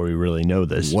win before we really know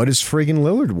this. What is friggin'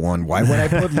 Lillard won? Why would I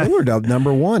put Lillard up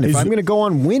number 1? If I'm going to go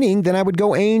on winning, then I would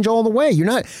go Ainge all the way. You're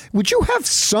not. Would you have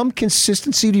some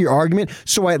consistency to your argument?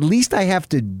 So at least I have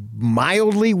to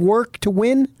mildly work to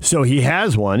win. So he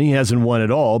has won. He hasn't won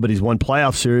at all, but he's won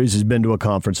playoff series. He's been to a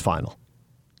conference final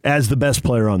as the best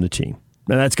player on the team.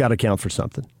 Now that's got to count for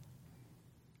something.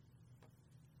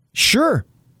 Sure.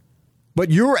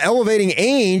 But you're elevating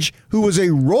Ainge, who was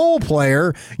a role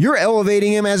player. You're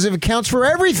elevating him as if it counts for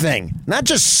everything, not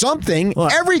just something,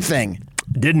 everything.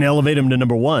 Didn't elevate him to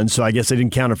number one, so I guess they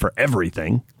didn't count it for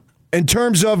everything. In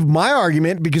terms of my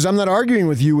argument, because I'm not arguing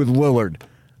with you with Lillard,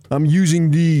 I'm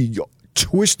using the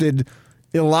twisted,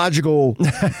 illogical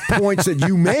points that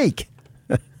you make.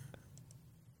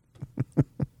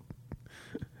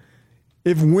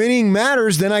 If winning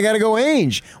matters, then I got to go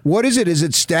Ainge. What is it? Is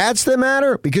it stats that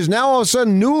matter? Because now all of a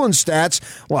sudden Newland's stats,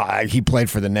 well, he played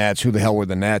for the Nets. Who the hell were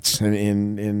the Nets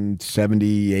in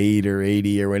 78 or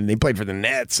 80 or when they played for the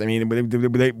Nets? I mean,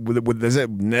 the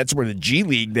Nets were the G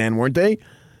League then, weren't they?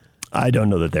 I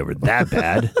don't know that they were that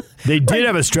bad. They did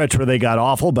have a stretch where they got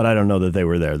awful, but I don't know that they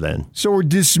were there then. So we're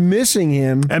dismissing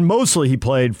him. And mostly he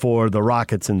played for the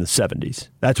Rockets in the 70s.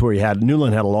 That's where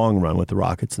Newland had a long run with the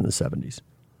Rockets in the 70s.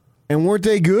 And weren't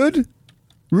they good?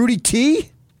 Rudy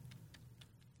T?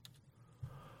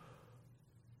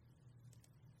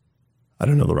 I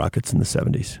don't know the Rockets in the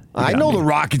 70s. I know the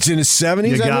Rockets in the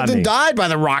 70s. I lived and died by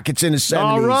the Rockets in the 70s.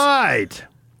 All right. Are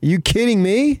you kidding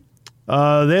me?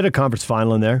 They had a conference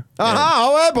final in there.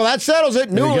 All right. Well, that settles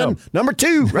it. Newland, number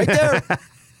 2, right there.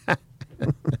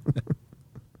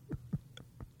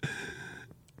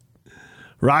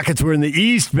 Rockets were in the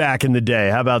East back in the day.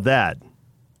 How about that?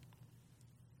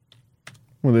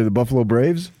 Were they the Buffalo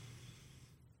Braves?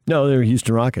 No, they were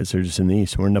Houston Rockets. They're just in the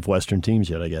East. Weren't enough Western teams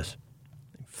yet, I guess.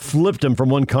 Flipped them from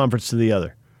one conference to the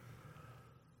other.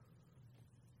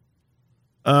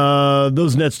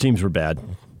 Those Nets teams were bad.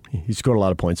 He scored a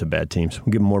lot of points on bad teams.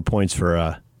 We'll give him more points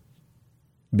for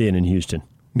being in Houston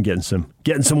and getting some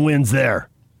wins there.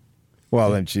 Well,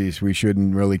 then, geez, we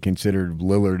shouldn't really consider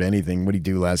Lillard anything. What did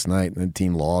he do last night? The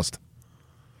team lost.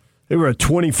 They were a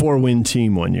 24-win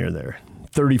team one year there.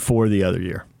 34 the other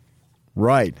year.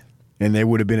 Right. And they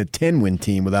would have been a 10-win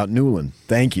team without Newland.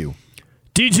 Thank you.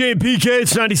 DJ and PK,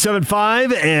 it's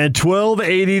 97.5 and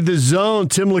 1280 The Zone.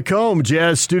 Tim Lacombe,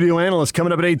 Jazz studio analyst,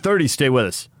 coming up at 8:30. Stay with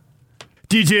us.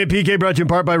 DJ and PK brought to you in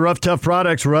part by Rough Tough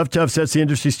Products. Rough Tough sets the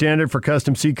industry standard for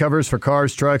custom seat covers for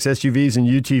cars, trucks, SUVs, and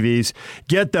UTVs.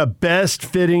 Get the best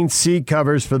fitting seat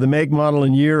covers for the make, model,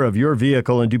 and year of your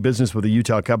vehicle and do business with a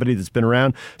Utah company that's been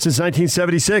around since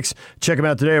 1976. Check them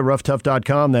out today at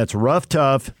roughtough.com. That's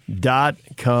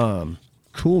roughtough.com.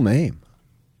 Cool name.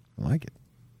 I like it.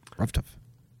 Rough Tough.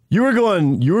 You were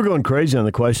going crazy on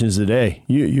the questions today.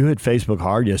 You hit Facebook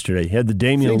hard yesterday. You had the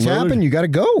Damian Things Lillard. happen. You got to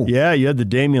go. Yeah, you had the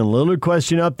Damian Lillard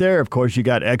question up there. Of course, you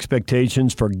got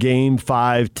expectations for Game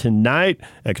 5 tonight.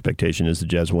 Expectation is the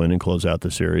Jazz win and close out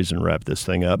the series and wrap this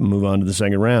thing up and move on to the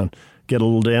second round. Get a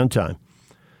little downtime.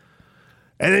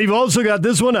 And then you've also got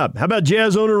this one up. How about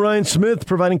Jazz owner Ryan Smith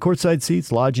providing courtside seats,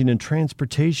 lodging, and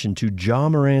transportation to Ja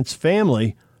Morant's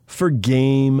family for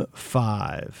Game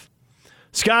 5?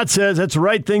 Scott says that's the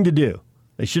right thing to do.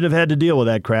 They should have had to deal with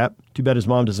that crap. Too bad his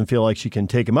mom doesn't feel like she can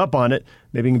take him up on it.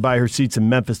 Maybe he can buy her seats in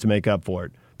Memphis to make up for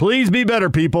it. Please be better,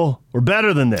 people. We're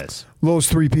better than this. Those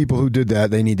 3 people who did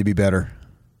that, they need to be better.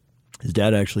 His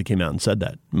dad actually came out and said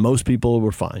that. Most people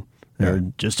were fine. There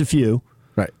were just a few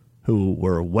who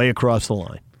were way across the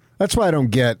line. That's why I don't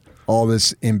get all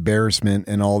this embarrassment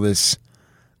and all this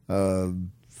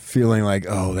feeling like,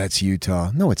 oh, that's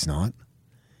Utah. No, it's not.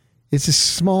 It's a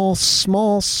small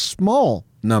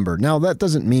number. Now, that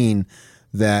doesn't mean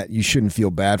that you shouldn't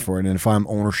feel bad for it. And if I'm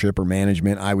ownership or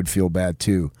management, I would feel bad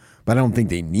too. But I don't think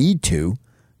they need to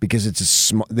because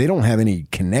they don't have any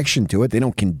connection to it. They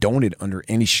don't condone it under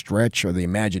any stretch of the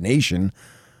imagination.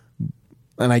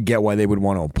 And I get why they would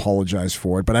want to apologize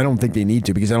for it. But I don't think they need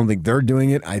to because I don't think they're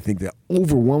doing it. I think the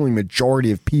overwhelming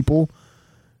majority of people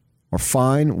are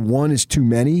fine. One is too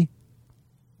many.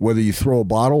 Whether you throw a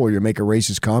bottle or you make a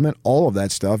racist comment, all of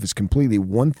that stuff is completely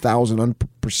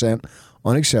 1,000%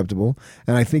 unacceptable.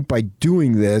 And I think by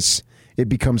doing this, it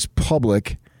becomes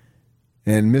public,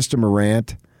 and Mr.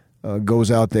 Morant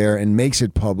goes out there and makes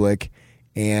it public.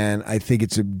 And I think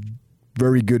it's a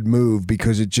very good move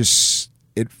because it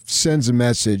sends a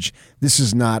message. This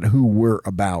is not who we're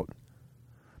about.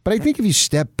 But I think if you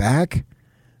step back,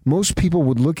 most people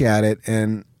would look at it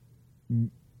and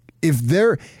if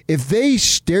they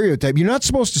stereotype, you're not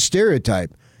supposed to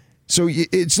stereotype. So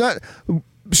it's not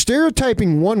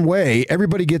stereotyping one way,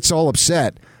 everybody gets all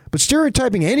upset. But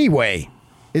stereotyping anyway,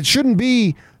 it shouldn't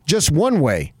be just one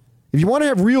way. If you want to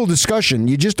have real discussion,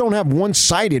 you just don't have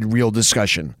one-sided real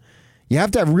discussion. You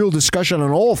have to have real discussion on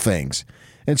all things.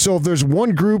 And so if there's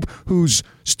one group who's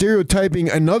stereotyping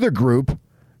another group,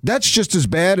 that's just as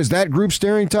bad as that group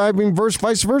stereotyping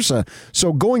vice versa.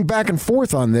 So going back and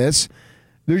forth on this,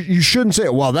 you shouldn't say,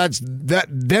 well,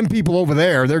 them people over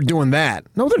there, they're doing that.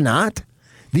 No, they're not.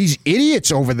 These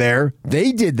idiots over there,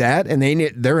 they did that, and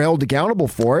they're held accountable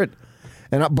for it.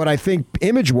 But I think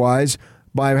image-wise,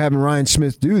 by having Ryan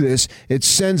Smith do this. It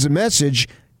sends a message.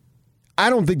 I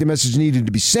don't think the message needed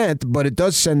to be sent, but it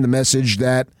does send the message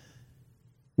that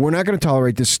we're not going to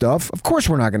tolerate this stuff. Of course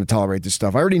we're not going to tolerate this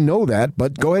stuff. I already know that,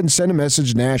 but go ahead and send a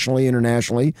message nationally,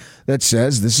 internationally, that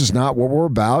says this is not what we're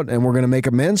about, and we're going to make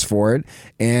amends for it.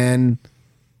 And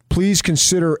please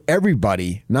consider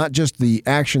everybody, not just the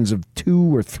actions of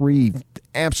 2 or 3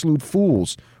 absolute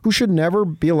fools who should never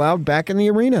be allowed back in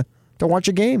the arena to watch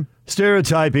a game.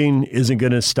 Stereotyping isn't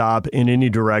going to stop in any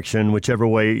direction, whichever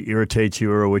way irritates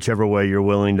you or whichever way you're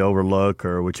willing to overlook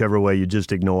or whichever way you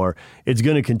just ignore. It's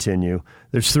going to continue.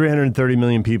 There's 330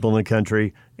 million people in the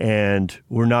country, and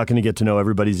we're not going to get to know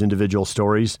everybody's individual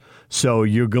stories. So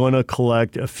you're going to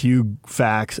collect a few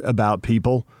facts about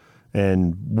people,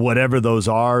 and whatever those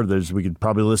are, we could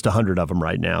probably list 100 of them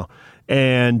right now.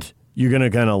 And you're going to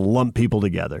kind of lump people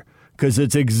together because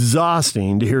it's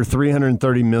exhausting to hear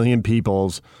 330 million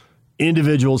people's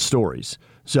individual stories.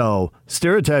 So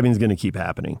stereotyping is going to keep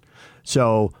happening.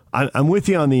 So I'm with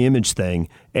you on the image thing,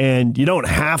 and you don't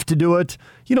have to do it.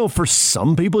 For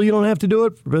some people, you don't have to do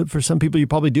it, but for some people, you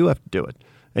probably do have to do it.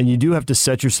 And you do have to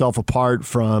set yourself apart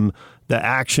from the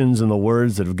actions and the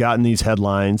words that have gotten these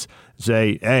headlines.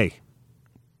 Say, hey,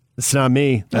 it's not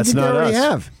me. That's not us.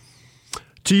 Have.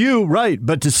 To you, right,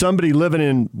 but to somebody living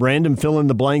in random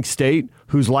fill-in-the-blank state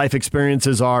whose life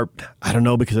experiences are, I don't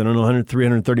know, because I don't know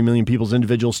 330 million people's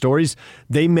individual stories,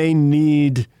 they may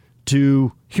need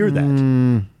to hear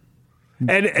that.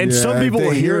 And some people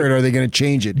will hear it. Are they going to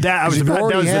change it? That was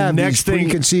the next thing.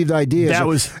 Preconceived ideas. That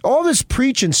was all this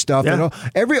preaching stuff. Yeah.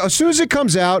 As soon as it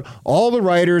comes out, all the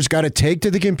writers got to take to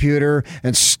the computer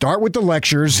and start with the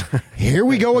lectures. Here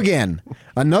we go again.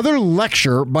 Another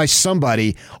lecture by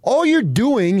somebody. All you're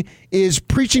doing is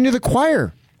preaching to the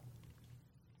choir.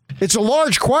 It's a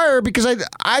large choir because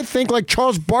I think, like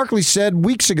Charles Barkley said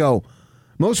weeks ago,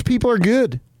 most people are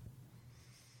good.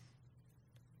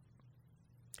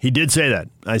 He did say that.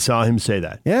 I saw him say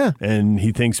that. Yeah. And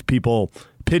he thinks people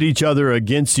pit each other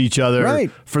against each other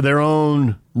for their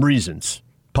own reasons.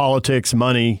 Politics,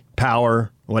 money,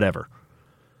 power, whatever.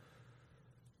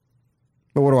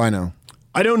 But what do I know?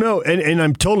 I don't know. And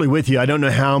I'm totally with you. I don't know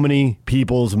how many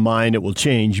people's mind it will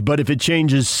change. But if it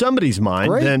changes somebody's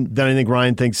mind, then I think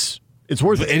Ryan thinks it's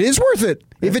worth it. It is worth it.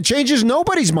 If it changes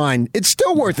nobody's mind, it's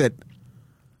still worth it.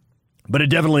 But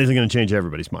it definitely isn't going to change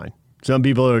everybody's mind. Some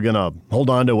people are going to hold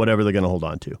on to whatever they're going to hold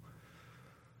on to.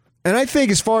 And I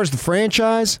think as far as the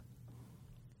franchise,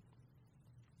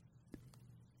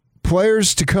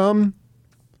 players to come,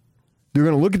 they're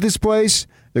going to look at this place,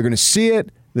 they're going to see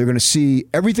it, they're going to see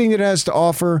everything that it has to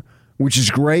offer, which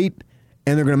is great,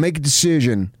 and they're going to make a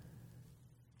decision.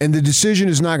 And the decision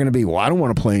is not going to be, well, I don't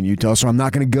want to play in Utah, so I'm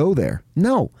not going to go there.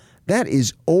 No, that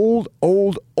is old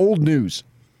news.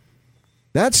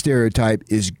 That stereotype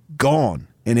is gone.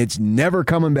 And it's never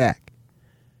coming back.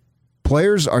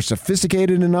 Players are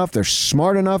sophisticated enough, they're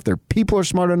smart enough, their people are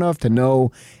smart enough to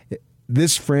know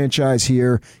this franchise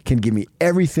here can give me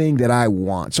everything that I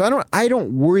want. So I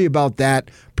don't worry about that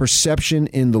perception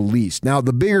in the least. Now,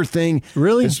 the bigger thing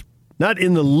is not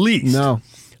in the least. No.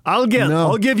 I'll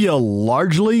give you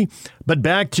largely, but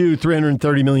back to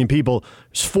 330 million people,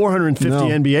 there's 450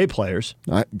 NBA players.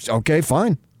 Okay,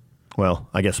 fine. Well,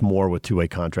 I guess more with two-way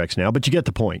contracts now, but you get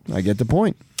the point. I get the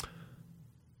point.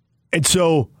 And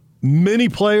so many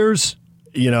players,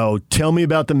 tell me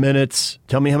about the minutes,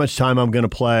 tell me how much time I'm going to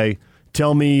play,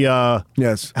 tell me how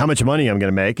much money I'm going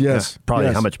to make. Yes.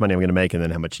 Probably how much money I'm going to make and then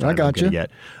how much time I'm going to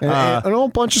get. And a whole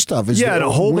bunch of stuff. And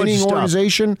a whole bunch of stuff.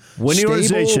 Winning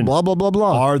organization, blah, blah, blah,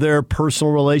 blah. Are there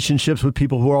personal relationships with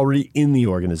people who are already in the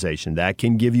organization? That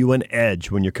can give you an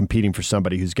edge when you're competing for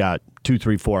somebody who's got 2,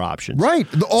 3, 4 options. Right.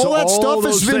 All that stuff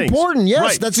is important. Yes,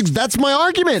 right. That's my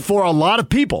argument. For a lot of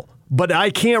people. But I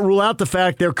can't rule out the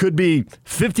fact there could be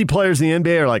 50 players in the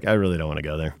NBA who are like, I really don't want to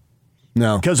go there.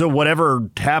 No. Because of whatever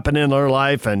happened in their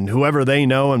life and whoever they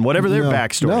know and whatever their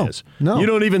backstory is. No. You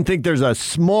don't even think there's a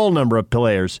small number of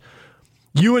players.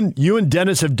 You and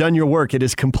Dennis have done your work. It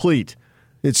is complete.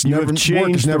 Work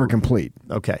is never complete.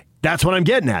 Okay. That's what I'm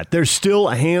getting at. There's still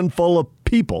a handful of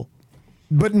people.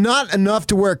 But not enough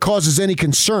to where it causes any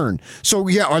concern. So,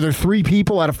 are there 3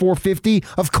 people out of 450?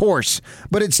 Of course.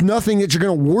 But it's nothing that you're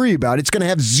going to worry about. It's going to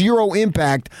have zero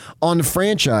impact on the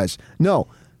franchise. No.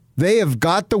 They have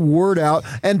got the word out.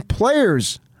 And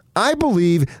players, I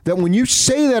believe that when you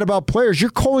say that about players, you're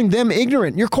calling them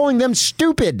ignorant. You're calling them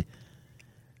stupid.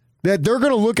 That they're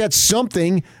going to look at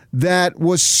something that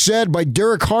was said by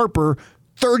Derek Harper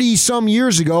 30-some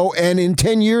years ago, and in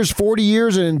 10 years, 40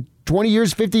 years, and 20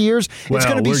 years, 50 years, it's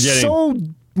going to be so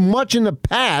much in the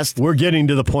past. We're getting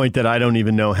to the point that I don't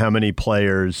even know how many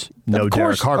players know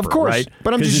Derek Harper, of course. right?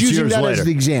 But I'm just using that as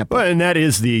the example. Well, and that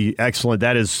is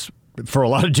that is, for a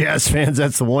lot of Jazz fans,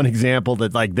 that's the one example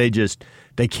that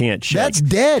they can't shake. That's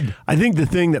dead. I think the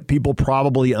thing that people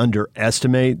probably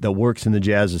underestimate that works in the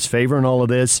Jazz's favor in all of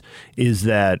this is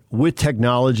that with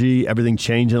technology, everything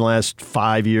changed in the last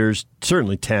 5 years,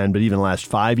 certainly 10, but even the last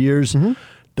 5 years,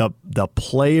 the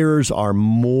players are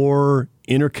more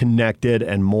interconnected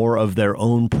and more of their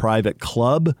own private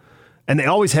club. And they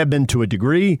always have been to a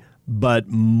degree, but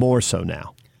more so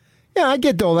now. Yeah, I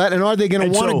get all that. And are they going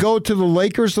to want to go to the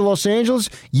Lakers to Los Angeles?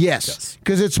 Yes,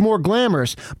 because it's more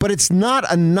glamorous. But it's not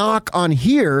a knock on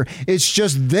here. It's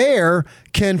just there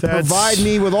can provide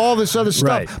me with all this other stuff.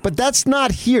 Right. But that's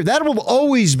not here. That will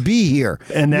always be here.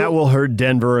 And that will hurt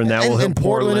Denver, and that will hurt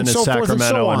Portland and so Sacramento, forth and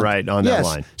so on. and right on that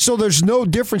line. So there's no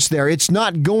difference there. It's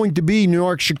not going to be New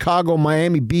York, Chicago,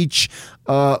 Miami Beach,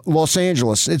 Los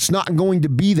Angeles. It's not going to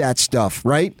be that stuff,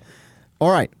 right? All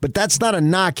right, but that's not a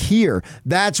knock here.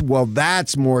 That's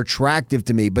more attractive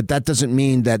to me, but that doesn't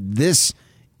mean that this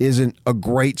isn't a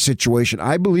great situation.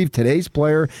 I believe today's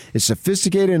player is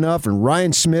sophisticated enough, and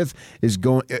Ryan Smith is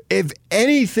going, if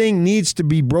anything needs to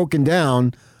be broken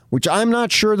down, which I'm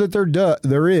not sure that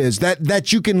there is,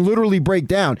 that you can literally break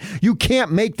down. You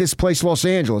can't make this place Los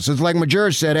Angeles. It's like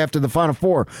Majura said after the Final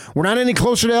Four. We're not any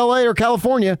closer to L.A. or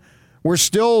California. We're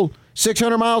still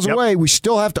 600 miles away. We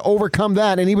still have to overcome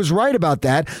that, and he was right about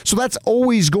that. So that's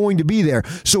always going to be there.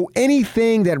 So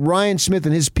anything that Ryan Smith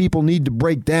and his people need to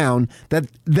break down that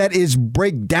is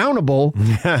breakdownable,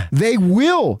 they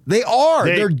will. They are.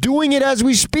 They're doing it as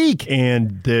we speak.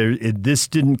 And this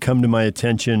didn't come to my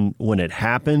attention when it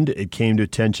happened. It came to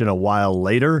attention a while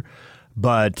later.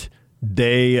 But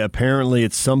they apparently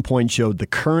at some point showed the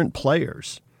current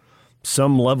players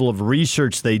some level of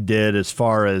research they did as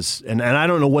far as, and I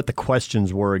don't know what the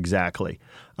questions were exactly,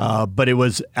 but it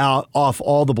was off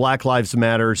all the Black Lives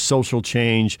Matter, social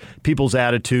change, people's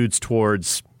attitudes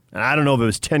towards, and I don't know if it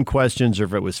was 10 questions or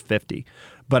if it was 50,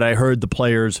 but I heard the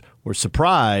players were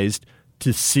surprised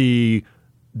to see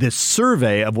this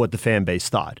survey of what the fan base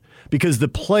thought. Because the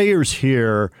players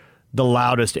hear the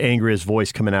loudest, angriest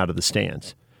voice coming out of the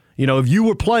stands. You know, if you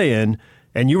were playing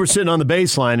and you were sitting on the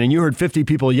baseline and you heard 50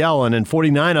 people yelling and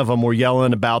 49 of them were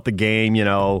yelling about the game, you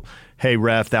know, hey,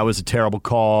 ref, that was a terrible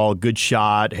call, good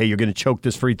shot, hey, you're going to choke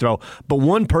this free throw. But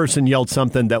one person yelled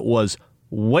something that was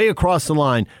way across the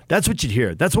line. That's what you'd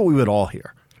hear. That's what we would all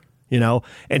hear, you know?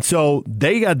 And so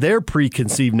they got their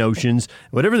preconceived notions.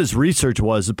 Whatever this research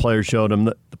was, the players showed them,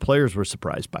 the players were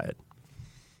surprised by it.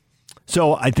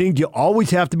 So I think you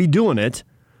always have to be doing it.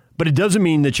 But it doesn't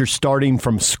mean that you're starting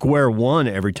from square one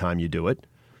every time you do it.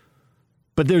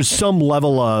 But there's some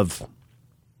level of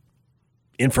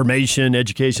information,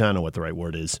 education, I don't know what the right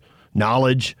word is,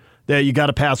 knowledge that you got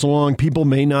to pass along. People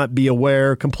may not be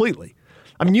aware completely.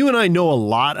 I mean, you and I know a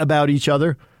lot about each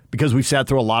other because we've sat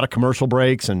through a lot of commercial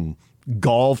breaks and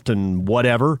golfed and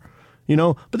whatever, you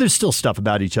know, but there's still stuff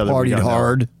about each other. Partied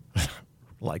hard.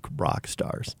 Like rock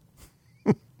stars.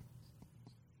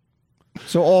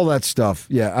 So all that stuff,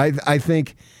 yeah, I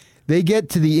think they get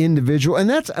to the individual,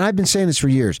 and I've been saying this for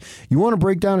years. You want to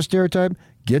break down a stereotype?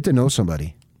 Get to know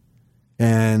somebody,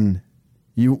 and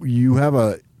you have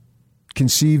a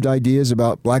conceived ideas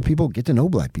about black people. Get to know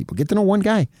black people. Get to know one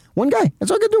guy. That's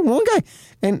all you got to do. One guy,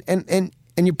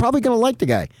 and you're probably going to like the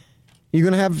guy. You're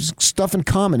going to have stuff in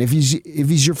common if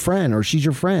he's your friend or she's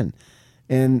your friend,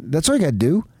 and that's all you got to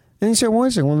do. And you say, well,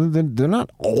 they're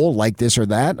not all like this or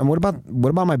that. And what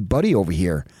about my buddy over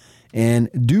here? And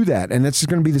do that. And that's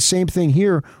going to be the same thing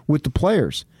here with the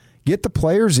players. Get the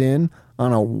players in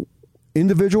on a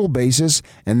individual basis,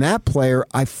 and that player,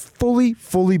 I fully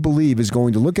believe, is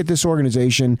going to look at this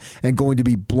organization and going to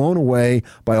be blown away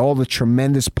by all the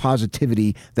tremendous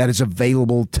positivity that is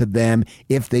available to them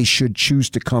if they should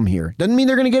choose to come here. Doesn't mean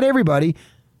they're going to get everybody.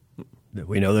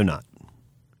 We know they're not.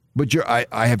 But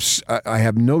I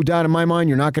have no doubt in my mind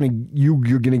you're going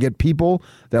to get people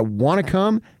that want to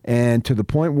come, and to the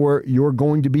point where you're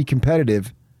going to be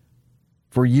competitive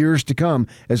for years to come,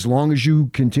 as long as you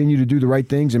continue to do the right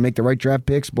things and make the right draft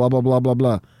picks, blah, blah, blah, blah,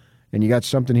 blah. And you got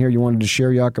something here you wanted to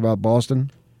share, Yak, about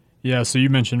Boston? Yeah, so you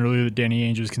mentioned earlier that Danny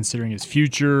Ainge is considering his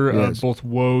future. Yes. Both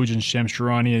Woj and Shams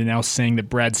Charania are now saying that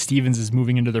Brad Stevens is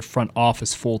moving into their front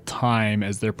office full-time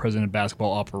as their president of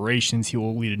basketball operations. He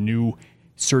will lead a new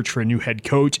search for a new head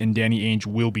coach, and Danny Ainge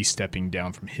will be stepping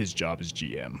down from his job as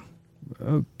GM.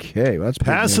 Okay, well, that's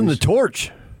passing the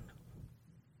torch.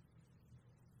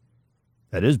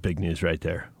 That is big news right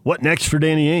there. What next for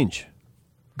Danny Ainge?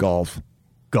 Golf.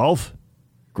 Golf?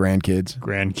 Grandkids.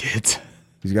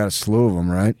 He's got a slew of them,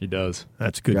 right? He does.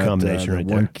 That's a good combination right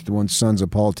there. The one son's a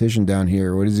politician down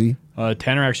here. What is he?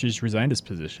 Tanner actually just resigned his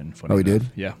position. Oh, he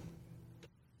did? Yeah.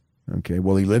 Okay,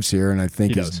 well, he lives here, and I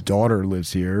think his daughter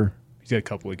lives here. He's got a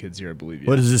couple of kids here, I believe. Yeah.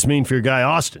 What does this mean for your guy,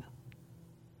 Austin?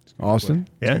 Austin?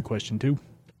 That's a good question, too.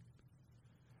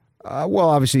 Well,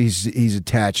 obviously, he's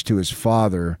attached to his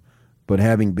father, but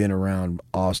having been around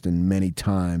Austin many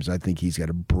times, I think he's got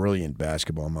a brilliant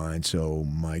basketball mind, so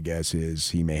my guess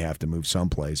is he may have to move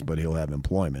someplace, but he'll have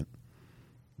employment.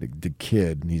 The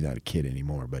kid, he's not a kid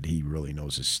anymore, but he really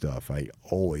knows his stuff. I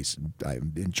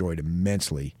enjoyed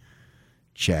immensely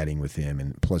chatting with him,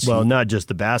 and plus, not just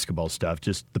the basketball stuff,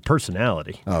 just the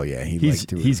personality. Oh yeah,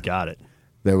 he's got it.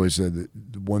 There was the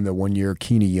one year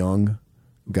Keaney Young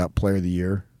got Player of the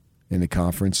Year in the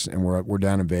conference, and we're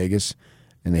down in Vegas,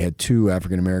 and they had 2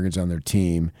 African Americans on their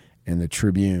team, and the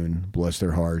Tribune, bless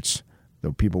their hearts,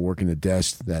 the people working the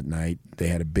desk that night, they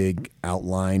had a big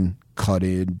outline cut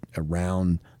in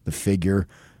around the figure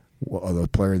of the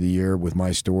Player of the Year with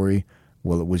my story.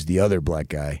 Well, it was the other black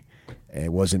guy.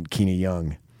 It wasn't Keaney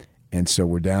Young. And so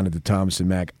we're down at the Thomas &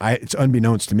 Mack. It's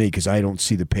unbeknownst to me because I don't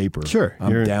see the paper. Sure.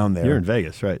 I'm down there. You're in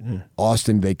Vegas, right? Yeah.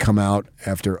 Austin, they come out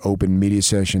after open media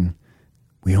session.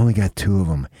 We only got 2 of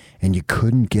them, and you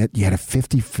had a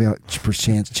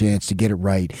 50% chance to get it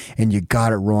right, and you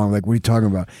got it wrong. Like, what are you talking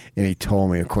about? And he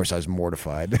told me, of course, I was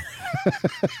mortified.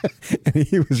 And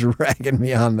he was ragging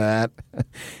me on that.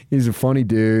 He's a funny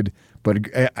dude, but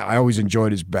I always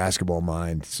enjoyed his basketball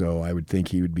mind, so I would think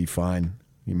he would be fine.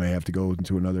 He may have to go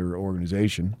into another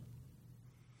organization.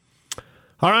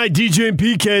 All right, DJ and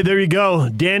PK, there you go.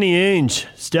 Danny Ainge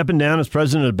stepping down as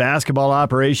president of basketball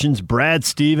operations. Brad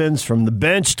Stevens from the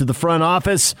bench to the front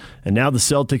office, and now the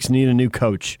Celtics need a new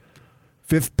coach.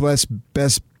 5th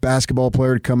best basketball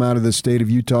player to come out of the state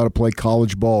of Utah to play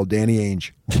college ball, Danny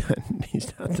Ainge.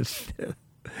 He's not the 5th.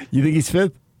 You think he's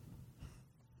 5th?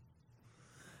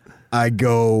 I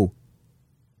go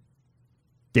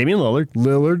Damian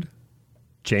Lillard,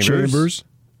 Chambers,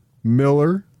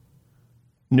 Miller,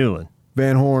 Newland.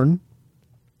 Van Horn,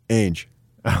 Ainge.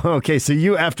 Okay, so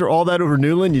you, after all that over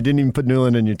Newland, you didn't even put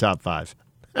Newland in your top 5.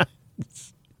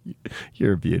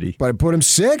 You're a beauty. But I put him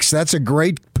 6. That's a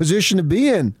great position to be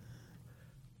in.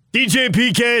 DJ and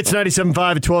PK, it's 97.5 at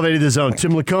 1280 The Zone.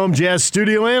 Tim Lacombe, Jazz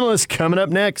studio analyst, coming up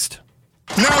next.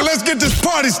 Now let's get this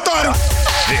party started.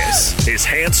 This is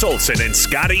Hans Olsen and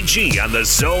Scotty G on the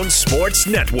Zone Sports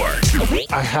Network.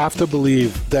 I have to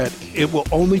believe that it will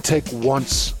only take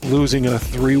once losing in a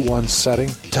 3-1 setting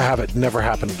to have it never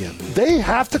happen again. They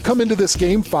have to come into this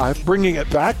Game 5, bringing it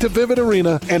back to Vivint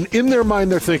Arena, and in their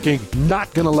mind they're thinking,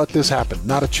 not going to let this happen,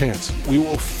 not a chance. We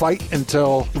will fight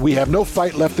until we have no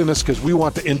fight left in us because we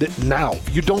want to end it now.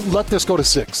 You don't let this go to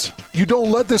 6. You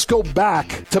don't let this go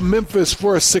back to Memphis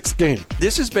for a 6th game.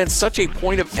 This has been such a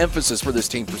point of emphasis for this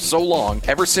team for so long,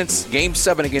 ever since Game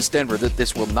 7 against Denver, that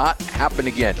this will not happen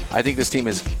again. I think this team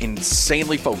is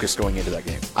insanely focused going into that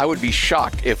game. I would be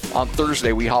shocked if on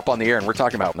Thursday we hop on the air and we're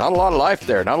talking about not a lot of life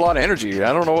there, not a lot of energy.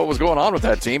 I don't know what was going on with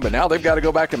that team, but now they've got to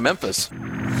go back to Memphis.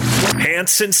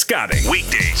 Hans and Scotty,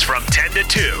 weekdays from 10 to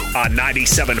 2 on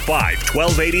 97.5,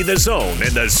 1280 The Zone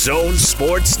and the Zone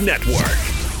Sports Network.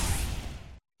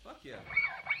 Fuck yeah.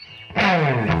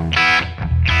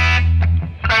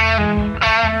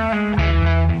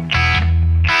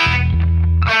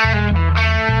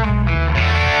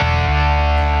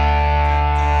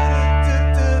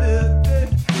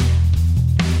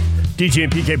 DJ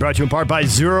and PK brought to you in part by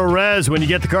Zero Res. When you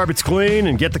get the carpets clean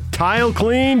and get the tile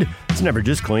cleaned, it's never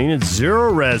just clean, it's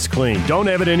Zero Res clean. Don't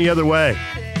have it any other way.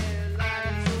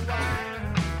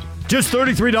 Just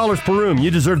 $33 per room.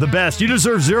 You deserve the best. You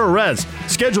deserve Zero Res.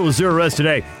 Schedule with Zero Res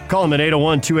today. Call them at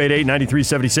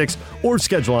 801-288-9376 or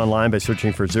schedule online by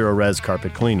searching for Zero Res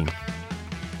Carpet Cleaning.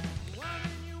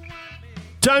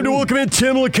 Time to welcome in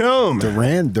Tim Lacombe.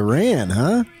 Duran,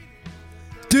 huh?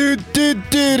 Do do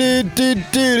do do do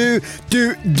do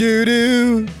do do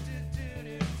do.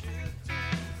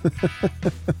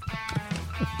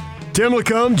 Tim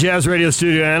Lacombe, Jazz Radio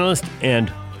studio analyst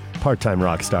and part-time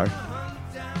rock star.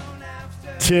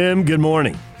 Tim, good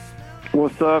morning.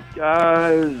 What's up,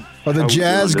 guys? Are the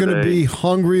Jazz going to be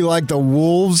hungry like the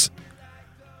Wolves?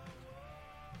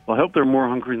 Well, I hope they're more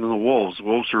hungry than the Wolves. The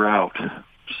Wolves are out,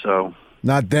 so.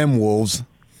 Not them Wolves.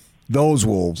 Those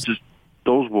Wolves. Just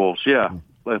those Wolves, yeah.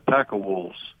 A pack of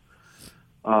wolves.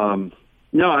 No,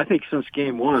 I think since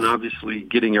Game 1, obviously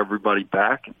getting everybody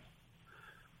back,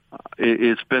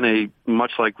 it's been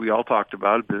much like we all talked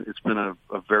about, it's been a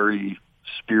very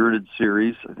spirited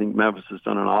series. I think Memphis has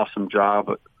done an awesome job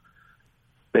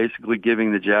basically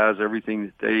giving the Jazz everything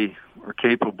that they are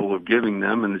capable of giving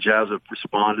them, and the Jazz have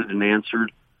responded and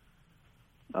answered.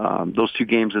 Those two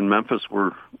games in Memphis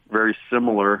were very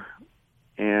similar,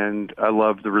 and I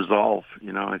love the resolve.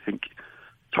 I think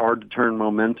it's hard to turn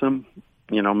momentum.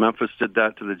 Memphis did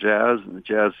that to the Jazz, and the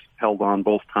Jazz held on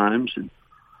both times. And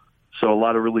so a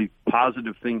lot of really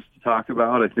positive things to talk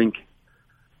about. I think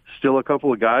still a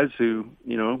couple of guys who,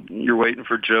 you're waiting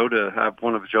for Joe to have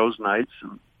one of Joe's nights,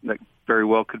 and that very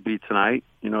well could be tonight,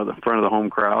 the front of the home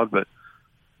crowd. But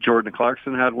Jordan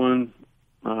Clarkson had one.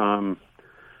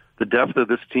 The depth of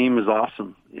this team is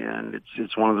awesome, and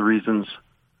it's one of the reasons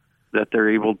that they're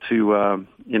able to,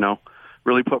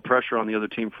 really put pressure on the other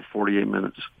team for 48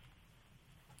 minutes.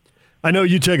 I know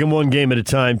you take them one game at a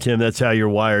time, Tim. That's how you're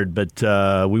wired, but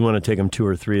we want to take them 2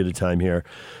 or 3 at a time here.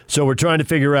 So we're trying to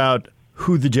figure out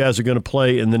who the Jazz are going to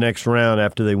play in the next round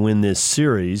after they win this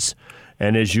series.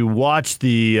 And as you watch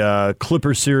the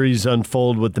Clipper series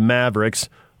unfold with the Mavericks,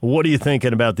 what are you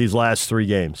thinking about these last 3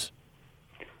 games?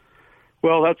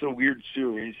 Well, that's a weird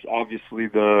series. Obviously,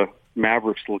 the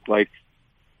Mavericks look like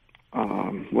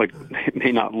they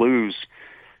may not lose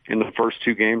in the first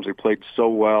 2 games. They played so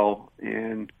well,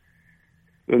 and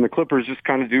then the Clippers just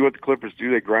kind of do what the Clippers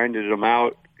do. They grinded them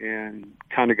out and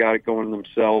kind of got it going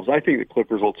themselves. I think the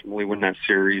Clippers ultimately win that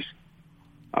series.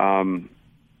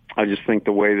 I just think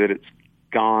the way that it's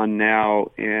gone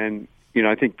now, and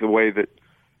I think the way that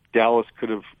Dallas could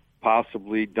have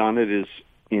possibly done it is,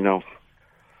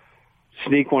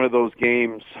 sneak one of those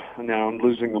games now, and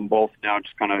losing them both now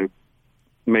just kind of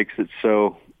makes it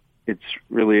so it's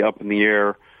really up in the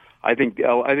air. I think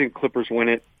Clippers win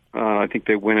it. I think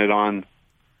they win it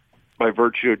by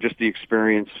virtue of just the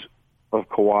experience of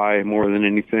Kawhi more than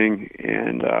anything,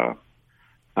 and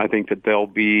I think that they'll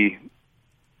be.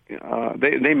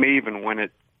 They may even win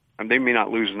it, and they may not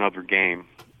lose another game.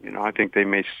 I think they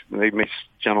may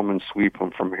gentlemen sweep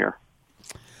them from here.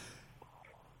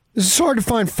 It's hard to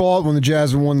find fault when the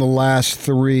Jazz have won the last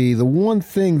 3. The one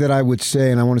thing that I would say,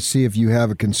 and I want to see if you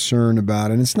have a concern about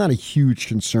it, and it's not a huge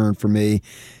concern for me,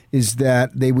 is that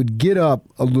they would get up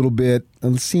a little bit,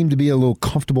 and it seemed to be a little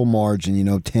comfortable margin,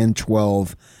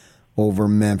 10-12 over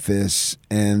Memphis,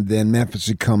 and then Memphis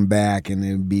would come back and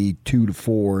it would be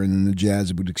 2-4, and then the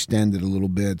Jazz would extend it a little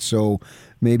bit. So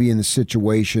maybe in the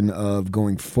situation of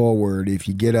going forward, if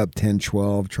you get up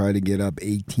 10-12, try to get up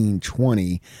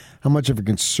 18-20, how much of a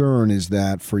concern is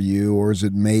that for you? Or is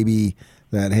it maybe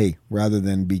that, hey, rather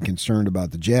than be concerned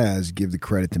about the Jazz, give the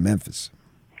credit to Memphis?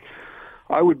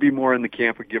 I would be more in the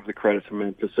camp of give the credit to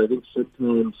Memphis. I think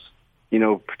sometimes,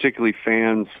 particularly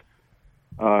fans,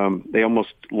 they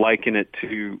almost liken it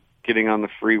to getting on the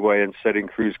freeway and setting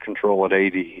cruise control at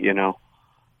 80, Well,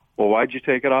 why'd you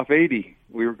take it off 80?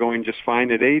 We were going just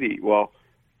fine at 80. Well,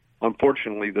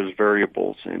 unfortunately, there's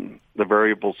variables, and the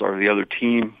variables are the other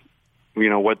team,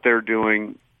 what they're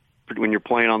doing. When you're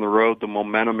playing on the road, the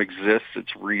momentum exists.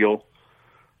 It's real.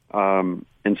 And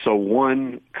so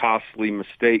one costly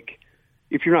mistake,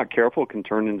 if you're not careful, can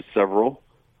turn into several,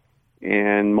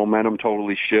 and momentum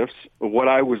totally shifts. But what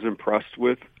I was impressed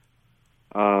with,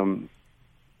 and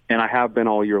I have been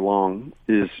all year long,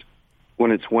 is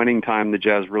when it's winning time, the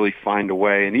Jazz really find a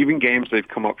way. And even games they've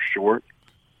come up short.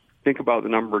 Think about the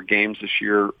number of games this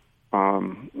year. They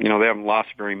haven't lost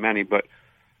very many, but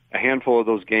a handful of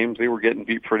those games, they were getting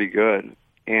beat pretty good.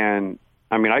 And,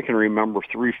 I can remember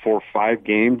 3, 4, 5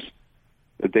 games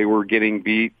that they were getting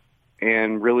beat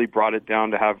and really brought it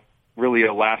down to have really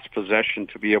a last possession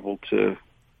to be able to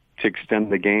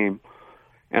extend the game.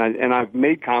 And I've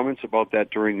made comments about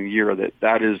that during the year,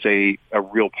 that is a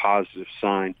real positive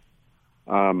sign.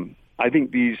 I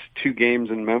think these 2 games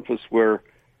in Memphis where,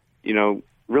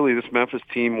 really this Memphis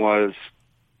team was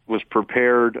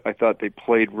prepared. I thought they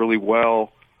played really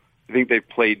well. I think they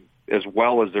played as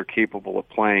well as they're capable of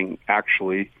playing,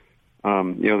 actually.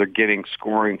 They're getting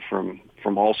scoring from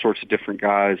all sorts of different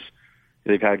guys.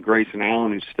 They've had Grayson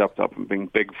Allen who's stepped up and been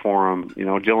big for them.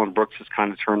 Dillon Brooks has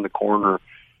kind of turned the corner,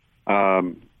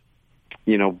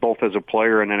 both as a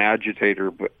player and an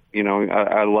agitator. But,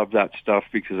 I love that stuff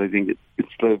because I think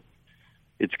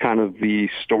it's kind of the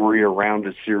story around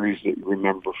a series that you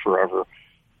remember forever.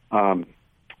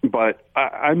 But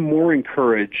I'm more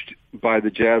encouraged by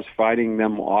the Jazz fighting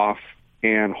them off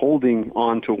and holding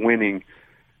on to winning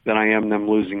than I am them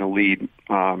losing a lead.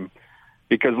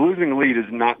 Because losing a lead is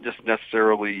not just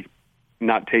necessarily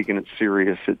not taking it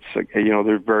serious. It's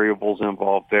there's variables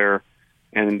involved there,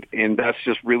 and that's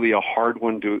just really a hard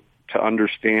one to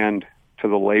understand to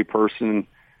the layperson.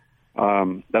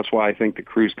 That's why I think the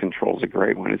cruise control is a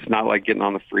great one. It's not like getting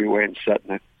on the freeway and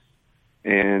setting it.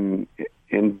 And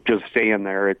just staying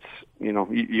there. It's,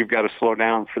 you've got to slow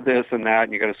down for this and that,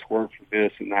 and you got to swerve for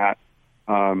this and that.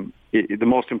 The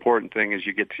most important thing is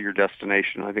you get to your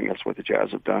destination. I think that's what the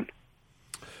Jazz have done.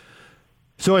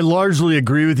 So I largely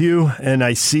agree with you, and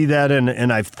I see that,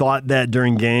 and I've thought that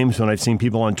during games when I've seen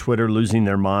people on Twitter losing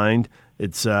their mind.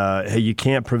 It's, hey, you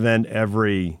can't prevent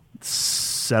every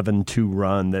 7-2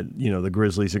 run that the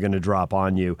Grizzlies are going to drop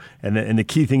on you, and the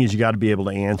key thing is you got to be able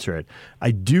to answer it.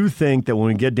 I do think that when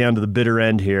we get down to the bitter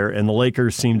end here, and the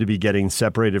Lakers seem to be getting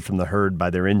separated from the herd by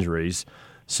their injuries,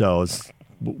 so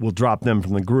we'll drop them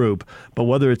from the group. But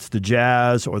whether it's the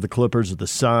Jazz or the Clippers or the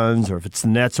Suns, or if it's the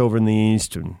Nets over in the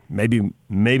East, and maybe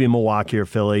Milwaukee or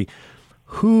Philly,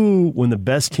 who, when the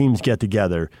best teams get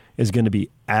together, is going to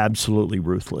be absolutely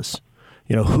ruthless?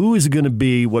 Who is going to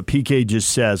be what PK just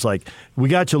says? Like, we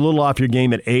got you a little off your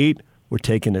game at 8, we're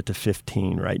taking it to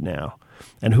 15 right now.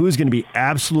 And who is going to be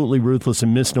absolutely ruthless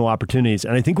and miss no opportunities?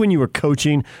 And I think when you were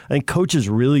coaching, I think coaches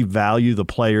really value the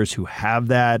players who have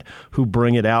that, who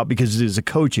bring it out, because as a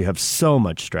coach, you have so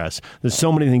much stress. There's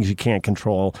so many things you can't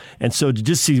control. And so to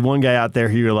just see one guy out there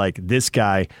who you're like, this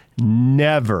guy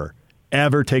never,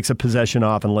 ever takes a possession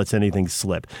off and lets anything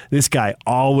slip. This guy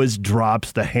always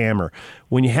drops the hammer.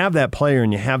 When you have that player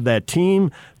and you have that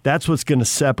team, that's what's going to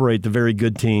separate the very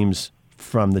good teams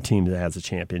from the team that has a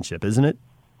championship, isn't it?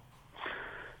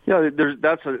 Yeah,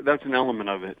 that's an element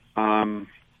of it. And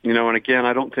again,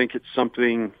 I don't think it's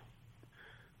something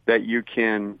that you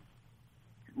can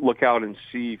look out and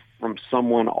see from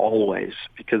someone always,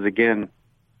 because again,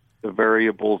 the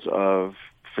variables of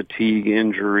fatigue,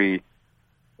 injury,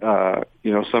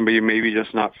 somebody maybe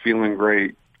just not feeling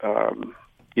great,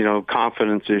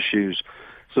 confidence issues.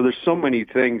 So there's so many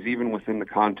things, even within the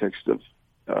context of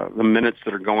the minutes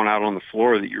that are going out on the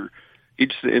floor, that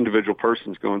each individual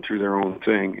person's going through their own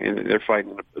thing, and they're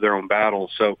fighting their own battle.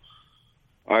 So,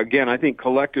 again, I think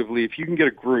collectively, if you can get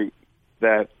a group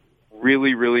that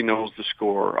really, really knows the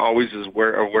score, always is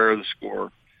aware of the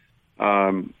score,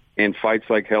 and fights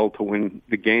like hell to win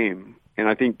the game, and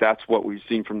I think that's what we've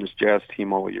seen from this Jazz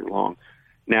team all year long.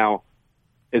 Now,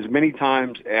 as many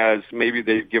times as maybe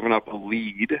they've given up a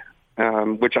lead,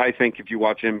 which I think if you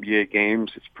watch NBA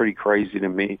games, it's pretty crazy to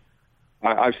me.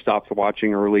 I've stopped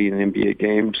watching early in NBA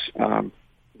games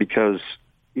because,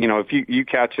 if you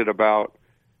catch it about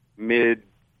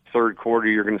mid-third quarter,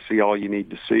 you're going to see all you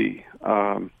need to see.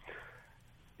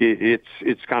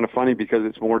 It's kind of funny because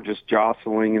it's more just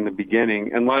jostling in the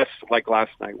beginning, unless, like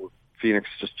last night, where Phoenix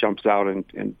just jumps out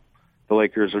and the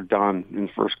Lakers are done in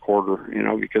the first quarter,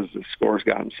 because the score's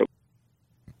gotten so.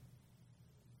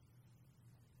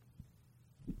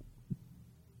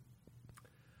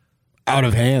 Out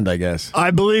of hand, I guess.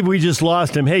 I believe we just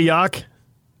lost him. Hey, Yak.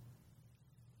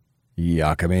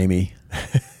 Yakamami.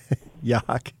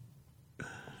 Yak.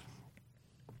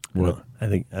 Well, I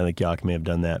think Yak may have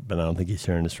done that, but I don't think he's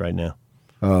hearing us right now.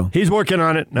 Oh. He's working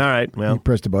on it. All right. Well, you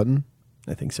pressed a button?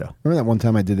 I think so. Remember that one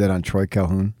time I did that on Troy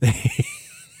Calhoun?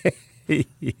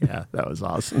 Yeah, that was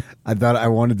awesome. I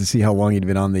wanted to see how long he'd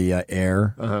been on the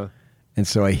air. Uh-huh. And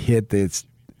so I hit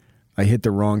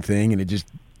the wrong thing, and it just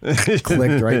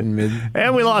clicked right in mid.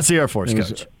 And we lost the Air Force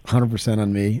coach. 100%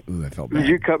 on me. Ooh, I felt bad. Did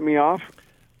you cut me off?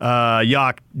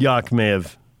 Yak may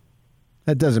have.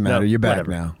 That doesn't matter. No, You're back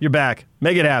whatever. now. You're back.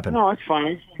 Make it happen. No, it's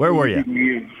fine. Where were you? It's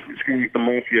going to be the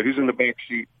mafia. Who's in the back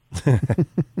seat?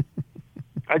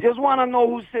 I just want to know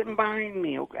who's sitting behind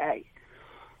me, okay?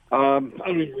 I don't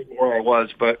even remember where I was,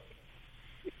 but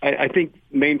I think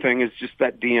main thing is just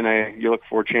that DNA. You look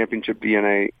for championship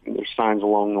DNA, and there's signs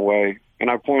along the way. And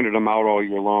I've pointed them out all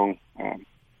year long,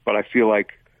 but I feel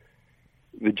like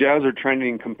the Jazz are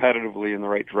trending competitively in the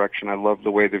right direction. I love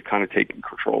the way they've kind of taken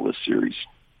control of this series.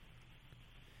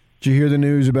 Did you hear the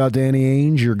news about Danny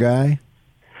Ainge, your guy?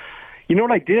 You know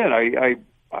what I did?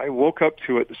 I woke up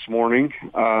to it this morning.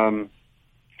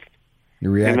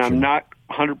 Your reaction? And I'm not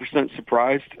 100%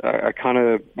 surprised.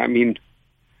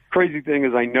 Crazy thing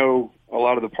is I know a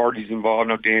lot of the parties involved.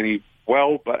 I know Danny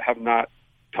well, but have not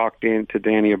talked to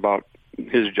Danny about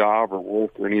his job or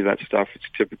work or any of that stuff. It's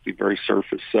typically very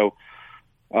surface. So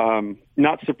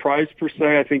not surprised per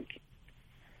se. I think,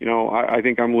 I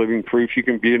think I'm living proof you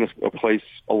can be in a place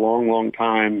a long, long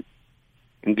time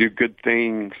and do good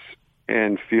things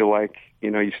and feel like,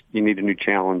 you need a new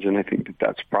challenge. And I think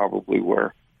that's probably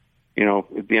where,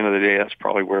 at the end of the day, that's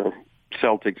probably where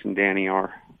Celtics and Danny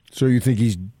are. So you think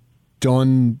he's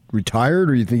done retired,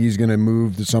 or you think he's going to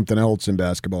move to something else in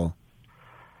basketball?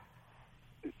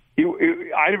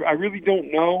 I really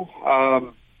don't know.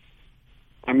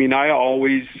 I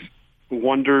always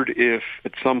wondered if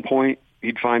at some point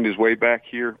he'd find his way back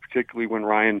here, particularly when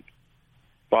Ryan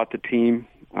bought the team.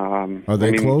 Are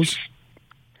they close?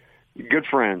 Good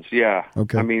friends, yeah.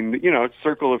 Okay. I mean, it's a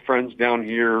circle of friends down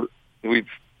here. We've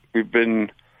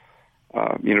been,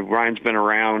 Ryan's been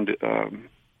around.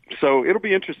 So it'll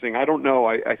be interesting. I don't know.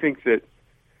 I think that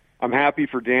I'm happy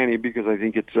for Danny because I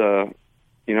think it's,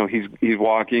 he's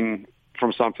walking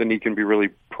from something he can be really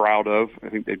proud of. I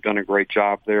think they've done a great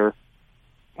job there.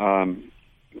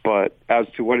 But as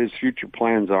to what his future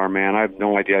plans are, man, I have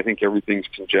no idea. I think everything's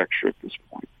conjecture at this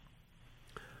point.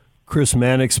 Chris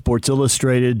Mannix, Sports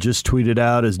Illustrated, just tweeted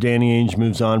out as Danny Ainge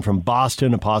moves on from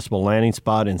Boston, a possible landing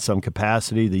spot in some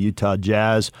capacity, the Utah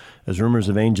Jazz. As rumors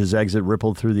of Ainge's exit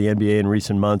rippled through the NBA in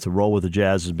recent months, a role with the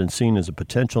Jazz has been seen as a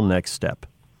potential next step.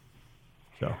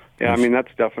 So, yeah, I mean,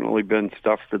 that's definitely been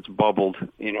stuff that's bubbled,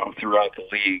 throughout the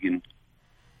league. And,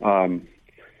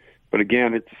 but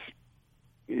again,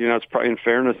 it's probably, in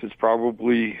fairness,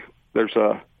 there's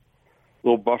a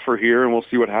little buffer here and we'll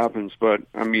see what happens. But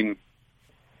I mean,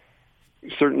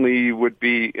 certainly would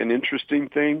be an interesting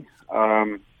thing.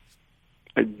 The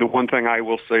one thing I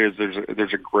will say is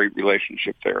there's a great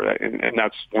relationship there. And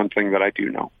that's one thing that I do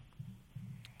know.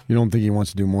 You don't think he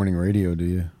wants to do morning radio, do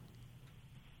you?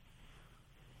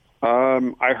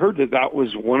 I heard that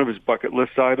was one of his bucket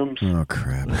list items. Oh,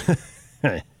 crap.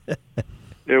 It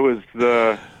was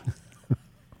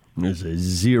There's a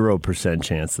 0%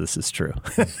 chance this is true.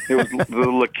 It was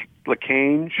the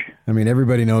LaCange. I mean,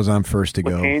 everybody knows I'm first to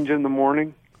go. LaCange in the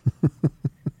morning.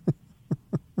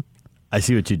 I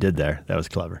see what you did there. That was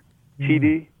clever.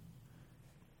 TD.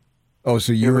 Oh,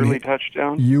 so you and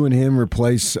touchdown. You and him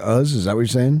replace us? Is that what you're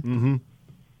saying? Mm-hmm.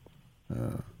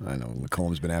 I know.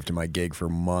 Lacomb's been after my gig for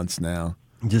months now.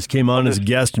 Just came on as a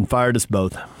guest and fired us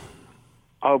both.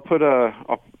 I'll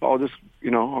just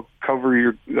I'll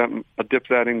cover I'll dip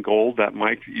that in gold, that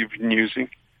mic that you've been using.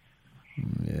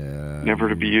 Yeah. Never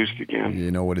to be used again.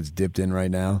 You know what it's dipped in right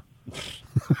now?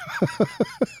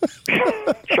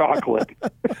 Chocolate.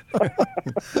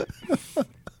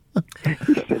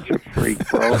 You're such a freak,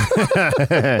 bro.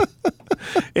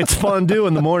 It's fondue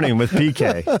in the morning with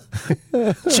PK.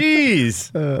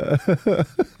 Cheese.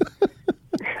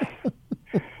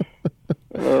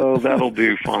 Oh, that'll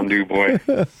do, fondue boy.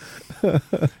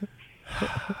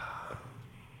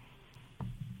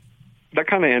 That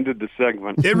kind of ended the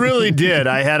segment. It really did.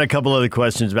 I had a couple other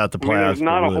questions about the playoffs. There's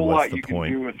not really, a whole lot you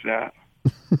can do with that.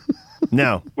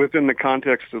 No. Within the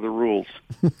context of the rules.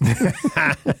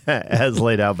 As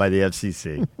laid out by the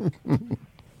FCC.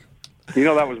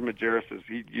 That was Majerus's.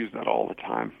 He used that all the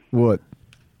time. What?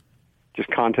 Just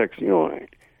context.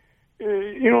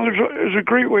 There's a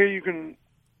great way you can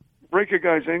break a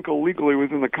guy's ankle legally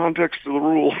within the context of the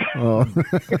rules. Oh.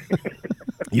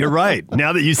 You're right.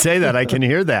 Now that you say that, I can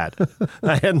hear that.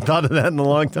 I hadn't thought of that in a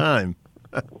long time.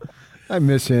 I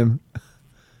miss him.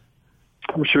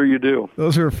 I'm sure you do.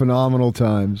 Those are phenomenal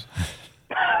times.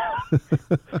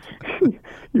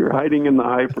 You're hiding in the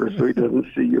hyper so he doesn't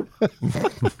see you.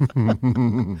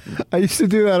 I used to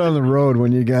do that on the road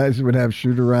when you guys would have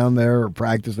shoot around there or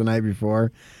practice the night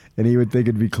before, and he would think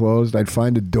it'd be closed. I'd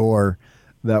find a door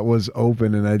that was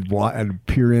open, and I'd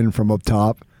peer in from up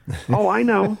top. Oh, I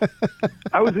know.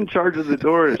 I was in charge of the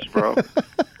doors, bro.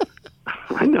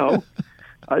 I know.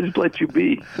 I just let you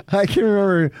be. I can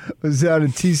remember it was out at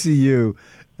TCU,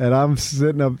 and I'm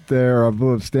sitting up there,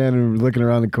 I'm standing looking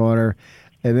around the corner,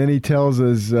 and then he tells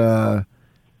us,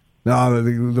 no,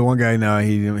 the one guy, no,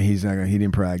 he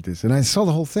didn't practice. And I saw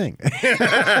the whole thing.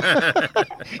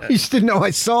 He just didn't know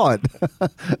I saw it.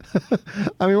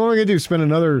 I mean, what am I going to do, spend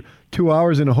another 2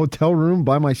 hours in a hotel room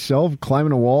by myself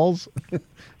climbing the walls?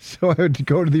 So I would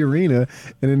go to the arena,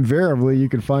 and invariably you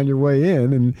could find your way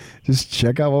in and just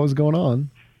check out what was going on.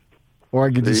 Or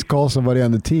I could just call somebody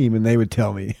on the team, and they would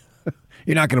tell me,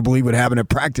 you're not going to believe what happened at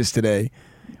practice today.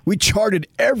 We charted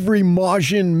every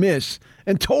Majin miss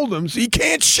and told him he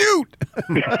can't shoot.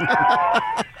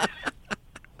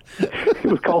 It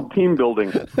was called team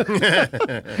building.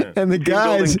 And the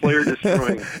guys, player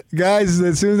destroying. Guys,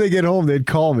 as soon as they get home, they'd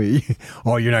call me.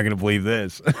 Oh, you're not going to believe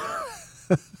this.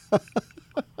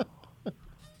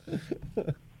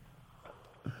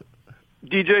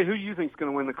 DJ, who do you think is going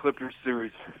to win the Clippers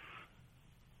series?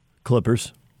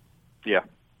 Clippers. Yeah.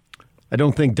 I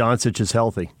don't think Doncic is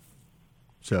healthy.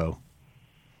 So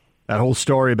that whole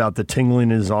story about the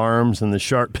tingling in his arms and the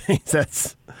sharp pains,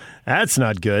 that's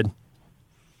not good.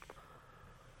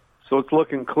 So it's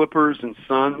looking Clippers and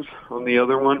Suns on the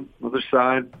other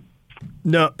side.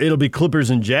 No, it'll be Clippers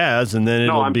and Jazz, and then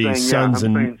it'll be Suns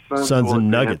and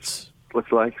Nuggets.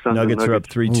 Looks like Suns Nuggets and are up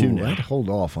 3-2 now. I'd hold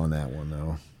off on that one,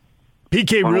 though.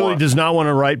 PK really does not want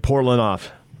to write Portland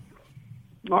off.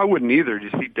 No, I wouldn't either. You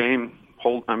see Dame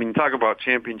talk about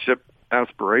championship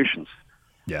aspirations.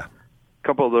 Yeah. A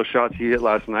couple of those shots he hit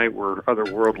last night were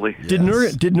otherworldly. Did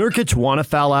Nurkic want to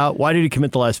foul out? Why did he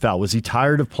commit the last foul? Was he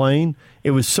tired of playing?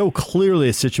 It was so clearly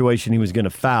a situation he was going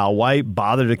to foul. Why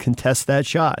bother to contest that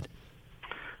shot?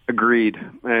 Agreed.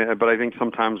 But I think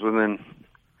sometimes within,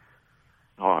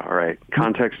 all right,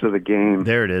 context of the game.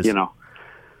 There it is.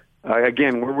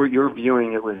 Again, you're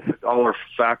viewing it with all our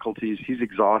faculties. He's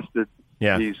exhausted.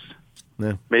 Yeah. He's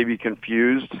maybe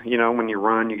confused. When you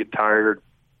run, you get tired.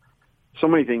 So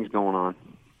many things going on.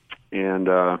 And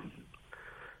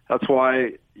that's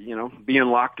why, being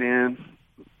locked in,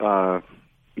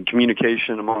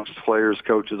 communication amongst players,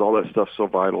 coaches, all that stuff's so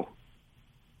vital.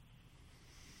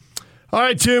 All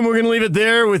right, Tim, we're going to leave it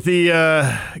there with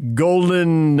the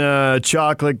golden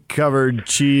chocolate-covered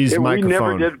cheese microphone. We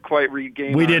never did quite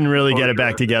regain. We didn't really get it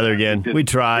back together again. We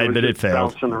tried, but it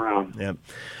failed. Bouncing around. Yep.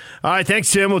 All right,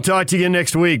 thanks, Tim. We'll talk to you again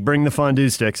next week. Bring the fondue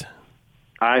sticks.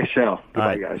 I shall.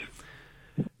 Goodbye, guys.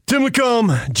 Tim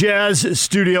LaComb, Jazz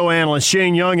studio analyst.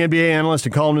 Shane Young, NBA analyst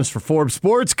and columnist for Forbes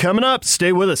Sports. Coming up,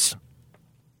 stay with us.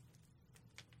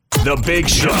 The Big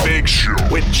Show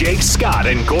with Jake Scott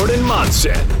and Gordon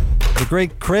Monson. The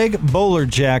great Craig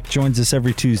Bolerjack joins us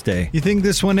every Tuesday. You think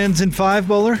this one ends in 5,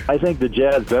 Bowler? I think the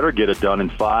Jazz better get it done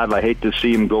in 5. I hate to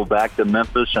see him go back to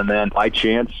Memphis and then, by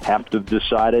chance, have to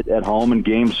decide it at home in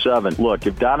Game 7. Look,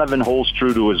 if Donovan holds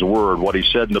true to his word, what he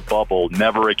said in the bubble,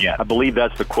 never again. I believe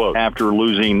that's the quote after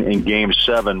losing in Game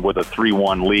 7 with a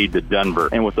 3-1 lead to Denver.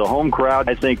 And with the home crowd,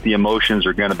 I think the emotions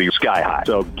are going to be sky high.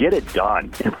 So get it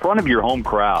done in front of your home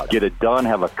crowd. Get it done,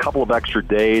 have a couple of extra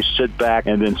days, sit back,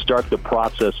 and then start the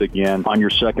process again on your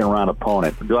second-round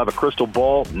opponent. Do I have a crystal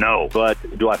ball? No. But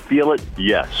do I feel it?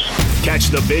 Yes.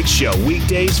 Catch The Big Show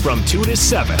weekdays from 2 to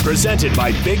 7. Presented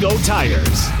by Big O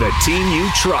Tires, the team you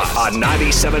trust. On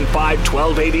 97.5,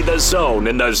 1280 The Zone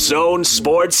and The Zone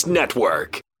Sports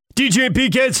Network. DJ and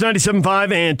PK, it's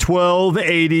 97.5 and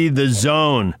 1280 The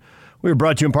Zone. We are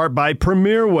brought to you in part by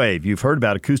Premier Wave. You've heard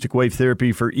about acoustic wave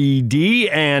therapy for ED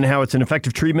and how it's an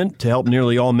effective treatment to help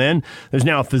nearly all men. There's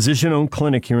now a physician-owned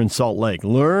clinic here in Salt Lake.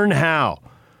 Learn how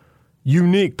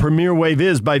unique Premier Wave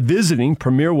is by visiting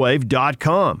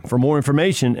premierwave.com for more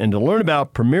information and to learn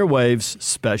about Premier Wave's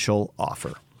special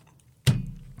offer.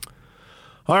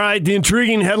 All right, the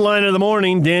intriguing headline of the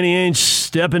morning, Danny Ainge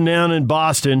stepping down in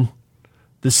Boston.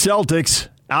 The Celtics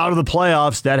out of the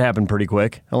playoffs. That happened pretty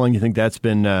quick. How long do you think that's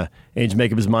been Ainge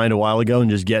make up his mind a while ago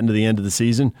and just getting to the end of the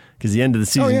season? Because the end of the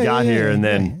season got here and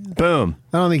then boom.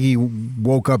 I don't think he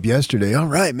woke up yesterday. All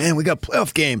right, man, we got a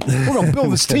playoff game. We're going to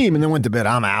build this team, and then went to bed.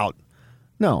 I'm out.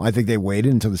 No, I think they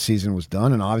waited until the season was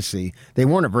done, and obviously they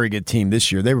weren't a very good team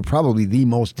this year. They were probably the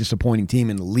most disappointing team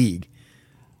in the league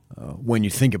when you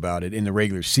think about it in the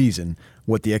regular season,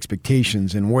 what the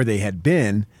expectations and where they had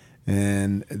been.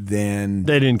 And then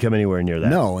they didn't come anywhere near that.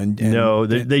 No, no,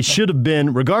 they should have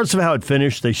been, regardless of how it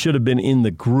finished, they should have been in the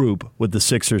group with the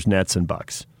Sixers, Nets, and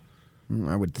Bucks.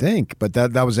 I would think, but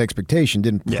that was expectation.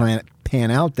 Didn't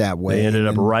pan out that way. They ended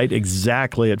up right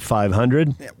exactly at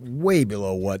 500. Way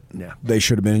below what they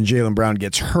should have been. And Jaylen Brown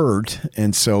gets hurt,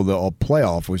 and so the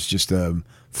playoff was just a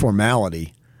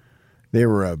formality. They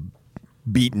were a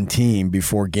beaten team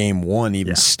before Game 1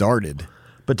 even started.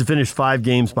 But to finish 5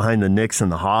 games behind the Knicks and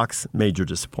the Hawks, major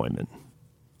disappointment.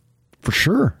 For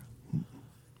sure.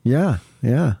 Yeah.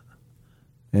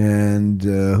 And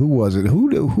who was it?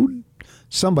 Who?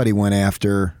 Somebody went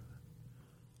after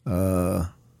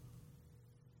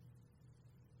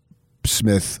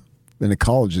Smith in the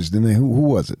colleges, didn't they? Who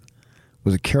was it?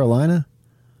 Was it Carolina?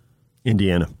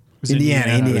 Indiana.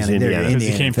 Indiana. Because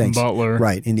he came from Butler.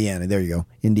 Right, Indiana. There you go.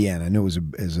 Indiana. I knew it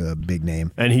was a big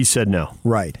name. And he said no.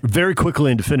 Right. Very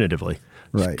quickly and definitively.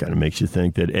 Right. Kind of makes you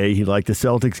think that A, he liked the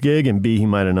Celtics gig, and B, he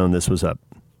might have known this was up.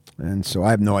 And so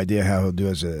I have no idea how he'll do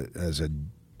as a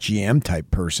GM type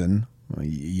person.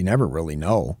 You never really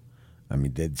know. I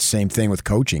mean, the same thing with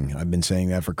coaching. I've been saying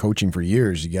that for coaching for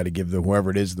years. You got to give whoever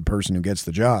it is, the person who gets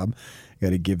the job, you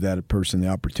got to give that person the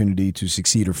opportunity to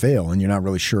succeed or fail, and you're not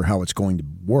really sure how it's going to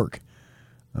work.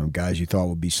 Guys you thought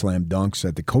would be slam dunks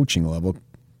at the coaching level,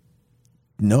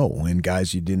 no. And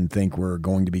guys you didn't think were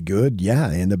going to be good,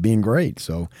 end up being great.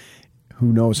 So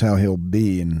who knows how he'll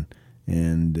be,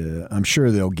 and I'm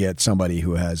sure they'll get somebody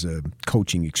who has a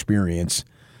coaching experience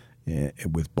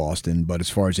with Boston. But as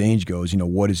far as Ainge goes,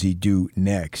 what does he do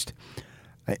next?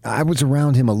 I was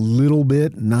around him a little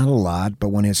bit, not a lot, but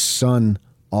when his son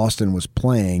Austin was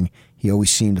playing, he always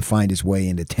seemed to find his way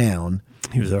into town.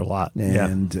 He was there a lot.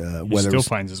 And he whether still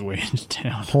finds his way into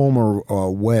town. Home or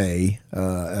away,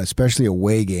 especially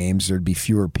away games, there'd be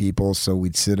fewer people, so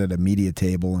we'd sit at a media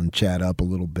table and chat up a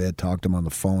little bit, talk to him on the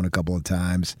phone a couple of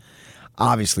times.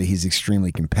 Obviously, he's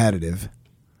extremely competitive.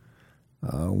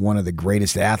 One of the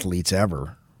greatest athletes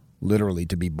ever, literally,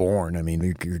 to be born. I mean,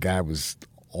 the guy was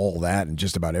all that and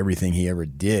just about everything he ever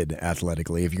did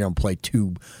athletically. If you're going to play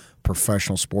two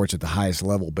professional sports at the highest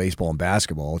level, baseball and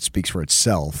basketball, it speaks for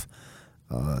itself.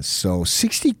 So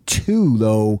 62,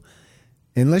 though,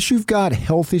 unless you've got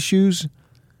health issues,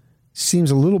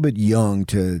 seems a little bit young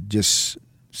to just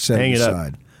set it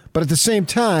aside. But at the same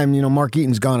time, Mark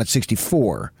Eaton's gone at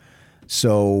 64.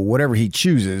 So whatever he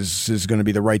chooses is going to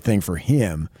be the right thing for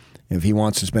him. If he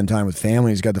wants to spend time with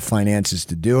family, he's got the finances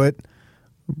to do it.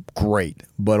 Great.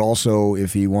 But also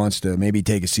if he wants to maybe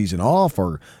take a season off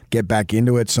or get back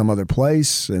into it some other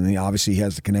place, and he obviously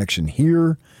has the connection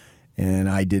here. And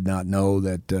I did not know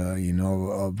that,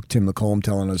 Tim LaCombe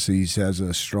telling us Ainge has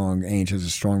a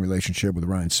strong relationship with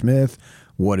Ryan Smith.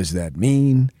 What does that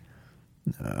mean?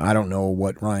 I don't know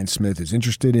what Ryan Smith is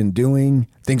interested in doing.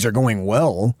 Things are going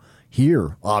well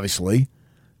here, obviously.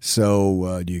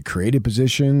 So do you create a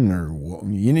position, or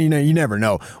you never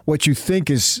know. What you think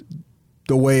is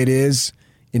the way it is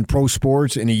in pro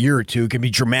sports in a year or two can be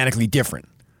dramatically different.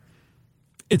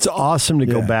 It's awesome to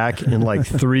go back in like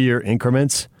 3-year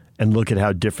increments and look at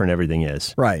how different everything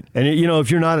is. Right. And,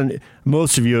 if you're not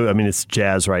most of you, it's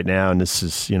Jazz right now, and this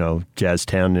is, Jazz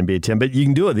Town, NBA 10, but you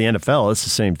can do it in the NFL. It's the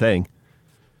same thing.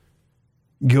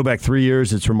 You go back 3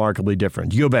 years, it's remarkably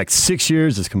different. You go back 6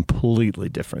 years, it's completely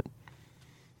different.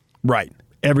 Right.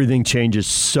 Everything changes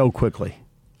so quickly.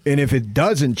 And if it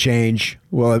doesn't change,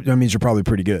 well, that means you're probably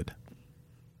pretty good.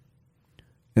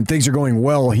 And things are going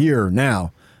well here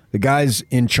now. The guys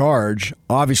in charge,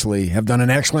 obviously, have done an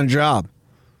excellent job.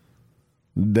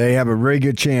 They have a very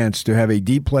good chance to have a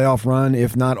deep playoff run,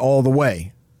 if not all the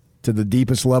way to the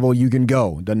deepest level you can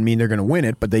go. Doesn't mean they're going to win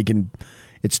it, but they can.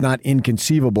 It's not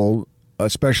inconceivable,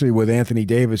 especially with Anthony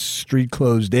Davis, street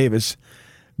clothes Davis,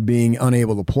 being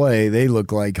unable to play. They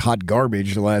look like hot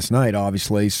garbage last night,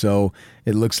 obviously, so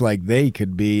it looks like they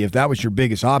could be, if that was your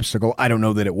biggest obstacle, I don't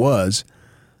know that it was,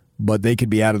 but they could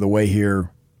be out of the way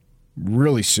here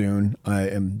really soon.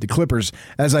 The Clippers,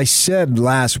 as I said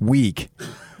last week,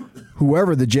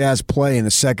 whoever the Jazz play in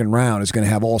the second round is going to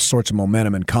have all sorts of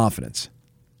momentum and confidence.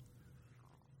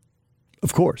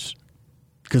 Of course.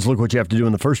 Because look what you have to do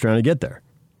in the first round to get there.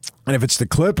 And if it's the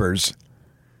Clippers,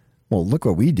 well, look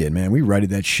what we did, man. We righted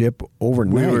that ship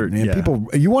overnight. People,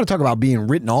 you want to talk about being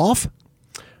written off?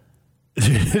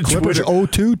 Clippers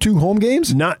 0-2, 2 home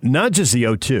games? Not just the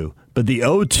 0-2, but the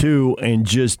 0-2 and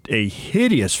just a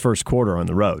hideous first quarter on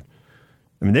the road.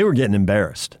 They were getting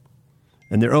embarrassed.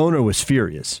 And their owner was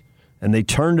furious. And they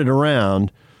turned it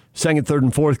around. Second, third,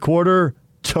 and fourth quarter,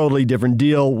 totally different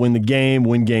deal. Win the game,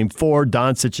 win game 4.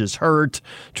 Doncic is hurt,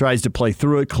 tries to play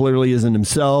through it, clearly isn't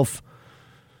himself.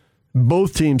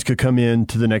 Both teams could come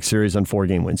into the next series on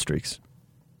 4-game win streaks.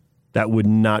 That would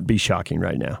not be shocking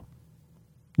right now.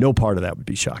 No part of that would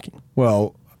be shocking.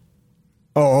 Well,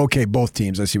 okay, both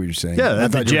teams. I see what you're saying. Yeah,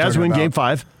 the Jazz win game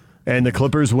 5, and the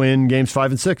Clippers win games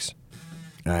 5 and 6.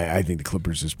 I think the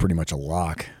Clippers is pretty much a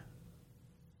lock.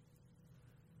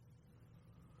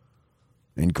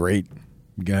 And great.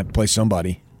 You're going to have to play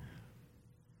somebody.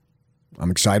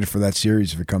 I'm excited for that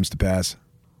series if it comes to pass.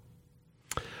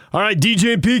 All right,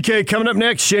 DJ and PK coming up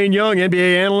next. Shane Young,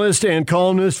 NBA analyst and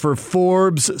columnist for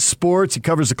Forbes Sports. He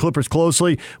covers the Clippers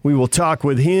closely. We will talk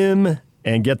with him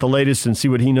and get the latest and see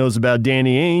what he knows about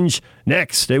Danny Ainge.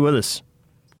 Next, stay with us.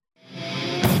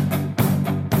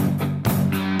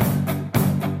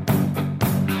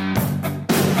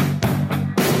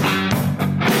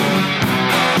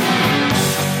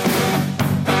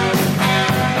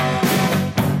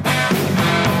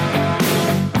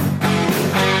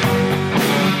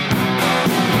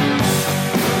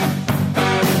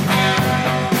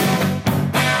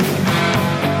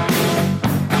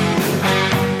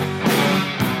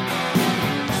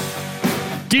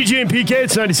 DJ and PK,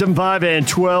 it's 97.5 and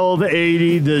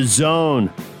 1280 The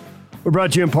Zone. We're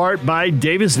brought to you in part by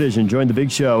Davis Vision. Join the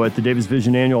big show at the Davis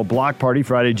Vision Annual Block Party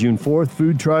Friday, June 4th.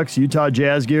 Food trucks, Utah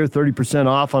Jazz gear, 30%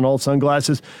 off on all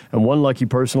sunglasses, and one lucky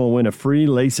person will win a free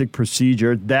LASIK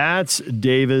procedure. That's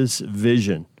Davis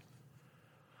Vision.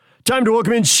 Time to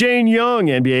welcome in Shane Young,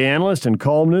 NBA analyst and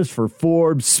columnist for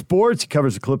Forbes Sports. He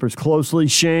covers the Clippers closely.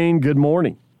 Shane, good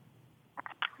morning.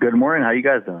 Good morning. How you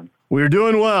guys doing? We're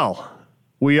doing well.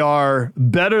 We are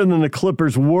better than the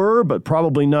Clippers were, but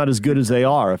probably not as good as they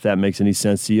are, if that makes any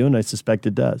sense to you, and I suspect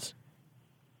it does.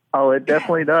 Oh, it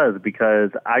definitely does, because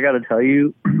I got to tell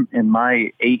you, in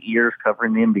my 8 years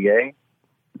covering the NBA,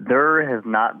 there has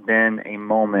not been a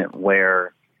moment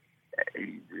where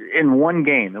in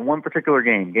one particular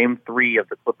game, Game 3 of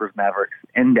the Clippers Mavericks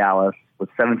in Dallas, with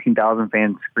 17,000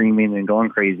 fans screaming and going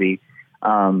crazy,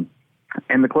 and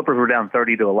the Clippers were down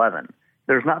 30-11.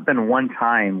 There's not been one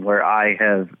time where I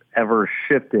have ever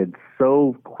shifted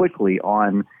so quickly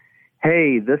on,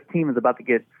 hey, this team is about to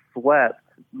get swept.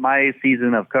 My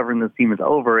season of covering this team is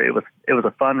over. It was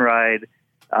a fun ride.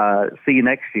 See you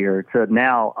next year. To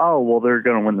now, oh, well, they're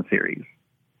going to win the series.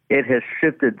 It has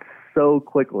shifted so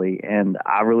quickly, and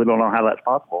I really don't know how that's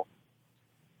possible.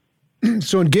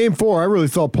 So in Game 4, I really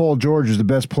thought Paul George was the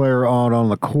best player out on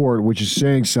the court, which is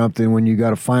saying something when you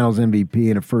got a Finals MVP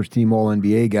and a first-team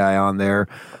All-NBA guy on there.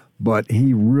 But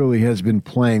he really has been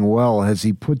playing well. Has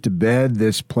he put to bed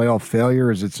this playoff failure?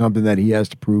 Is it something that he has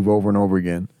to prove over and over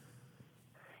again?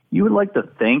 You would like to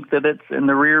think that it's in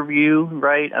the rear view,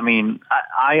 right? I mean,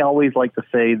 I always like to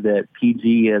say that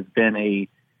PG has been a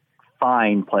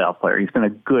fine playoff player. He's been a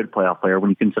good playoff player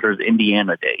when you consider his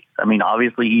Indiana days. I mean,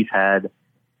 obviously he's had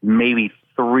maybe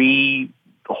 3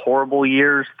 horrible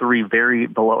years, 3 very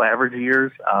below average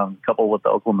years, coupled with the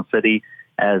Oklahoma City,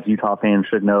 as Utah fans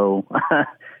should know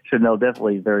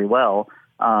definitely very well.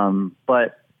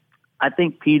 But I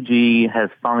think PG has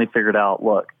finally figured out,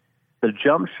 look, the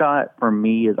jump shot for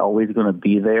me is always going to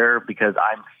be there because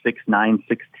I'm 6'9",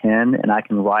 6'10", and I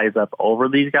can rise up over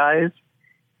these guys.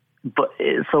 But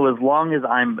so as long as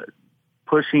I'm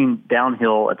pushing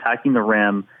downhill, attacking the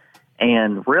rim,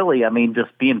 and really, I mean,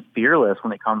 just being fearless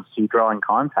when it comes to drawing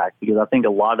contact, because I think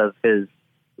a lot of his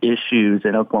issues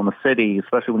in Oklahoma City,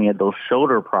 especially when he had those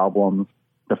shoulder problems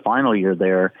the final year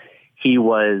there, he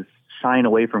was shying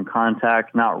away from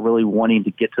contact, not really wanting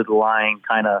to get to the line,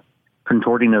 kind of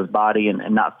contorting his body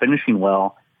and not finishing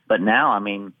well. But now, I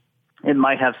mean, it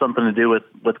might have something to do with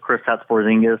Kristaps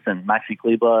Porzingis and Maxi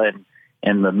Kleber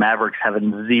and the Mavericks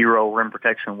having 0 rim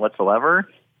protection whatsoever.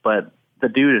 But the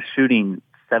dude is shooting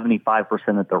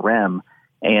 75% at the rim,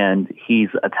 and he's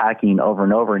attacking over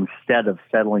and over instead of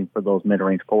settling for those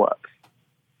mid-range pull-ups.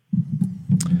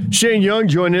 Shane Young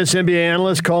joined us, NBA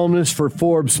analyst, columnist for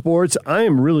Forbes Sports. I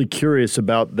am really curious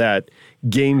about that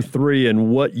Game 3 and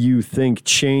what you think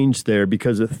changed there,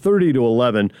 because at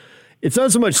 30-11, it's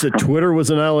not so much that Twitter was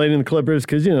annihilating the Clippers,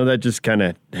 because, you know, that just kind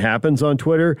of happens on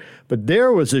Twitter, but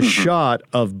there was a shot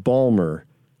of Ballmer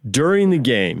during the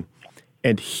game,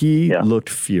 and he looked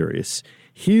furious.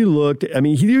 He looked, I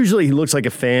mean, he looks like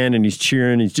a fan, and he's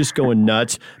cheering, he's just going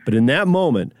nuts, but in that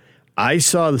moment, I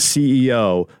saw the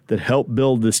CEO that helped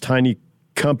build this tiny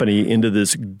company into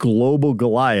this global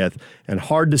Goliath, and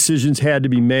hard decisions had to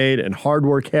be made and hard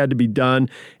work had to be done.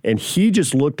 And he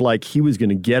just looked like he was going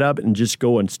to get up and just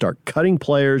go and start cutting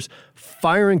players,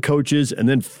 firing coaches, and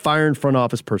then firing front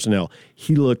office personnel.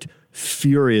 He looked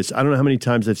furious. I don't know how many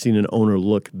times I've seen an owner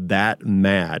look that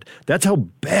mad. That's how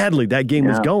badly that game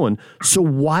was going. So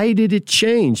why did it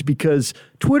change? Because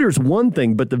Twitter's one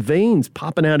thing, but the veins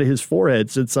popping out of his forehead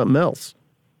said something else.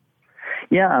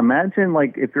 Yeah, imagine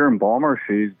like if you're in Ballmer's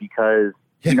shoes, because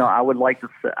you know, I would like to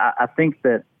say, I think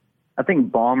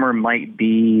Ballmer might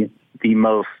be the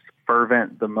most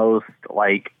fervent, the most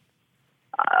like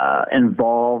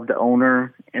involved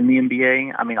owner in the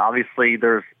NBA. I mean, obviously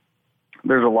there's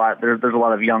a lot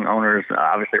of young owners.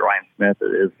 Obviously, Ryan Smith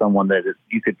is someone that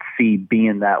you could see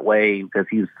being that way because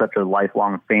he's such a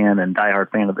lifelong fan and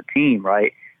diehard fan of the team,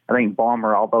 right? I think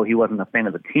Ballmer, although he wasn't a fan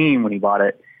of the team when he bought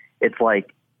it, it's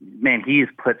like, man, he's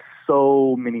put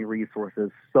so many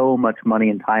resources, so much money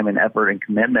and time and effort and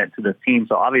commitment to this team.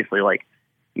 So obviously, like,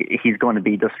 he's going to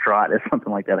be distraught if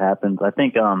something like that happens. I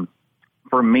think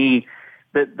for me,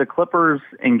 the Clippers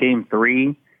in Game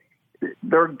 3,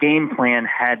 their game plan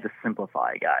had to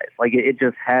simplify, guys. Like it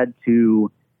just had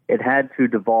to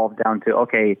devolve down to,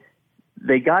 okay,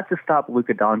 they got to stop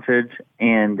Luka Doncic,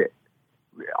 and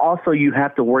also you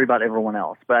have to worry about everyone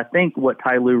else. But I think what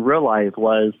Ty Lue realized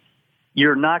was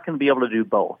you're not going to be able to do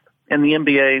both. In the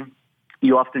NBA,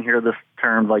 you often hear this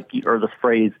term or this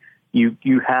phrase,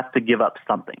 you have to give up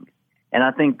something. And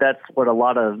I think that's what a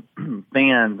lot of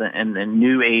fans and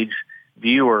new age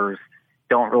viewers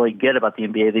don't really get about the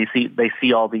NBA. They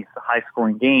see all these high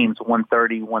scoring games,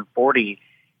 130, 140,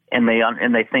 and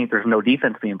they think there's no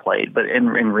defense being played. But in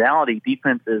reality,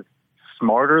 defense is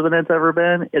smarter than it's ever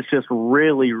been. It's just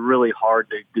really, really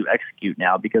hard to execute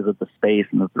now because of the space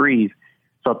and the threes.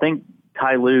 So I think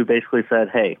Ty Lue basically said,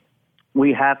 hey,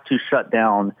 we have to shut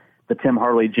down the Tim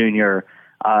Hardaway Jr.,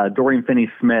 Dorian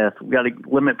Finney-Smith. We got to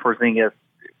limit Porzingis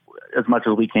as much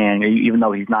as we can, even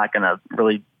though he's not going to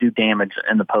really do damage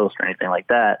in the post or anything like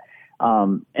that.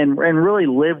 And really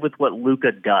live with what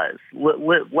Luka does. Let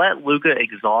Luka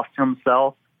exhaust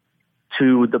himself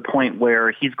to the point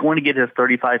where he's going to get his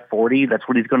 35-40. That's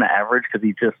what he's going to average because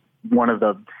he's just one of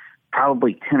the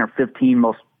probably 10 or 15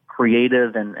 most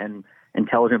creative and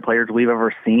intelligent players we've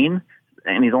ever seen,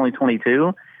 and he's only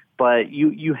 22. But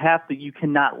you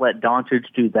cannot let Doncic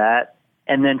do that,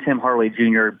 and then Tim Hardaway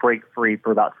Jr. break free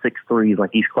for about 6 threes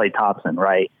like he's Klay Thompson,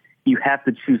 right? You have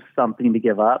to choose something to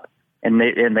give up, and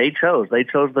they chose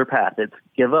their path. It's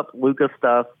give up Luka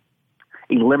stuff,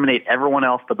 eliminate everyone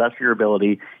else the best of your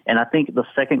ability, and I think the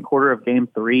second quarter of Game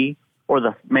 3 or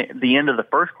the end of the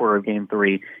first quarter of Game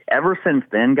 3, ever since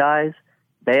then, guys,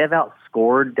 they have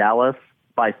outscored Dallas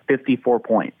by 54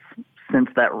 points since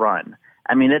that run.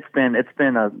 I mean, it's been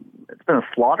a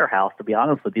slaughterhouse, to be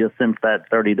honest with you, since that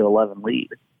 30-11 lead.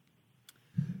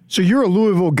 So you're a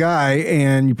Louisville guy,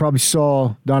 and you probably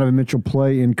saw Donovan Mitchell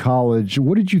play in college.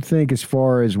 What did you think as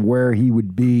far as where he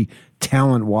would be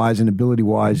talent-wise and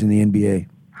ability-wise in the NBA?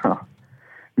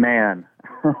 Man,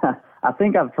 I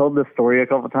think I've told this story a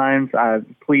couple of times.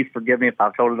 Please forgive me if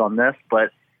I've told it on this,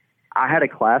 but I had a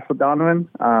class with Donovan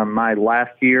my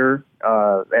last year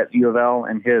at U of L,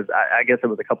 and I guess it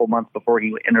was a couple months before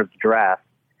he entered the draft.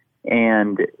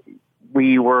 And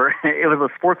it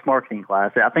was a sports marketing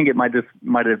class. I think it might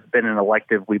have been an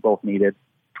elective we both needed.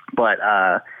 But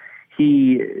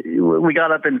we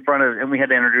got up in front of, and we had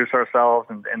to introduce ourselves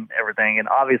and everything. And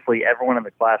obviously everyone in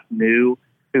the class knew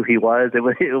who he was. It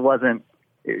wasn't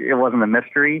a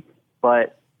mystery,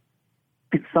 but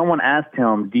someone asked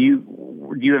him, do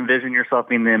you envision yourself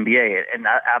being in the NBA? And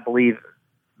I believe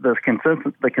the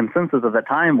consensus of the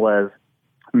time was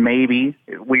maybe.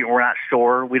 We're not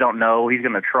sure. We don't know. He's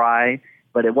going to try.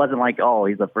 But it wasn't like, oh,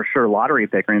 he's a for sure lottery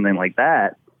pick or anything like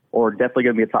that, or definitely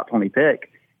going to be a top 20 pick.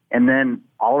 And then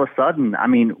all of a sudden, I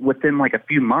mean, within like a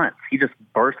few months, he just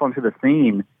bursts onto the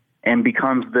scene and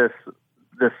becomes this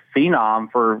phenom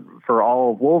for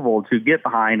all of Louisville to get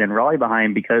behind and rally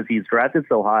behind because he's drafted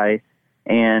so high.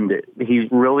 And he's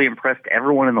really impressed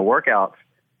everyone in the workouts.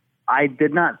 I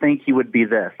did not think he would be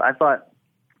this. I thought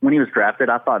when he was drafted,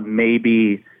 I thought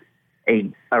maybe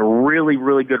a really,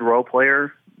 really good role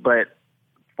player, but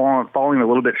falling a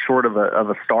little bit short of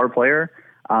a star player.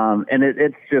 And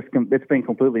it's been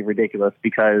completely ridiculous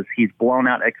because he's blown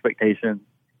out expectations.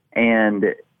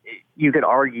 And you could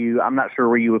argue, I'm not sure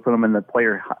where you would put him in the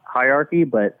player hierarchy,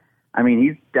 but I mean,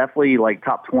 he's definitely like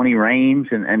top 20 range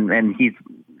and he's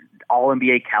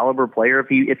All-NBA caliber player. If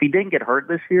he didn't get hurt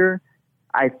this year,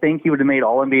 I think he would have made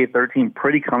All-NBA 13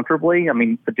 pretty comfortably. I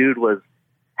mean, the dude was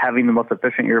having the most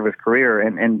efficient year of his career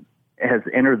and has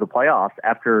entered the playoffs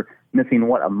after missing,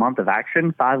 a month of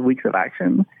action, 5 weeks of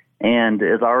action, and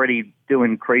is already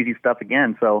doing crazy stuff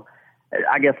again. So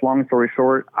I guess long story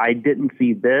short, I didn't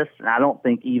see this, and I don't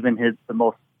think even the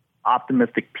most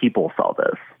optimistic people saw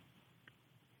this.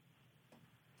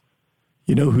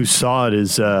 You know who saw it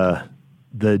is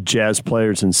the Jazz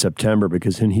players in September,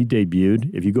 because when he debuted,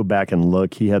 if you go back and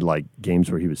look, he had like games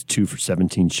where he was 2 for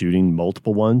 17 shooting,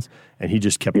 multiple ones, and he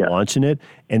just kept launching it.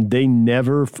 And they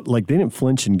never, they didn't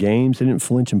flinch in games. They didn't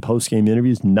flinch in post-game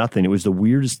interviews, nothing. It was the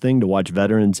weirdest thing to watch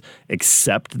veterans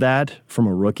accept that from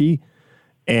a rookie.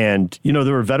 And,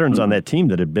 there were veterans on that team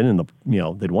that had been in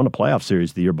they'd won a playoff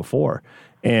series the year before.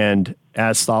 And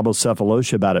asked Thabo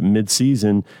Sefolosha about it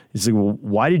mid-season. He's like, well,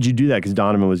 why did you do that? Because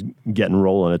Donovan was getting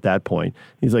rolling at that point.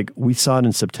 He's like, we saw it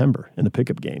in September in the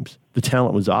pickup games. The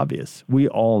talent was obvious. We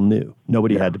all knew.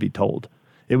 Nobody had to be told.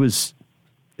 It was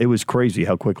crazy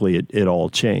how quickly it all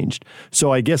changed.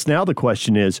 So I guess now the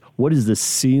question is, what is the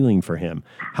ceiling for him?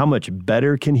 How much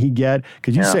better can he get?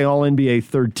 Because you say All-NBA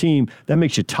third team, that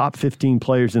makes you top 15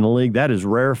 players in the league. That is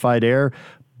rarefied air.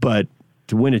 But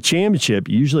to win a championship,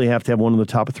 you usually have to have one of the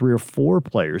top 3 or 4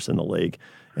 players in the league.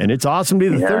 And it's awesome to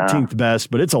be the 13th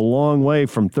best, but it's a long way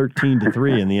from 13 to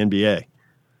 3 in the NBA.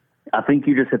 I think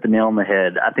you just hit the nail on the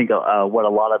head. I think what a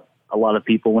lot of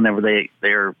people, whenever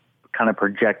they're kind of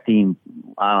projecting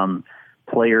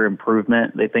player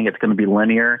improvement, they think it's going to be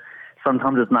linear.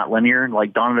 Sometimes it's not linear.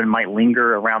 Like Donovan might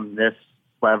linger around this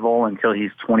level until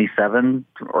he's 27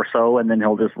 or so, and then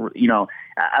he'll just,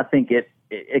 I think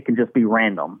it can just be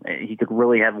random. He could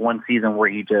really have one season where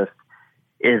he just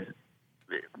is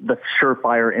the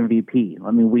surefire MVP.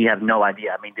 I mean, we have no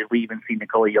idea. I mean, did we even see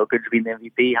Nikola Jokic being the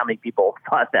MVP? How many people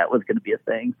thought that was going to be a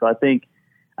thing? So I think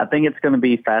it's going to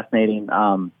be fascinating.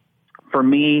 For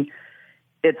me,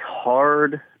 it's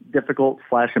hard, difficult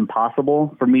 /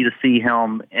 impossible for me to see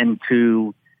him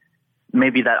into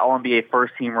maybe that All-NBA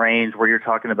first team range where you're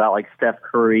talking about like Steph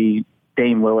Curry,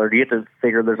 Dame Lillard. You have to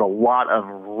figure there's a lot of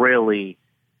really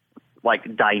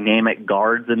like dynamic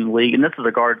guards in the league, and this is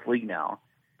a guards league now.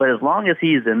 But as long as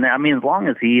he's in there, I mean, as long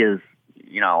as he is,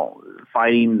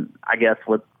 fighting, I guess,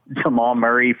 with Jamal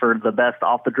Murray for the best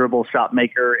off the dribble shot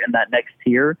maker in that next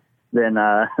tier, then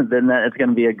it's going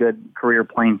to be a good career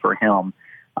plane for him.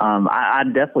 I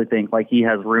definitely think like he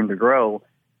has room to grow.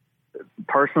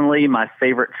 Personally, my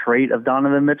favorite trait of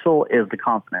Donovan Mitchell is the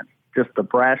confidence, just the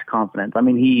brash confidence. I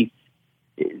mean,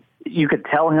 you could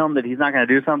tell him that he's not going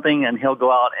to do something, and he'll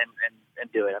go out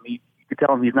and do it. I mean, you could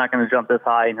tell him he's not going to jump this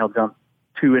high, and he'll jump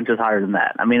 2 inches higher than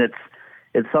that. I mean,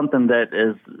 it's something that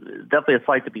is definitely a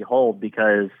sight to behold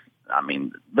because, I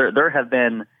mean, there have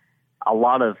been a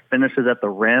lot of finishes at the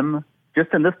rim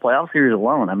just in this playoff series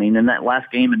alone. I mean, in that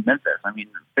last game in Memphis, I mean,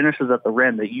 finishes at the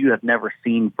rim that you have never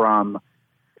seen from,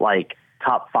 like,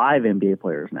 top 5 NBA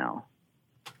players now.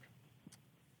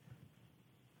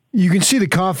 You can see the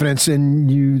confidence,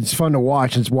 and it's fun to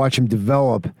watch and watch him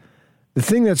develop. The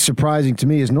thing that's surprising to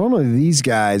me is normally these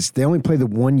guys, they only play the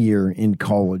 1 year in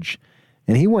college,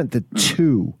 and he went to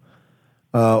 2.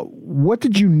 What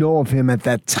did you know of him at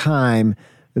that time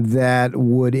that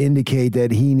would indicate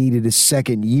that he needed a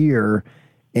second year?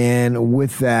 And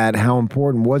with that, how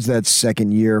important was that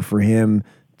second year for him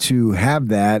to have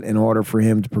that in order for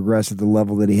him to progress at the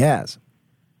level that he has?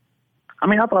 I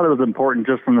mean, I thought it was important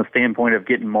just from the standpoint of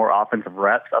getting more offensive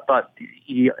reps. I thought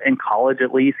in college,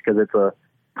 at least, because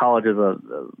college is a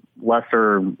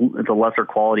lesser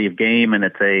quality of game, and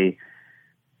it's a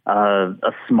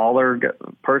smaller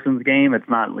person's game. It's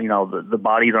not, the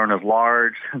bodies aren't as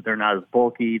large. They're not as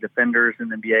bulky defenders in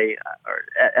the NBA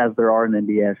as there are in the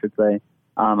NBA, I should say.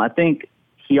 I think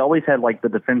he always had like the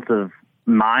defensive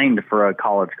mind for a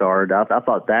college guard. I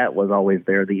thought that was always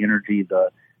there. The energy,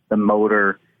 the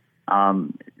motor,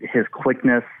 his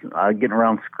quickness, getting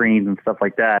around screens and stuff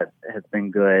like that has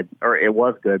been good, or it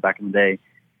was good back in the day.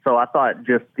 So I thought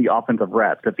just the offensive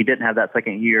reps, if he didn't have that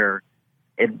second year,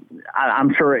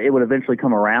 I'm sure it would eventually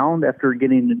come around after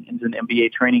getting into an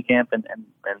NBA training camp and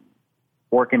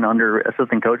working under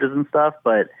assistant coaches and stuff.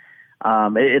 But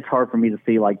it's hard for me to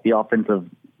see like the offensive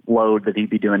load that he'd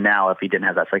be doing now if he didn't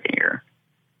have that second year.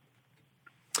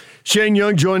 Shane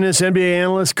Young joining us, NBA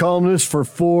analyst, columnist for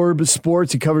Forbes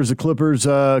Sports. He covers the Clippers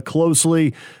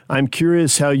closely. I'm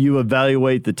curious how you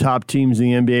evaluate the top teams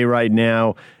in the NBA right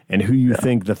now and who you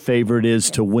think the favorite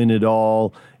is to win it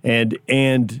all. And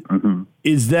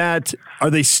are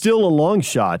they still a long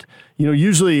shot?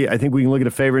 Usually I think we can look at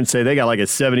a favorite and say they got like a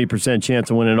 70% chance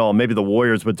of winning it all. Maybe the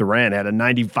Warriors with Durant had a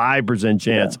 95%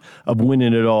 chance of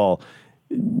winning it all.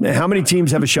 How many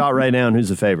teams have a shot right now, and who's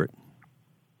the favorite?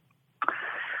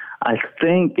 I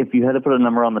think if you had to put a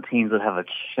number on the teams that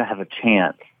have a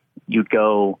chance, you'd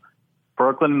go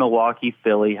Brooklyn, Milwaukee,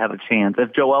 Philly have a chance.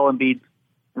 If Joel Embiid's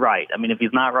right, I mean, if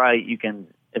he's not right,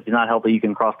 if he's not healthy, you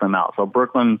can cross them out. So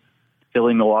Brooklyn,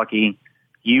 Philly, Milwaukee,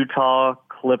 Utah,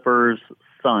 Clippers,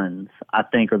 Suns, I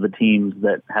think are the teams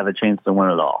that have a chance to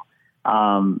win it all.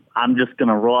 I'm just going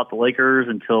to roll out the Lakers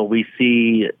until we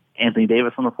see Anthony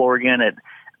Davis on the floor again.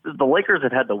 The Lakers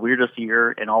have had the weirdest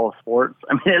year in all of sports.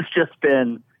 I mean, it's just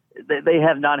been. They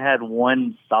have not had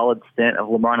one solid stint of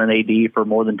LeBron and AD for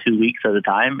more than 2 weeks at a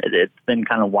time. It's been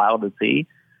kind of wild to see.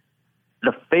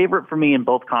 The favorite for me in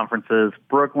both conferences,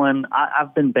 Brooklyn,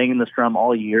 I've been banging this drum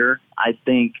all year. I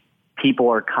think people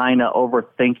are kind of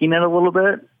overthinking it a little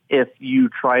bit if you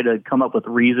try to come up with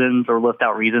reasons or lift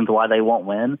out reasons why they won't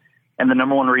win. And the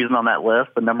number one reason on that list,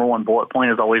 the number one bullet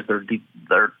point is always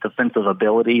their defensive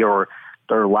ability or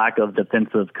their lack of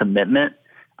defensive commitment.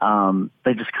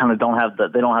 They just kind of don't have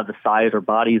the size or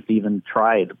bodies to even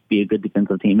try to be a good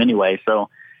defensive team anyway. So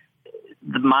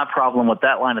my problem with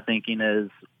that line of thinking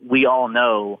is we all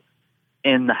know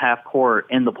in the half court,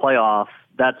 in the playoffs,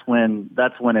 that's when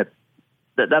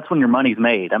your money's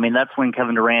made. I mean, that's when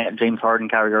Kevin Durant, James Harden,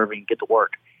 Kyrie Irving get to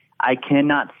work. I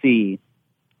cannot see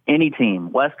any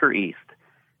team, West or East,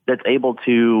 that's able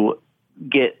to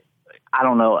get,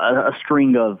 a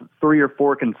string of 3 or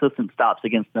 4 consistent stops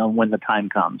against them when the time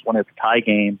comes, when it's a tie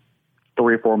game,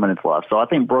 3 or 4 minutes left. So I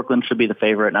think Brooklyn should be the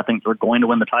favorite, and I think they're going to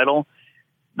win the title.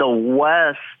 The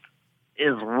West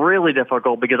is really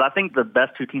difficult because I think the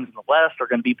best 2 teams in the West are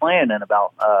going to be playing in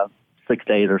about 6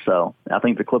 days or so. I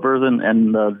think the Clippers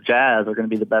and the Jazz are going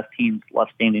to be the best teams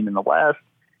left standing in the West,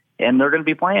 and they're going to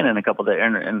be playing in a couple of days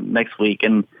in next week.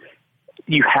 And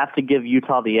you have to give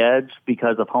Utah the edge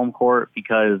because of home court,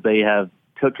 because they have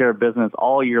took care of business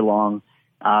all year long.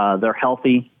 They're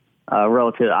healthy, they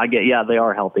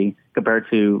are healthy compared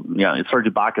to, Serge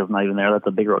Ibaka's not even there. That's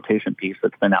a big rotation piece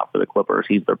that's been out for the Clippers.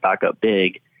 He's their backup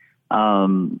big.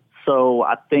 So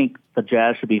I think the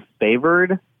Jazz should be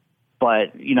favored,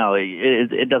 but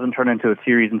it doesn't turn into a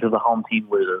series until the home team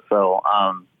loses. So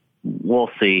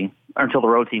we'll see, or until the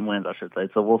road team wins, I should say.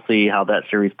 So we'll see how that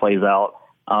series plays out.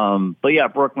 But yeah,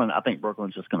 Brooklyn, I think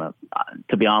Brooklyn's just going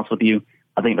to be honest with you,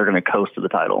 I think they're going to coast to the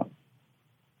title.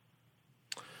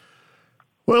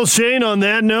 Well, Shane, on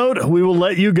that note, we will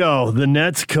let you go. The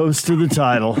Nets coast to the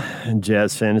title, and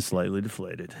Jazz fan is slightly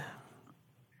deflated.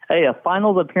 Hey, a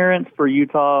finals appearance for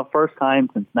Utah, first time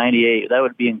since '98. That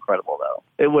would be incredible, though.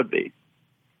 It would be.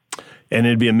 And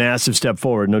it'd be a massive step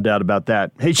forward, no doubt about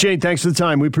that. Hey, Shane, thanks for the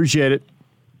time. We appreciate it.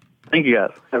 Thank you,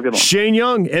 guys. Have a good one. Shane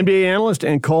Young, NBA analyst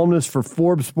and columnist for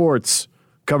Forbes Sports,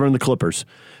 covering the Clippers.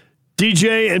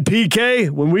 DJ and PK,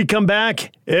 when we come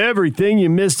back, everything you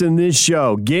missed in this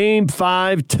show. Game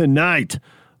 5 tonight.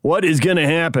 What is going to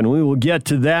happen? We will get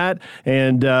to that.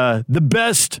 And the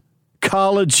best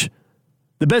NBA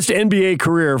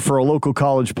career for a local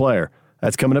college player.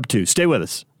 That's coming up too. Stay with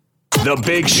us. The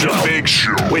Big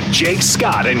Show with Jake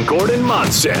Scott and Gordon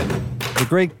Monson. The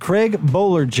great Craig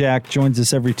Bolerjack joins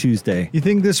us every Tuesday. You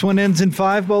think this one ends in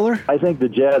 5, Bowler? I think the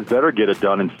Jazz better get it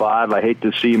done in 5. I hate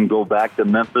to see him go back to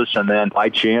Memphis and then, by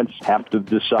chance, have to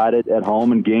decide it at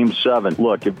home in Game 7.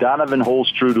 Look, if Donovan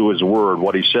holds true to his word,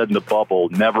 what he said in the bubble,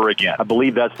 never again. I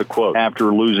believe that's the quote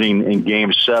after losing in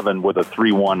Game 7 with a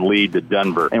 3-1 lead to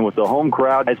Denver. And with the home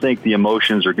crowd, I think the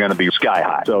emotions are going to be sky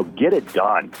high. So get it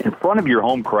done in front of your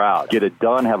home crowd. Get it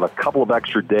done, have a couple of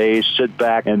extra days, sit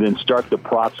back, and then start the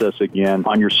process again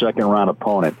on your second-round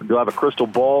opponent. Do I have a crystal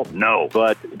ball? No.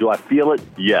 But do I feel it?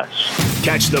 Yes.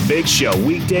 Catch The Big Show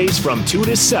weekdays from 2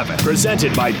 to 7.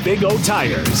 Presented by Big O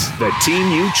Tires, the team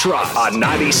you trust. On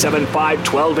 97.5,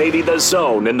 1280 The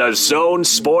Zone and The Zone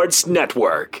Sports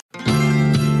Network.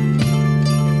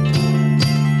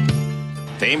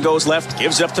 Dame goes left,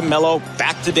 gives it up to Melo.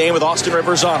 Back to Dame with Austin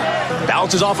Rivers on him.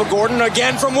 Bounces off of Gordon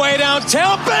again from way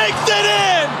downtown. Banked it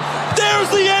in! There's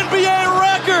the NBA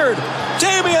record!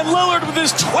 Damian Lillard with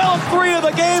his 12th three of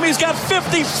the game. He's got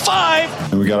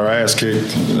 55. And we got our ass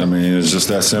kicked. I mean, it's just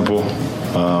that simple.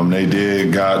 They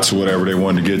got to whatever they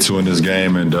wanted to get to in this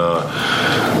game. And,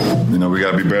 we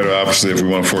got to be better, obviously, if we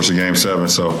want to force a Game 7.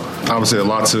 So, obviously, a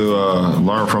lot to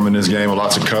learn from in this game, a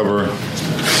lot to cover.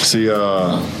 See,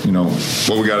 what we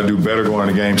got to do better going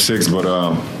into Game 6. But,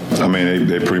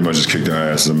 they pretty much just kicked our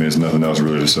asses. I mean, there's nothing else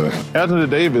really to say. Anthony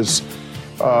Davis,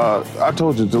 I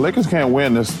told you, the Lakers can't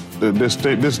win this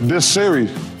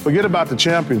series. Forget about the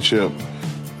championship.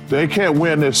 They can't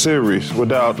win this series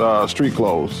without street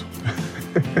clothes.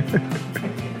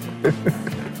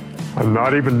 I'm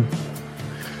not even.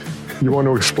 You want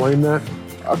to explain that?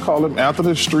 I call him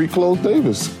Anthony Street Clothes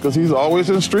Davis because he's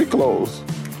always in street clothes.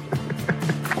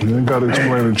 You ain't got to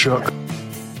explain it, Chuck.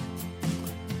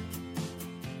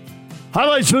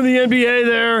 Highlights from the NBA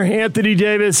there. Anthony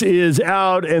Davis is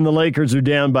out, and the Lakers are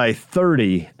down by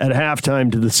 30 at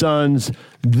halftime to the Suns.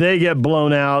 They get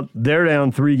blown out. They're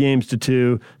down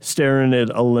 3-2, staring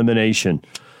at elimination.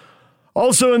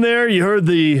 Also in there, you heard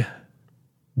the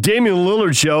Damian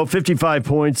Lillard show, 55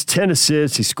 points, 10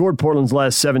 assists. He scored Portland's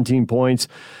last 17 points.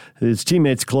 His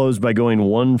teammates closed by going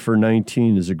 1 for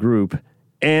 19 as a group.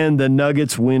 And the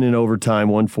Nuggets win in overtime,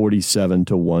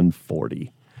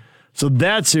 147-140. So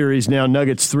that series now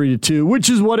Nuggets 3-2, which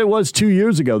is what it was 2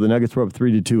 years ago. The Nuggets were up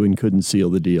 3-2 and couldn't seal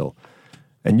the deal.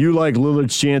 And you like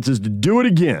Lillard's chances to do it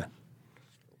again.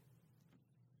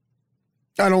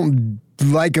 I don't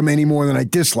like him any more than I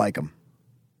dislike him.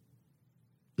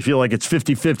 You feel like it's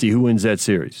 50-50 who wins that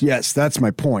series? Yes, that's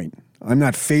my point. I'm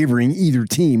not favoring either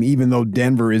team, even though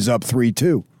Denver is up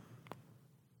 3-2.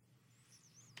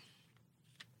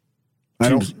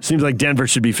 Seems like Denver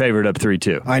should be favored up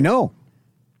 3-2. I know.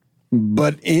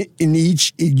 But in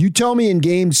each, you tell me in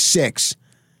Game 6,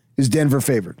 is Denver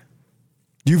favored?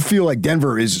 Do you feel like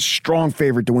Denver is a strong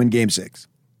favorite to win Game 6?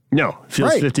 No,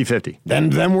 feels 50-50.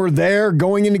 Then we're there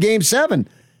going into Game 7.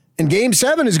 And Game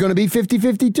 7 is going to be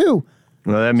 50-50 too.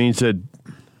 Well, that means that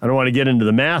I don't want to get into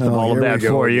the math of all of that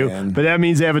for you, but that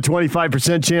means they have a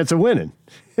 25% chance of winning.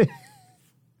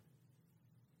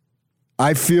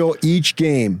 I feel each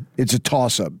game, it's a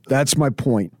toss-up. That's my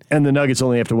point. And the Nuggets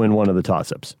only have to win one of the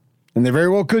toss-ups. And they very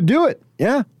well could do it,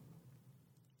 yeah.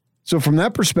 So from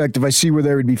that perspective, I see where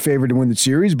they would be favored to win the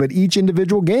series, but each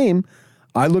individual game,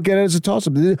 I look at it as a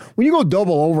toss-up. When you go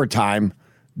double overtime,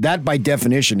 that by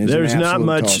definition is an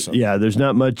absolute toss-up. Yeah, there's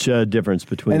not much difference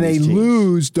between these teams. And they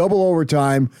lose double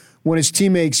overtime when his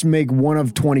teammates make one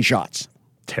of 20 shots.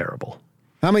 Terrible.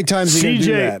 How many times are they going to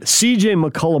do that? C.J.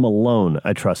 McCollum alone,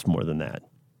 I trust more than that.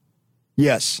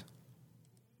 Yes.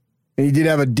 And he did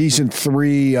have a decent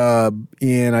three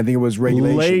in, I think it was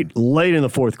regulation. Late in the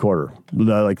fourth quarter,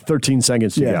 like 13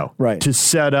 seconds to go. Right. To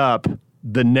set up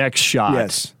the next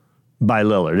shot by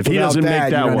Lillard. If he doesn't make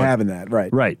that you're one. not having that,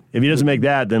 right. Right. If he doesn't make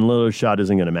that, then Lillard's shot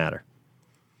isn't going to matter.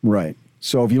 Right.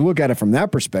 So if you look at it from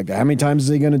that perspective, how many times is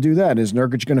he going to do that? Is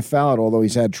Nurkic going to foul it? Although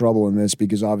he's had trouble in this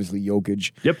because obviously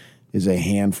Jokic is a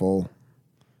handful.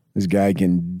 This guy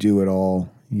can do it all.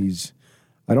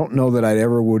 I don't know that I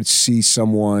ever would see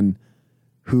someone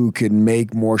who could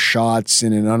make more shots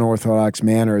in an unorthodox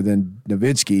manner than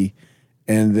Nowitzki,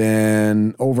 and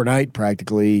then overnight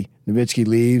practically Nowitzki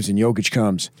leaves and Jokic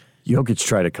comes. Jokic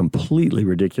tried a completely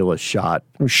ridiculous shot.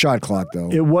 It was shot clock,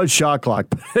 though. It was shot clock,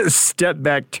 but a step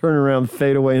back, turn around,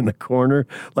 fade away in the corner.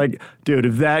 Like, dude,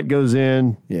 if that goes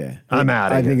in, I'm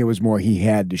out of I here. think it was more he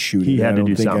had to shoot it. He had to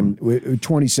do something. With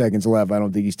 20 seconds left, I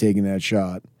don't think he's taking that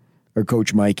shot. Or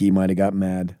Coach Mikey might have got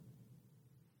mad.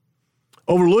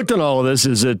 Overlooked in all of this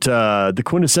is that the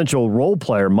quintessential role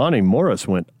player, Monty Morris,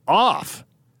 went off.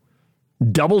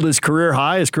 Doubled his career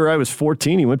high. His career high was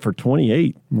 14. He went for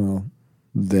 28. Well,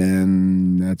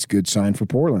 then that's a good sign for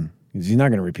Portland. Because he's not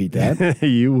going to repeat that.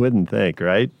 You wouldn't think,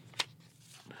 right?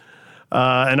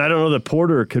 And I don't know that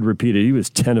Porter could repeat it. He was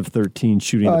 10 of 13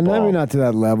 shooting the ball. Maybe not to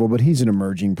that level, but he's an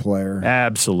emerging player.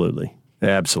 Absolutely.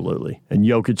 Absolutely. And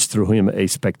Jokic threw him a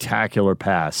spectacular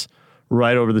pass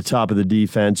right over the top of the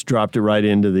defense, dropped it right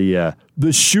into the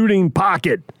shooting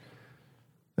pocket.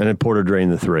 And then Porter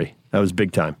drained the three. That was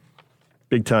big time.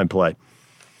 Big time play.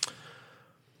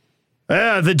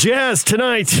 The Jazz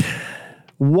tonight,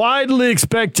 widely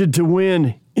expected to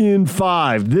win in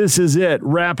 5. This is it.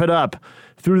 Wrap it up.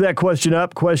 Threw that question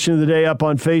of the day up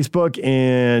on Facebook,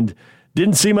 and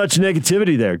didn't see much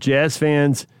negativity there. Jazz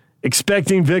fans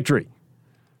expecting victory.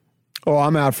 Oh,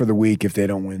 I'm out for the week if they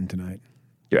don't win tonight.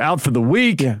 You're out for the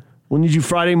week? Yeah. We'll need you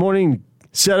Friday morning.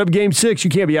 Set up Game 6. You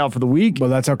can't be out for the week. Well,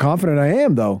 that's how confident I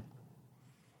am, though.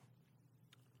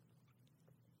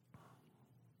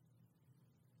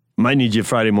 Might need you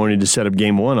Friday morning to set up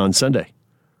Game 1 on Sunday.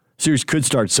 Series could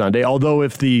start Sunday, although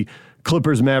if the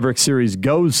Clippers-Mavericks series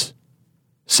goes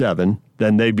 7,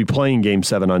 then they'd be playing Game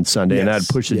 7 on Sunday, and that'd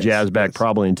push the Jazz back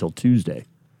probably until Tuesday.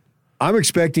 I'm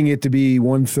expecting it to be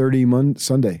 1:30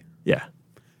 Sunday. Yeah.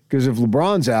 Because if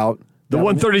LeBron's out... The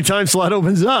 1:30 time slot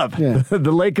opens up. Yeah.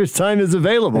 The Lakers' time is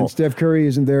available. And Steph Curry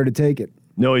isn't there to take it.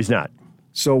 No, he's not.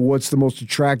 So what's the most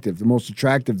attractive? The most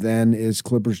attractive then is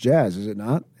Clippers-Jazz, is it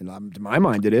not? And to my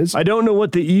mind, it is. I don't know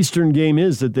what the Eastern game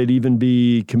is that they'd even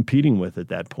be competing with at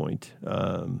that point.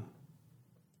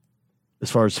 As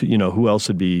far as, who else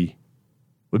would be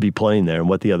playing there and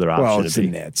what the other option would be. Well, it's the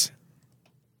Nets.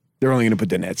 They're only going to put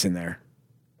the Nets in there.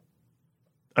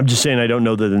 I'm just saying I don't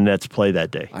know that the Nets play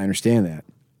that day. I understand that.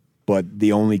 But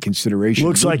the only consideration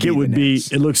looks like it would be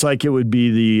it looks like it would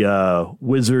be the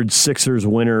Wizards Sixers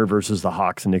winner versus the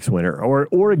Hawks Knicks winner,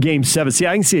 or a Game 7. See,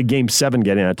 I can see a Game 7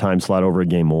 getting a time slot over a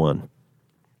Game 1.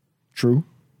 True.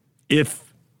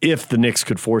 If the Knicks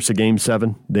could force a Game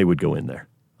 7, they would go in there.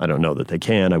 I don't know that they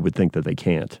can. I would think that they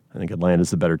can't. I think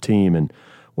Atlanta's the better team, and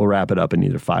we'll wrap it up in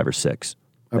either 5 or 6.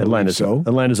 Atlanta's up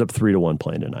 3-1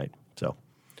 playing tonight. So.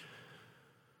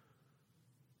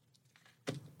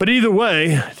 But either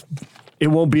way, it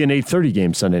won't be an 8:30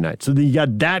 game Sunday night. So you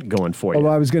got that going for you.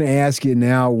 Well, I was going to ask you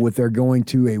now, with they're going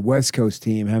to a West Coast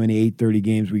team, how many 8:30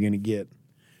 games are we going to get?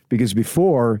 Because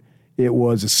before, it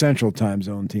was a Central Time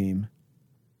Zone team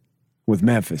with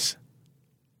Memphis.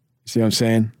 See what I'm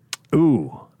saying?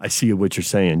 Ooh, I see what you're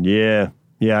saying. Yeah,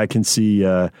 I can see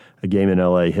a game in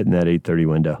L.A. hitting that 8:30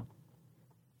 window.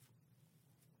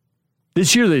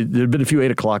 This year, there have been a few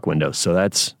 8 o'clock windows, so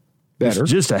that's... better.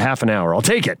 Just a half an hour. I'll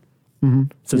take it.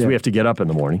 Since we have to get up in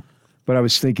the morning. But I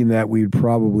was thinking that we'd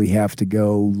probably have to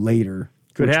go later.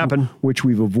 Could happen. Which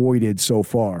we've avoided so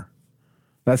far.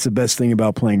 That's the best thing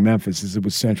about playing Memphis is it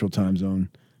was Central Time Zone.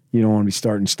 You don't want to be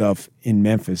starting stuff in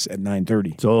Memphis at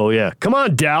 9:30. So, yeah. Come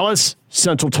on, Dallas.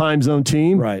 Central Time Zone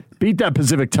team. Right. Beat that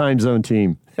Pacific Time Zone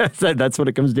team. That's what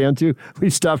it comes down to. We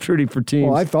stopped rooting for teams.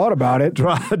 Well, I thought about it.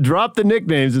 Drop the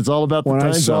nicknames. It's all about the time zone.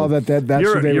 When I saw that's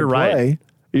who they would play.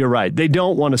 You're right. They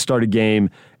don't want to start a game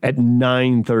at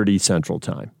 9:30 Central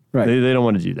Time. Right. They don't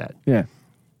want to do that. Yeah.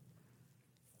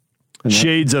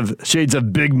 Shades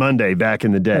of Big Monday back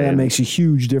in the day. That makes a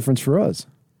huge difference for us.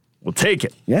 We'll take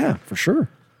it. Yeah, for sure.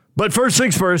 But first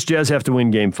things first, Jazz have to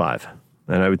win Game 5.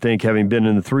 And I would think, having been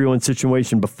in the 3-1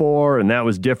 situation before, and that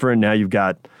was different, now you've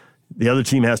got the other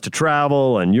team has to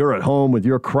travel, and you're at home with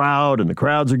your crowd, and the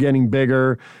crowds are getting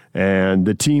bigger, and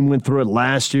the team went through it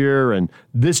last year, and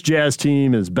this Jazz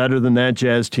team is better than that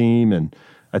Jazz team, and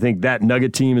I think that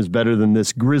Nugget team is better than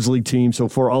this Grizzly team. So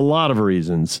for a lot of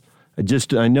reasons,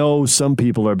 I know some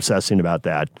people are obsessing about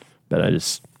that, but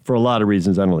for a lot of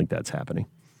reasons, I don't think that's happening.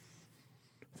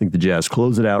 I think the Jazz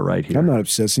close it out right here. I'm not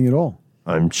obsessing at all.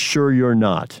 I'm sure you're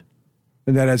not.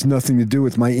 And that has nothing to do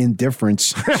with my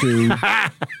indifference to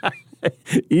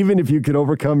Even if you could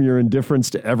overcome your indifference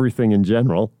to everything in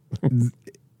general.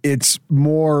 It's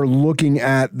more looking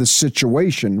at the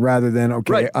situation rather than,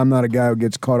 okay, I'm not a guy who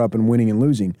gets caught up in winning and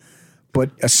losing.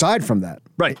 But aside from that,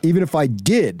 even if I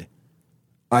did,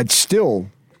 I'd still...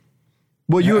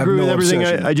 Well, you agree with everything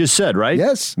I just said, right?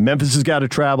 Yes. Memphis has got to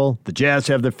travel. The Jazz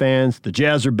have their fans. The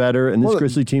Jazz are better, and this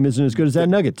Grizzly team isn't as good as that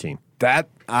Nugget team. The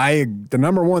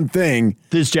number one thing...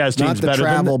 This Jazz team is better than... Not the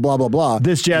travel, blah, blah, blah.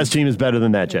 This Jazz team is better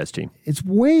than that Jazz team. It's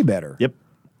way better. Yep.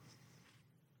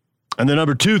 And the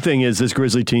number two thing is this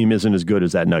Grizzly team isn't as good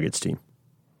as that Nuggets team.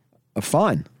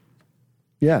 Fine.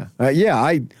 Yeah.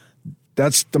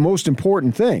 That's the most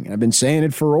important thing. I've been saying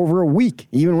it for over a week,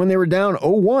 even when they were down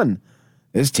 0-1.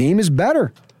 This team is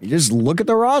better. You just look at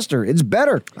the roster. It's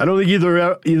better. I don't think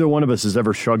either one of us has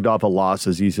ever shrugged off a loss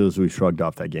as easily as we shrugged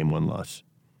off that Game 1 loss.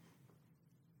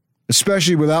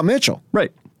 Especially without Mitchell.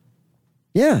 Right.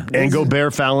 Yeah. And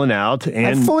Gobert fouling out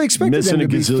and I fully expected missing them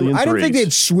to a gazillion threes. I didn't think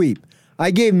they'd sweep. I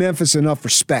gave Memphis enough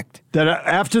respect. That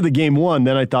after the Game 1,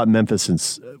 then I thought Memphis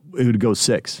it would go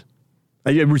 6.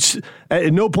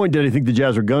 At no point did I think the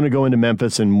Jazz were going to go into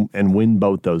Memphis and win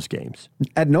both those games.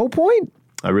 At no point?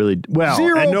 I really... Well,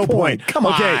 0 at no point. Come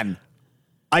on.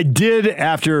 I did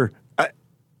after...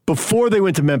 Before they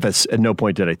went to Memphis, at no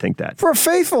point did I think that. For a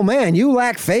faithful man, you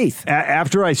lack faith.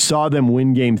 After I saw them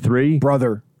win Game 3...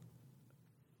 Brother.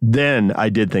 Then I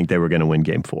did think they were going to win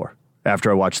Game 4.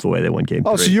 After I watched the way they won Game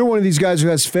 3. Oh, so you're one of these guys who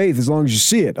has faith as long as you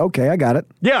see it. Okay, I got it.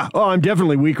 Yeah. Oh, I'm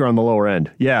definitely weaker on the lower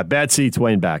end. Yeah, bad seats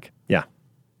weighing back. Yeah,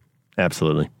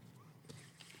 absolutely.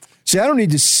 See, I don't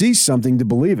need to see something to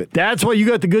believe it. That's why you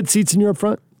got the good seats and you're up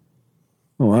front?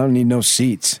 Oh, I don't need no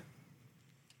seats.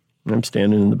 I'm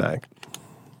standing in the back.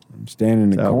 I'm standing in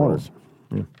the corner.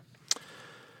 Yeah.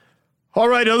 All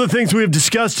right, other things we have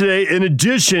discussed today. In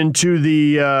addition to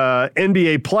the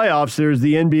NBA playoffs, there's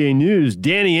the NBA news.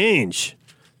 Danny Ainge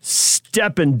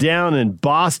stepping down in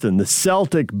Boston. The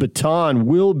Celtic baton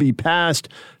will be passed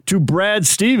to Brad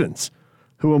Stevens,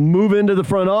 who will move into the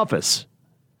front office.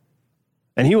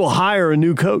 And he will hire a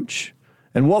new coach.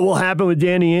 And what will happen with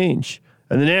Danny Ainge?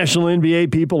 And the national NBA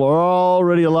people are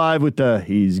already alive with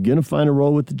he's going to find a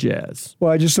role with the Jazz. Well,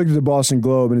 I just looked at the Boston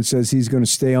Globe, and it says he's going to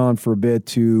stay on for a bit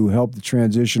to help the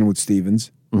transition with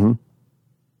Stevens,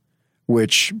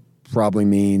 which probably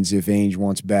means if Ainge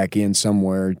wants back in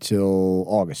somewhere till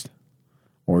August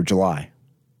or July,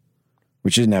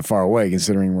 which isn't that far away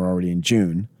considering we're already in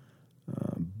June.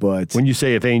 But when you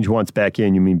say if Ainge wants back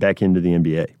in, you mean back into the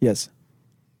NBA? Yes.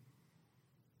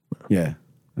 Yeah,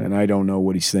 and I don't know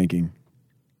what he's thinking.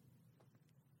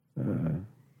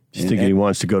 He's thinking he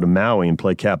wants to go to Maui and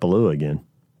play Kapalua again.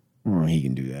 Oh, he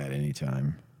can do that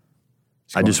anytime.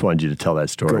 I just wanted you to tell that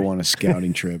story. Go on a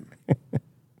scouting trip.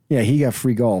 Yeah, he got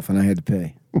free golf, and I had to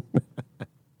pay.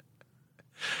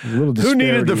 Who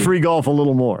needed the free golf a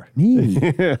little more? Me.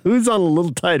 Who's on a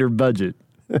little tighter budget?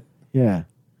 Yeah.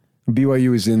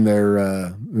 BYU was in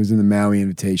there. Was in the Maui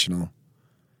Invitational.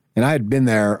 And I had been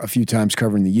there a few times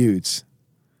covering the Utes.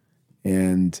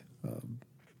 And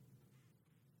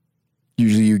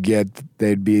usually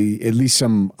they'd be at least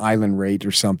some island rate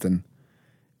or something.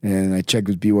 And I checked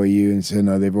with BYU and said,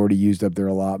 no, they've already used up their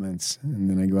allotments. And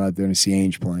then I go out there and see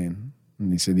Ainge playing.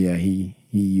 And they said, yeah, he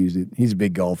used it. He's a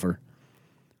big golfer.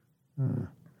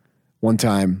 One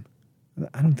time,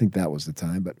 I don't think that was the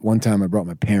time, but one time I brought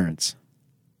my parents.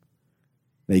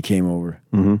 They came over.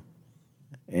 Mm-hmm.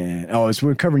 And,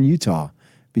 we're covering Utah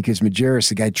because Majerus,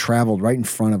 the guy traveled right in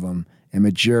front of him, and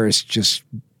Majerus just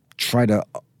tried to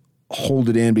hold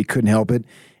it in, but he couldn't help it.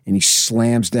 And he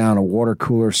slams down a water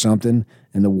cooler or something,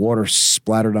 and the water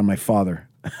splattered on my father.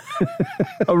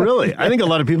 Oh, really? I think a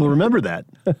lot of people remember that.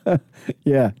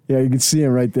 Yeah, you can see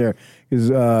him right there.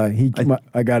 Because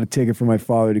I got a ticket for my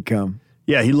father to come.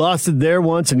 Yeah, he lost it there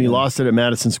once, and he lost it at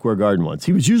Madison Square Garden once.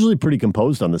 He was usually pretty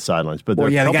composed on the sidelines, but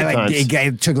the guy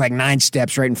took like 9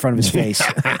 steps right in front of his face.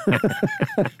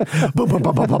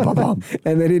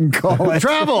 And they didn't call it.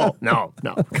 Travel! No,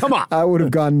 come on. I would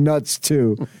have gone nuts,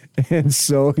 too. And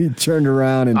so he turned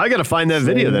around and... I got to find that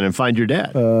video then and find your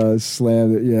dad.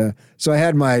 Slammed it, yeah. So I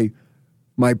had my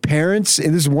parents,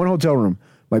 and this is one hotel room,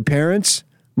 my parents,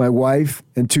 my wife,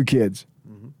 and 2 kids.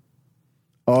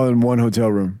 All in one hotel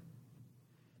room.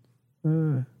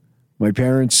 My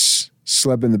parents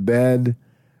slept in the bed.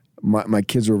 My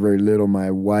kids were very little. My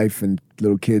wife and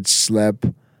little kids slept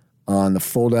on the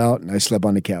fold-out, and I slept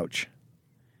on the couch.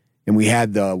 And we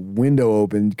had the window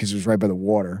open because it was right by the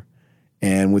water.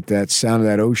 And with that sound of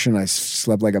that ocean, I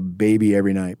slept like a baby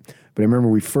every night. But I remember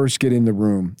we first get in the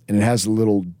room, and it has a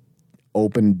little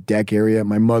open deck area.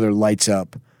 My mother lights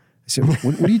up. I said,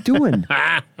 what are you doing?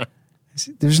 I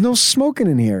said, there's no smoking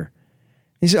in here.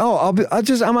 He said, "Oh, I'll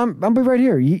be right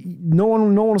here. No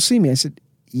one will see me." I said,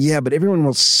 "Yeah, but everyone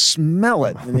will smell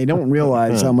it, and they don't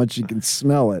realize how much you can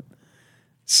smell it."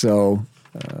 So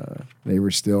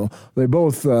they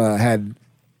both had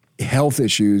health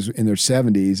issues in their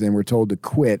 70s and were told to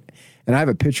quit. And I have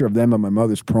a picture of them at my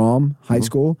mother's prom, high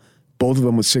school, both of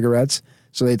them with cigarettes.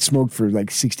 So they had smoked for like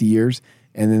 60 years,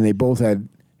 and then they both had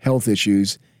health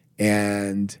issues,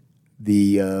 and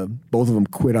both of them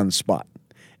quit on the spot.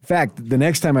 In fact, the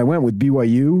next time I went with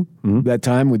BYU, that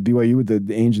time with BYU with the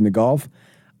Ainge and the golf,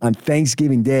 on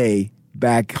Thanksgiving Day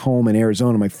back home in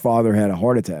Arizona, my father had a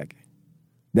heart attack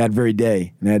that very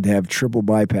day and had to have triple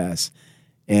bypass.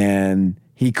 And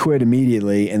he quit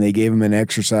immediately, and they gave him an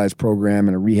exercise program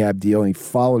and a rehab deal, and he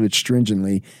followed it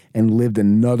stringently and lived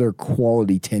another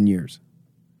quality 10 years.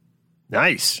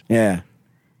 Nice. Yeah.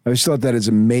 I always thought that is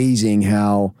amazing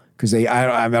how, because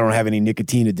I don't have any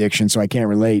nicotine addiction, so I can't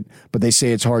relate, but they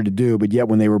say it's hard to do, but yet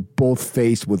when they were both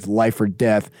faced with life or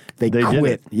death, they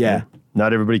quit. Yeah.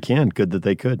 Not everybody can. Good that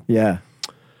they could. Yeah.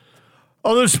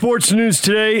 Other sports news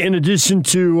today, in addition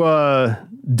to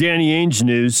Danny Ainge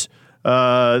news,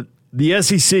 the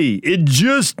SEC, it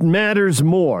just matters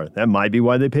more. That might be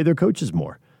why they pay their coaches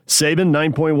more. Saban,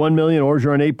 $9.1 million,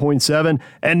 Orgeron, $8.7,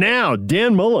 and now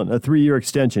Dan Mullen, a 3-year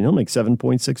extension. He'll make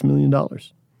 $7.6 million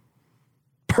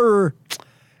per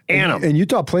annum. And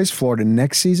Utah plays Florida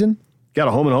next season? Got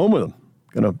a home and home with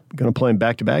them. Gonna play them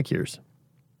back-to-back years.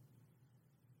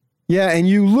 Yeah, and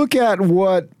you look at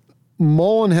what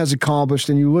Mullen has accomplished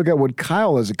and you look at what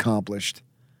Kyle has accomplished.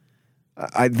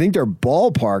 I think they're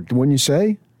ballparked, wouldn't you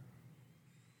say?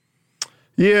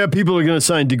 Yeah, people are going to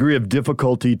assign degree of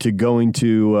difficulty to going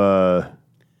to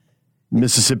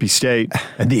Mississippi State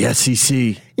and the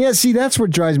SEC. Yeah, see, that's what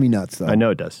drives me nuts, though. I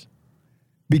know it does.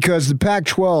 Because the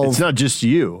Pac-12... It's not just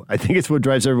you. I think it's what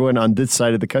drives everyone on this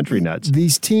side of the country nuts.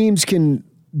 These teams can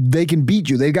beat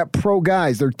you. They've got pro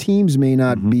guys. Their teams may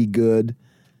not be good,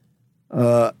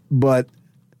 but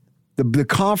the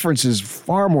conference is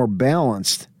far more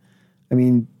balanced. I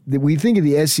mean, we think of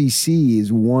the SEC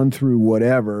as 1 through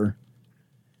whatever,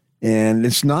 and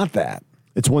it's not that.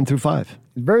 It's 1 through 5.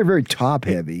 It's very, very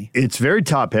top-heavy. It's very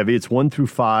top-heavy. It's 1 through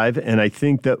 5, and I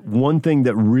think that one thing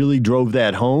that really drove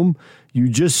that home, you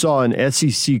just saw an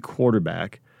SEC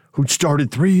quarterback who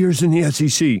started 3 years in the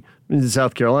SEC in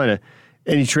South Carolina,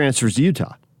 and he transfers to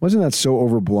Utah. Wasn't that so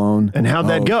overblown? And how'd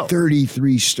that go?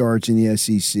 33 starts in the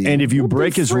SEC. And if you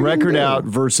break his record out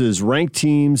versus ranked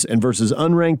teams and versus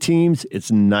unranked teams,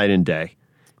 it's night and day.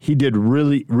 He did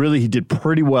he did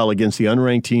pretty well against the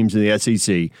unranked teams in the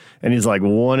SEC, and he's like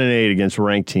 1-8 against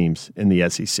ranked teams in the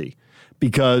SEC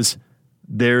because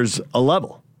there's a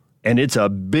level, and it's a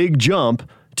big jump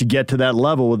to get to that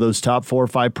level with those top 4 or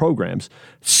 5 programs.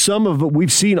 Some of it,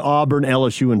 we've seen Auburn,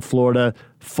 LSU, and Florida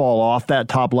fall off that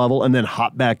top level and then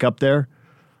hop back up there.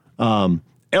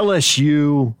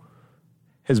 LSU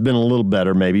has been a little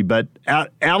better maybe, but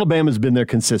Alabama's been there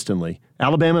consistently.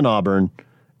 Alabama and Auburn,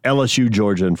 LSU,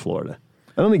 Georgia, and Florida.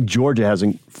 I don't think Georgia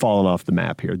hasn't fallen off the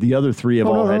map here. The other three have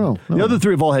the other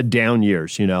three have all had down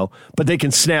years, but they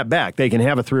can snap back. They can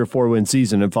have a 3 or 4 win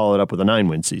season and follow it up with a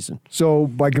 9-win season. So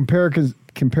by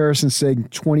comparison's sake,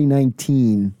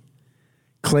 2019,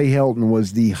 Clay Helton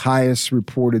was the highest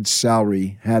reported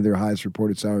salary, had their highest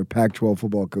reported salary, Pac-12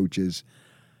 football coaches,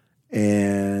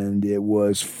 and it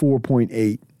was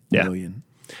 $4.8 million.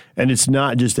 And it's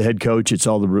not just the head coach, it's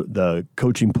all the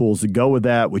coaching pools that go with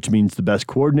that, which means the best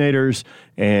coordinators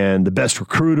and the best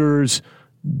recruiters.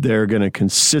 They're going to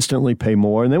consistently pay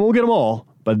more, and they won't get them all,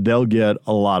 but they'll get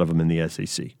a lot of them in the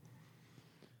SEC.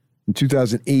 In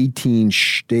 2018,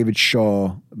 David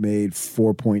Shaw made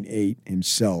 $4.8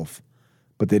 himself,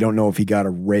 but they don't know if he got a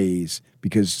raise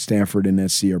because Stanford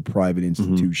and SC are private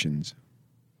institutions.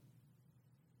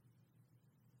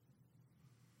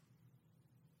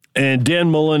 And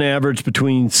Dan Mullen averaged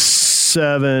between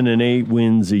 7 and 8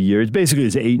 wins a year. It's basically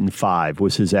his 8 and 5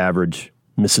 was his average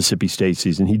Mississippi State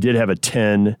season. He did have a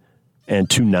 10 and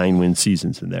 2 9-win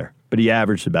seasons in there, but he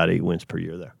averaged about 8 wins per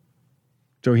year there.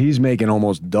 So he's making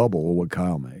almost double what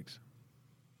Kyle makes.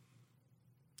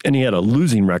 And he had a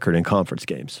losing record in conference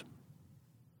games.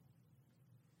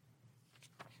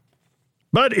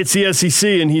 But it's the SEC,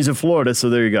 and he's in Florida, so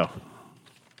there you go.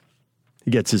 He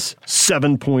gets his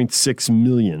 $7.6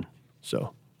 million.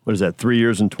 So what is that, 3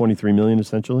 years and $23 million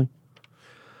essentially?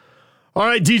 All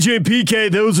right, DJ and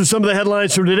PK, those are some of the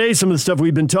headlines from today, some of the stuff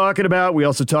we've been talking about. We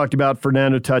also talked about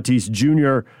Fernando Tatis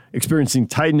Jr. experiencing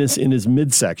tightness in his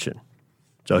midsection.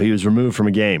 So he was removed from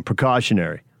a game,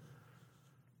 precautionary.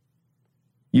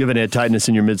 You haven't had tightness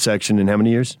in your midsection in how many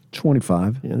years?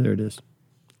 25. Yeah, there it is.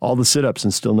 All the sit-ups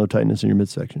and still no tightness in your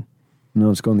midsection. No,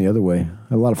 it's going the other way.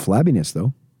 A lot of flabbiness,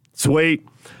 though. Sweet.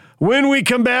 When we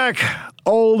come back,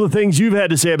 all the things you've had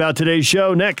to say about today's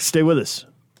show. Next, stay with us.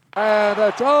 And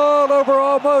it's all over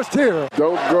almost here.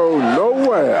 Don't go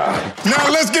nowhere. Now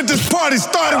let's get this party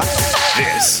started.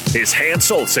 This is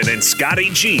Hans Olsen and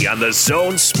Scotty G on the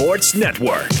Zone Sports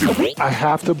Network. I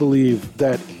have to believe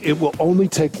that it will only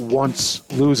take once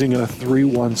losing in a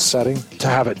 3-1 setting to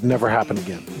have it never happen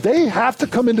again. They have to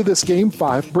come into this game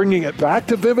 5, bringing it back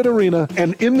to Vivint Arena,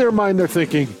 and in their mind they're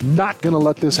thinking, not going to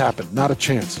let this happen, not a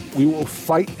chance. We will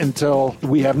fight until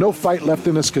we have no fight left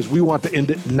in us because we want to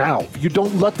end it now. You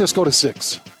don't let this go to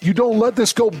 6. You don't let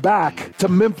this go back to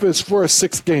Memphis for a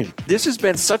 6th game. This has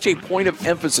been such a point of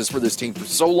emphasis for this team for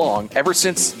so long, ever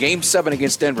since Game 7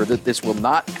 against Denver, that this will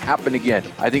not happen again.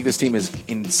 I think this team is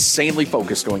insanely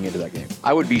focused going into that game.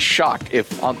 I would be shocked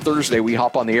if on Thursday we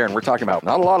hop on the air and we're talking about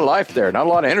not a lot of life there, not a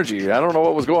lot of energy. I don't know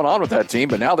what was going on with that team,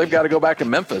 but now they've got to go back to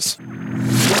Memphis.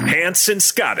 Hans and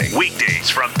Scotty, weekdays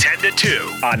from 10 to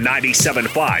 2 on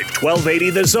 97.5, 1280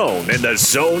 The Zone and the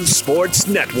Zone Sports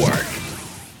Network.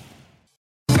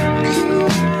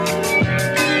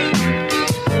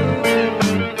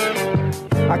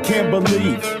 I can't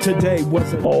believe today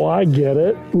wasn't. Oh, I get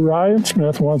it. Ryan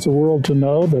Smith wants the world to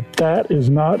know that that is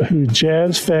not who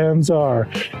Jazz fans are.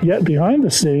 Yet behind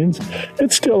the scenes,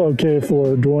 it's still okay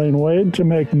for Dwayne Wade to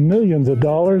make millions of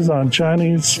dollars on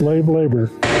Chinese slave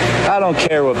labor. I don't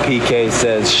care what PK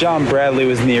says. Sean Bradley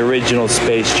was in the original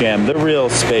Space Jam, the real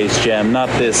Space Jam, not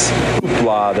this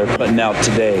hoopla they're putting out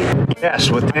today. Yes,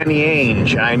 with Danny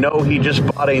Ainge. I know he just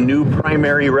bought a new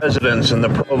primary residence in the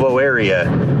Provo area.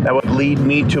 That would lead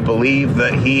me to believe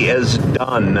that he is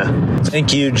done.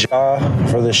 Thank you, Ja,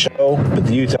 for the show, but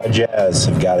the Utah Jazz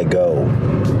have got to go.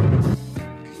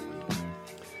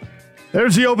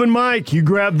 There's the open mic. You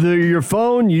grab your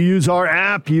phone, you use our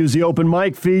app, you use the open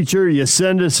mic feature, you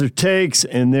send us your takes,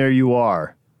 and there you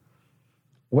are.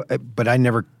 But I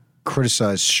never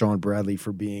criticized Sean Bradley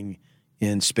for being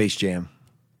in Space Jam.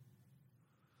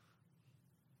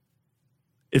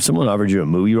 If someone offered you a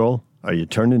movie role, are you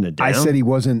turning it down? I said he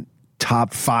wasn't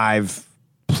top 5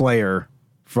 player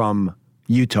from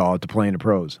Utah to play in the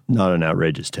pros. Not an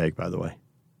outrageous take, by the way.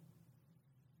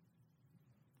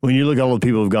 When you look at all the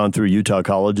people who've gone through Utah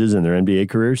colleges and their NBA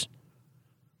careers,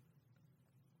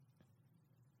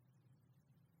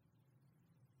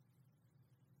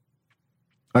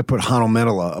 I put Hanno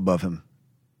Menela above him.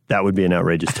 That would be an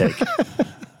outrageous take.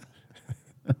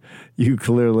 You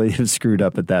clearly have screwed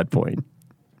up at that point.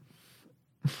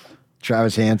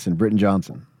 Travis Hansen, Britton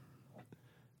Johnson.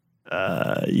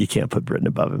 You can't put Britton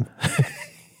above him.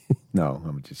 No,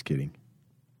 I'm just kidding.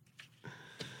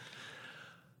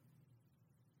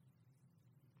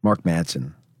 Mark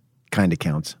Madsen kind of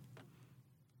counts.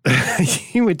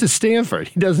 He went to Stanford.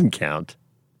 He doesn't count.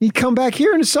 He'd come back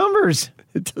here in the summers.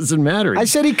 It doesn't matter. I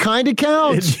said he kind of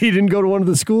counts. He didn't go to one of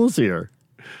the schools here.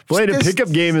 Played a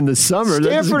pickup game in the summer.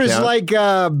 Stanford is like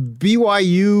BYU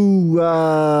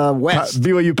West.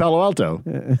 BYU Palo Alto.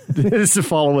 This is to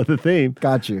follow with the theme.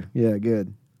 Got you. Yeah,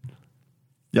 good.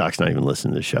 Doc's not even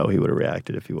listening to the show. He would have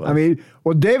reacted if he was. I mean,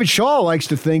 well, David Shaw likes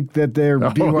to think that they're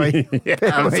BYU. Yeah,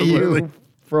 absolutely.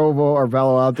 Provo or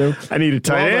Palo Alto. I need a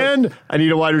tight end. I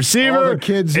need a wide receiver.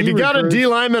 Kids if you got a D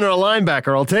lineman or a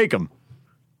linebacker, I'll take him.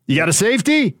 You got a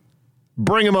safety?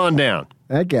 Bring him on down.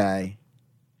 That guy.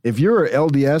 If you're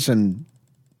LDS and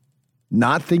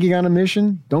not thinking on a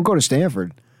mission, don't go to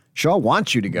Stanford. Shaw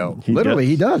wants you to go. He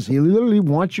does. He literally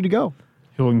wants you to go.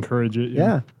 He'll encourage it.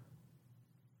 Yeah.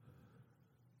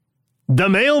 The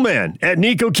mailman at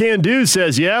Nico Can-Do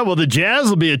says, yeah, well, the Jazz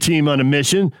will be a team on a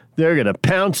mission. They're going to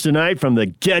pounce tonight from the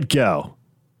get-go.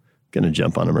 Going to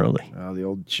jump on them early. Oh, the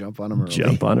old jump on them early.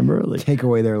 Jump on them early. Take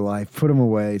away their life. Put them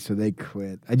away so they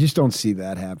quit. I just don't see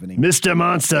that happening. Mr.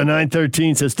 Monster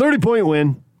 913 says 30-point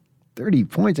win. 30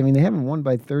 points? I mean, they haven't won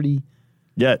by 30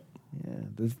 yet.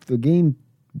 Yeah, the game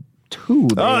 2.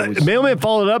 Mailman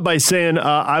followed up by saying,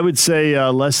 I would say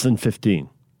less than 15.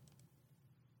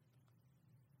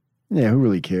 Yeah, who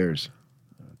really cares?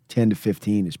 10 to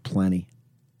 15 is plenty.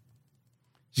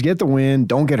 Just get the win.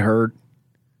 Don't get hurt.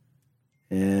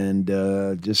 And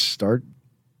just start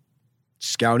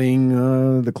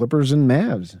scouting the Clippers and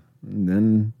Mavs. And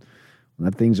then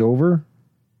when that thing's over,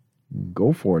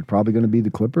 go for it. Probably going to be the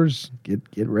Clippers.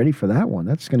 Get ready for that one.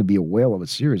 That's going to be a whale of a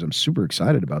series. I'm super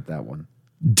excited about that one.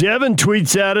 Devin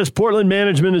tweets at us, Portland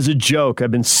management is a joke. I've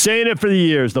been saying it for the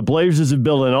years. The Blazers have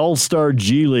built an all-star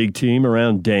G League team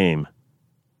around Dame.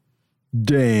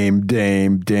 Dame.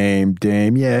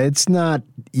 Yeah, it's not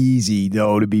easy,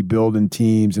 though, to be building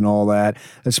teams and all that,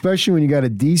 especially when you got a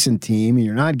decent team and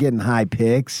you're not getting high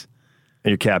picks. And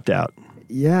you're capped out.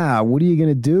 Yeah, what are you going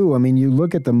to do? I mean, you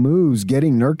look at the moves.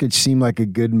 Getting Nurkic seemed like a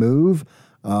good move.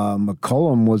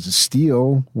 McCollum was a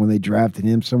steal when they drafted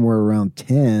him somewhere around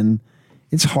 10.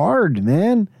 It's hard,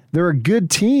 man. They're a good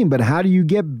team, but how do you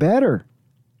get better?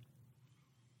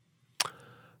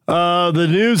 The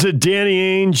news that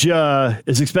Danny Ainge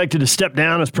is expected to step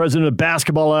down as president of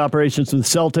basketball operations for the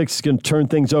Celtics. He's going to turn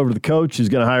things over to the coach. He's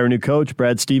going to hire a new coach.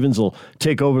 Brad Stevens will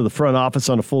take over the front office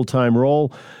on a full-time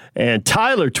role. And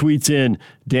Tyler tweets in,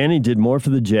 Danny did more for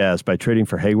the Jazz by trading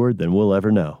for Hayward than we'll ever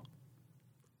know.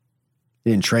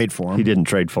 He didn't trade for him. He didn't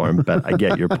trade for him, but I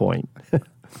get your point.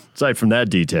 Aside from that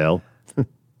detail.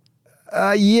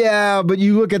 Yeah, but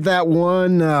you look at that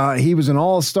one. He was an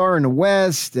all-star in the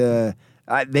West. They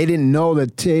didn't know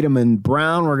that Tatum and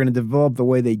Brown were going to develop the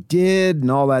way they did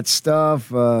and all that stuff.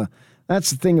 That's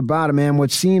the thing about it, man.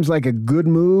 What seems like a good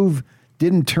move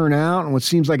didn't turn out, and what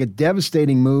seems like a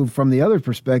devastating move from the other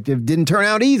perspective didn't turn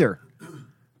out either.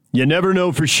 You never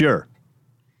know for sure.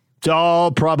 It's all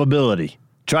probability.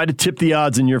 Try to tip the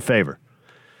odds in your favor.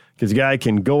 Because a guy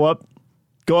can go up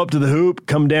to the hoop,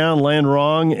 come down, land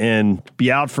wrong, and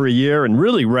be out for a year and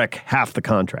really wreck half the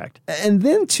contract. And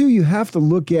then, too, you have to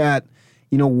look at,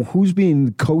 who's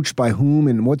being coached by whom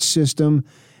and what system,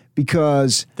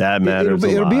 because that matters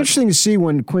it'll be interesting to see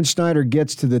when Quinn Snyder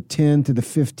gets to the 10 to the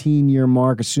 15-year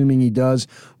mark, assuming he does.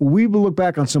 We will look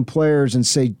back on some players and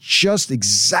say just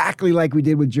exactly like we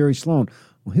did with Jerry Sloan.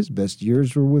 Well, his best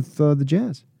years were with the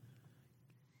Jazz.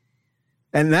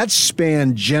 And that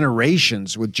spanned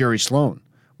generations with Jerry Sloan.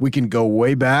 We can go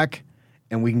way back,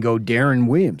 and we can go Darren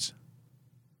Williams.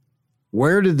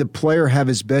 Where did the player have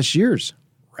his best years?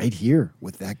 Right here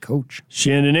with that coach.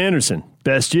 Shandon Anderson,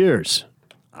 best years.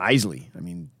 Isley. I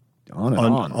mean, on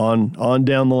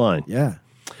down the line. Yeah.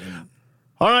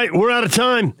 All right, we're out of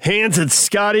time. Hans and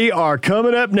Scotty are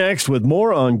coming up next with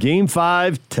more on Game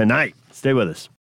 5 tonight. Stay with us.